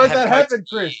you Don't might let have that happen,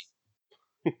 Chris.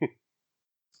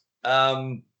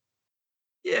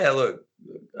 Yeah, look,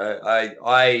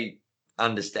 I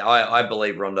understand. I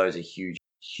believe Rondo is a huge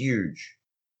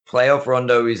playoff.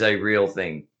 Rondo is a real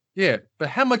thing. Yeah, but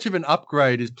how much of an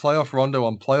upgrade is playoff Rondo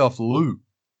on playoff Lou?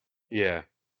 Yeah,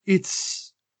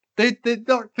 it's they're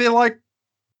like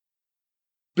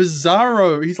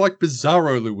Bizarro. He's like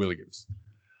Bizarro Lou Williams.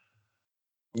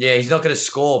 Yeah, he's not going to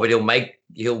score, but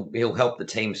he'll help the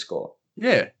team score.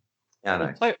 Yeah, I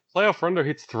know. Playoff Rondo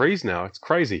hits threes now. It's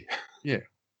crazy. Yeah,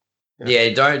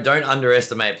 don't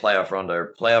underestimate playoff Rondo.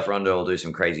 Playoff Rondo will do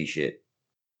some crazy shit.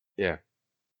 Yeah.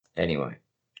 Anyway.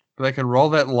 But they can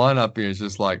roll that lineup in. It's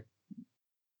just like,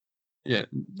 yeah.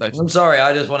 I'm sorry.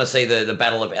 I just want to see the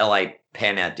Battle of LA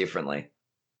pan out differently.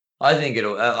 I think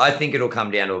it'll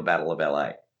come down to a Battle of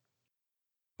LA.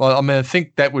 Well, I mean, I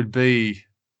think that would be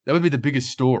the biggest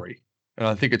story, and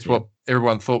I think it's what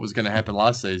everyone thought was going to happen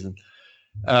last season.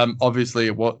 Obviously,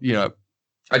 I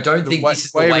don't think this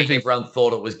is the way everyone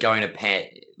thought it was going to pan.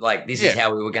 Like, this is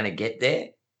how we were going to get there.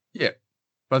 Yeah.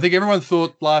 But I think everyone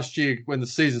thought last year when the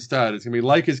season started, it's going to be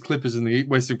Lakers, Clippers in the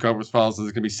Western Conference Finals, and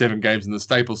there's going to be 7 games in the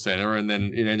Staples Center. And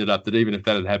then it ended up that even if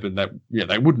that had happened,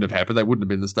 they wouldn't have happened. They wouldn't have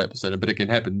been in the Staples Center, but it can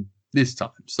happen this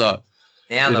time. So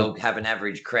now they'll have an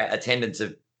average attendance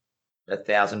of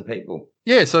 1,000 people.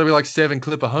 Yeah, so it'll be like 7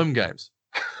 Clipper home games.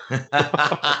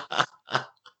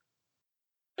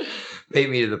 Beat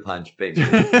me to the punch.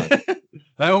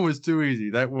 That one was too easy.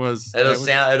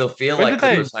 It'll feel like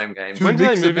Clippers home games. To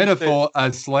mix a metaphor,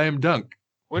 a slam dunk.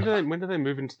 When do they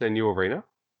move into their new arena?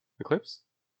 The Clips?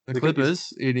 The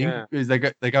Clippers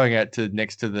they're going out to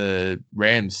next to the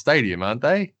Rams Stadium, aren't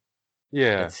they?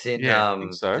 Yeah. It's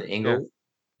in so. Ingle.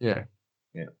 Yeah.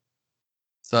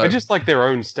 So they just like their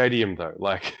own stadium though,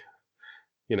 like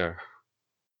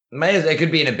It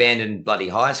could be an abandoned bloody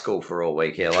high school for all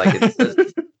we care. Like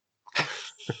it's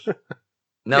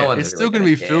it's still going to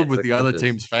be filled with the other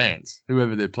team's fans,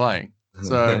 whoever they're playing.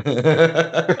 So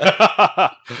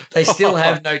they still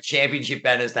have no championship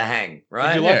banners to hang,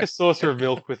 right? Would you like a saucer of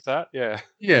milk with that? Yeah.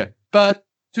 Yeah. But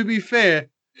to be fair,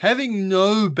 having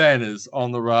no banners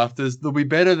on the rafters will be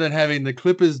better than having the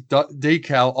Clippers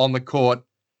decal on the court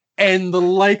and the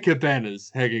Laker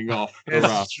banners hanging off the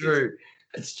rafters.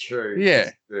 It's true. Yeah.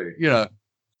 It's true.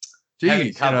 Having to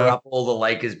Geez, cover up all the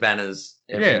Lakers banners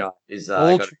every night is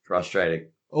all got to be frustrating.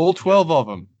 all 12 of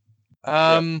them.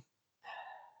 I'm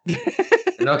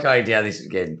not going down this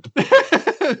again.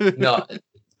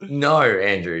 No,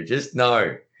 Andrew, just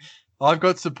no. I've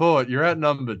got support. You're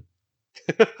outnumbered.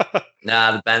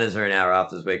 Nah, the banners are an hour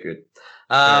after. We're good.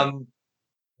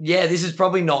 Yeah, this is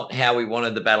probably not how we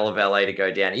wanted the Battle of LA to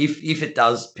go down. If it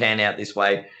does pan out this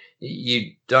way,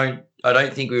 I don't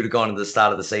think we would have gone to the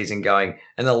start of the season going,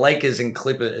 and the Lakers and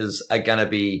Clippers are going to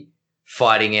be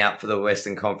fighting out for the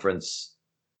Western Conference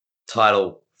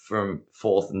title from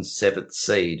 4th and 7th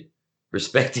seed,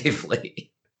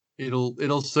 respectively.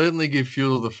 It'll certainly give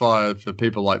fuel to the fire for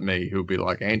people like me who'll be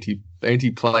like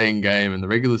anti-playing game, and the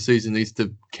regular season needs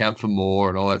to count for more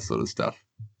and all that sort of stuff,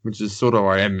 which is sort of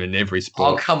where I am in every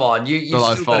sport. Oh, come on. You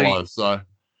I still follow, so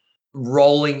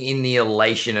rolling in the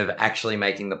elation of actually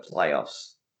making the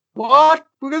playoffs. what?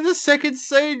 We got the 2nd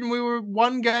seed, and we were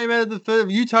 1 game out of the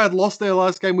 3rd. Utah had lost their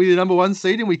last game. We the number 1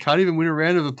 seed, and we can't even win a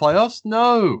round of the playoffs.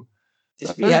 No,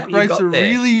 Just be happy you grapes got are there.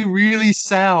 really, really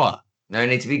sour. No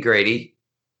need to be greedy.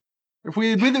 If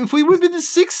we would have been the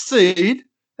 6th seed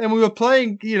and we were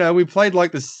playing, we played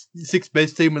like the 6th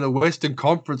best team in the Western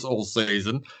Conference all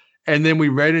season, and then we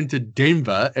ran into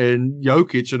Denver and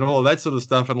Jokic and all of that sort of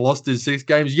stuff and lost his 6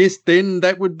 games, yes, then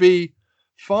that would be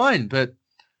fine. But,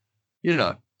 Just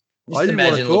I didn't want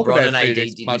imagine to talk LeBron about and AD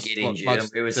Phoenix didn't much get injured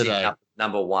and we were sitting today. up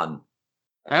number 1.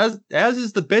 Ours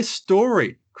is the best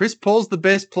story. Chris Paul's the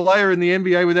best player in the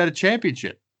NBA without a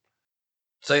championship.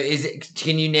 So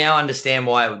can you now understand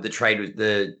why the trade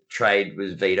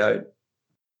was vetoed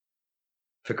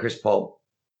for Chris Paul?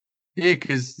 Yeah,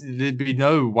 because there'd be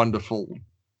no wonderful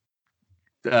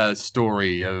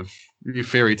fairy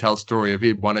tale story of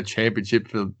him won a championship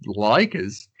for the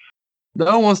Lakers. No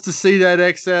one wants to see that.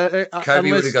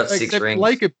 Kobe would have got 6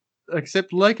 rings.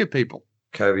 Except Laker people.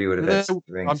 Kobe would have had 6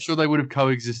 rings. I'm sure they would have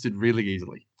coexisted really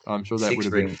easily. I'm sure that 6 would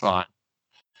have been rings. fine.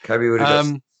 Kobe would have got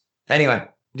 6. Anyway.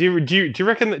 Do you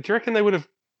reckon they would have?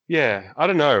 Yeah, I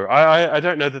don't know. I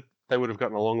don't know that they would have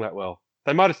gotten along that well.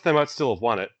 They might still have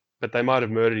won it, but they might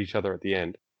have murdered each other at the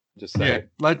end. Just saying. Yeah,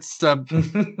 let's.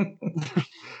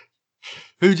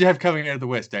 Who'd you have coming out of the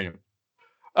West, Daniel?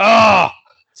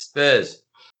 Spurs.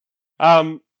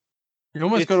 You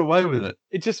almost got away with it.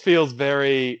 It just feels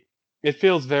very. It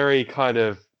feels very kind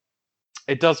of.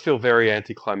 It does feel very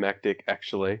anticlimactic,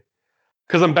 actually,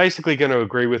 because I'm basically going to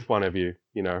agree with one of you.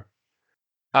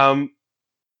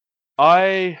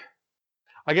 I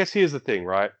guess here's the thing,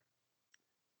 right?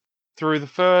 Through the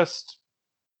first,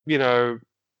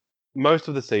 most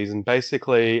of the season,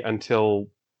 basically until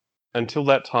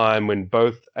that time when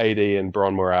both AD and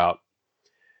Bron were out,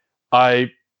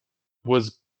 I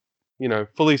was,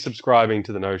 fully subscribing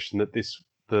to the notion that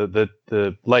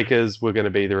the Lakers were going to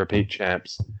be the repeat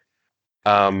champs.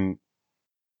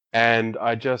 And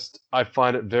I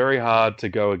find it very hard to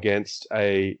go against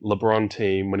a LeBron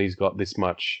team when he's got this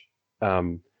much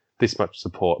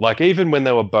support. Like, even when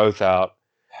they were both out,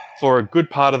 for a good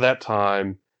part of that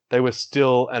time, they were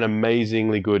still an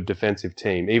amazingly good defensive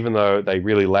team. Even though they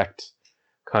really lacked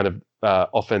kind of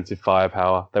offensive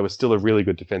firepower, they were still a really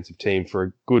good defensive team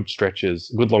for good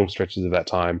long stretches of that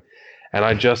time. And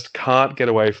I just can't get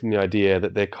away from the idea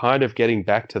that they're kind of getting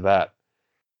back to that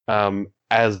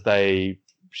as they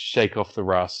shake off the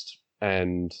rust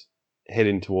and head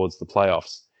in towards the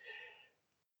playoffs.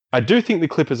 I do think the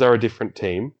Clippers are a different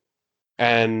team,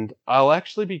 and I'll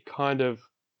actually be kind of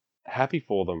happy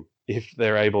for them if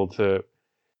they're able to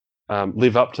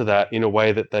live up to that in a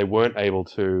way that they weren't able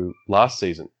to last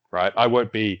season, right? I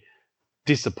won't be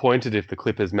disappointed if the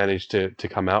Clippers manage to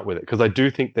come out with it, because I do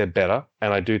think they're better,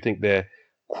 and I do think they're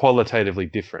qualitatively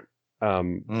different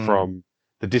from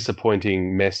the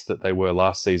disappointing mess that they were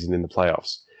last season in the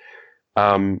playoffs.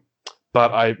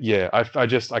 But I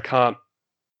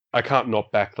can't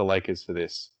knock back the Lakers for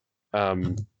this.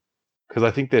 Because I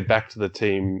think they're back to the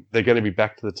team. They're going to be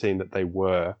back to the team that they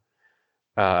were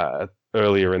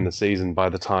earlier in the season by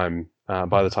the time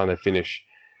they finish.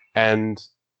 And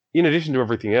in addition to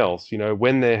everything else,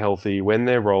 when they're healthy, when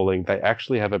they're rolling, they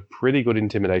actually have a pretty good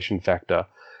intimidation factor,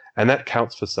 and that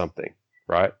counts for something,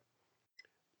 right?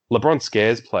 LeBron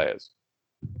scares players.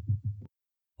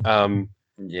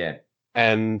 Yeah.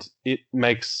 And it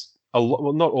makes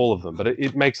not all of them, but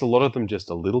it makes a lot of them just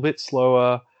a little bit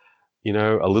slower,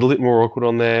 a little bit more awkward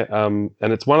on there. And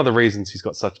it's one of the reasons he's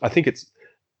got I think it's,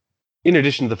 in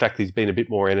addition to the fact that he's been a bit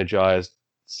more energized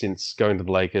since going to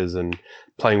the Lakers and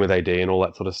playing with AD and all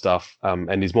that sort of stuff,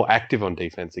 and he's more active on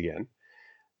defense again.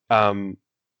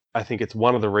 I think it's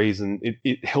one of the reasons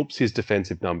it helps his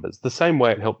defensive numbers. The same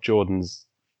way it helped Jordan's,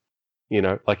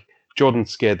 like Jordan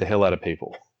scared the hell out of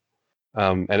people,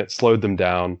 and it slowed them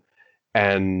down.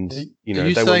 And Are they you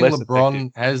were saying less LeBron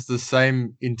effective. has the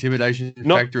same intimidation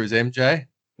Not factor as MJ?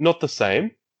 not the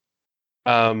same.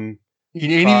 In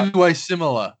any But- way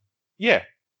similar? Yeah,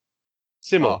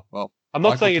 similar. Oh, well, I'm not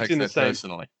Michael saying it's takes in the that same.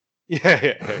 personally.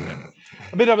 Yeah.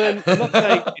 I mean, I'm not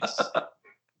saying it's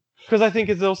because I think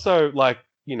it's also like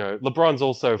LeBron's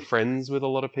also friends with a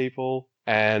lot of people,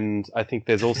 and I think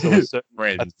there's also a certain.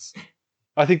 Friends.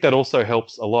 I think that also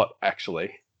helps a lot,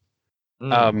 actually.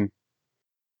 Mm.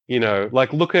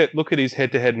 Like look at his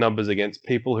head-to-head numbers against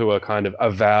people who are kind of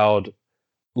avowed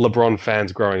LeBron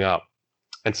fans growing up,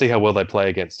 and see how well they play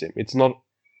against him. It's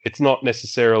not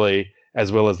necessarily as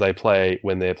well as they play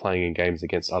when they're playing in games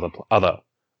against other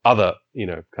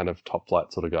kind of top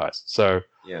flight sort of guys. So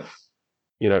Yeah.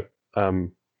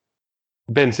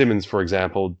 Ben Simmons, for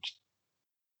example,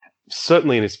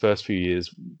 certainly in his first few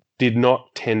years, did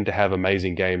not tend to have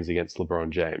amazing games against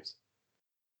LeBron James.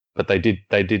 But they did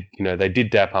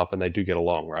dap up and they do get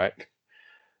along, right?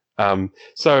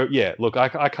 So yeah, look,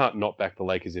 I can't not back the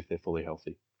Lakers if they're fully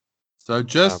healthy. So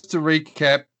just to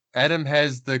recap, Adam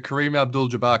has the Kareem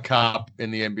Abdul-Jabbar Cup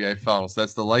in the NBA Finals.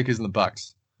 That's the Lakers and the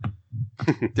Bucks.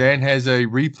 Dan has a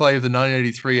replay of the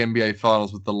 1983 NBA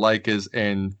Finals with the Lakers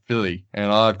and Philly, and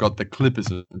I've got the Clippers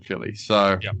and Philly.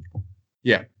 So,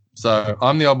 yeah. So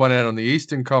I'm the odd one out on the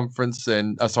Eastern Conference,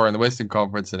 and in the Western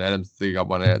Conference, and Adam's the odd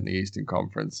one out in the Eastern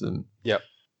Conference. And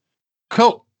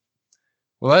cool.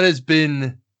 Well, that has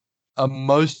been a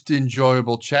most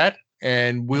enjoyable chat,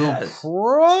 and we'll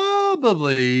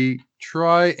probably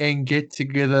try and get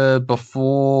together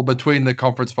between the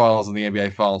conference finals and the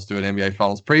NBA Finals, do an NBA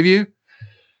Finals preview.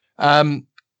 Adam,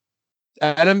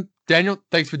 Daniel,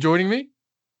 thanks for joining me.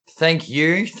 Thank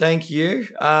you.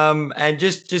 And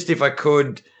just if I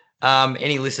could,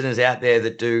 any listeners out there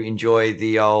that do enjoy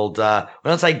the old, I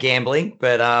don't say gambling,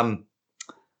 but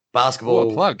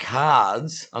basketball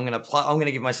cards, I'm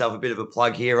gonna give myself a bit of a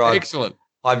plug here. Excellent.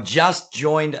 I've just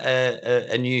joined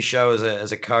a new show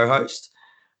as a co-host.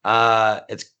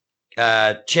 It's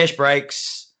Chesh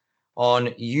Breaks on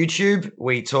YouTube.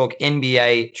 We talk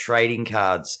NBA trading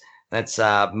cards. That's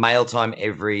mail time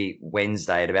every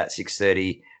Wednesday at about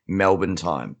 6:30 Melbourne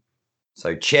time.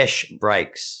 So Chesh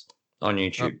Breaks on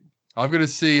YouTube. I'm going to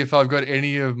see if I've got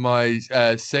any of my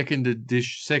second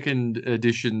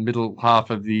edition middle half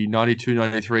of the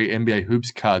 92-93 NBA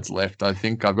Hoops cards left. I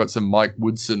think I've got some Mike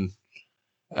Woodson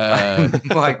of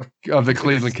the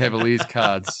Cleveland Cavaliers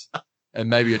cards, and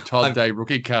maybe a Todd Day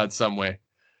rookie card somewhere.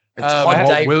 Todd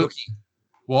Day rookie.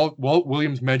 Walt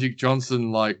Williams, Magic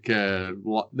Johnson,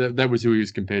 that was who he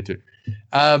was compared to.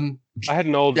 I had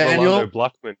an old Rolando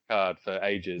Blackman card for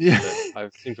ages, but I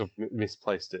think I've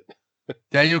misplaced it.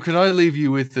 Daniel, can I leave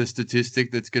you with the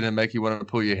statistic that's going to make you want to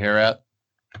pull your hair out?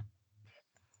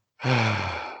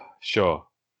 Sure.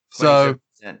 So,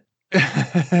 you're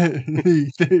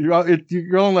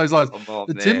on those lines.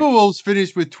 The Timberwolves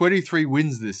finished with 23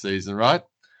 wins this season, right?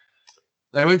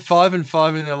 They went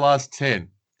 5-5 in their last 10.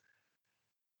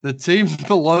 The teams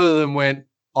below them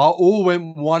all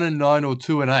went 1-9 or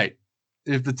 2-8.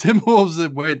 If the Timberwolves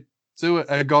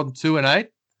had gone 2-8,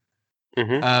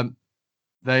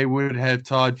 they would have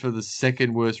tied for the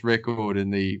second worst record in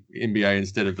the NBA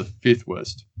instead of the fifth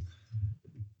worst.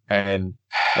 And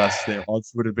thus their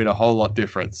odds would have been a whole lot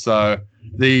different. So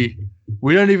we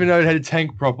don't even know how to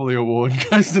tank properly award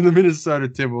goes to the Minnesota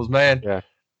Timberwolves. Man,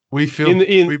 we feel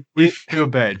we feel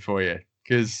bad for you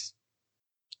because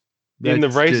in the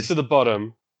race to the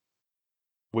bottom,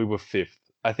 we were fifth.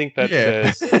 I think that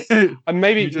says, and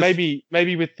maybe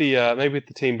with the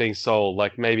team being sold,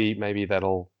 like maybe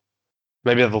that'll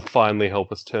finally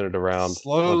help us turn it around.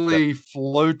 Slowly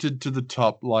floated to the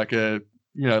top like a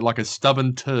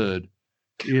stubborn turd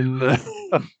in the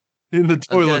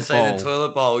toilet bowl. The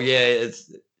toilet bowl, yeah.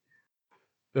 It's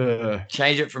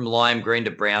change it from lime green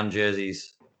to brown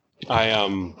jerseys.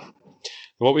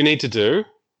 What we needed to do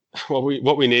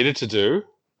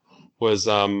was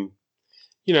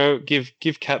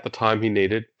give Cat the time he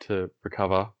needed to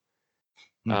recover.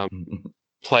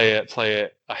 Play a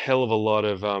hell of a lot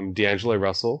of D'Angelo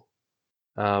Russell.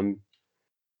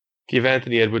 Give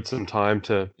Anthony Edwards some time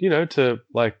to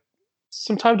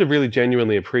really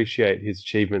genuinely appreciate his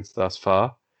achievements thus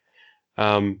far.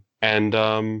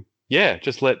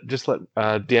 Just let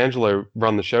D'Angelo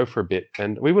run the show for a bit,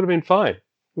 and we would have been fine.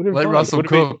 Let Russell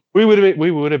cook. We would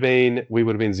have been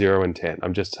 0-10.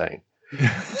 I'm just saying.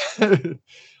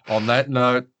 On that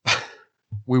note,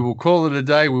 we will call it a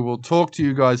day. We will talk to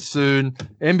you guys soon.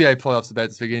 NBA playoffs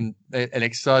about to begin. An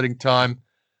exciting time.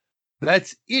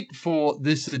 That's it for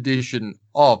this edition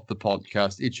of the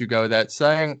podcast. It should go without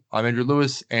saying. I'm Andrew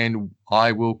Lewis, and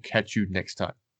I will catch you next time.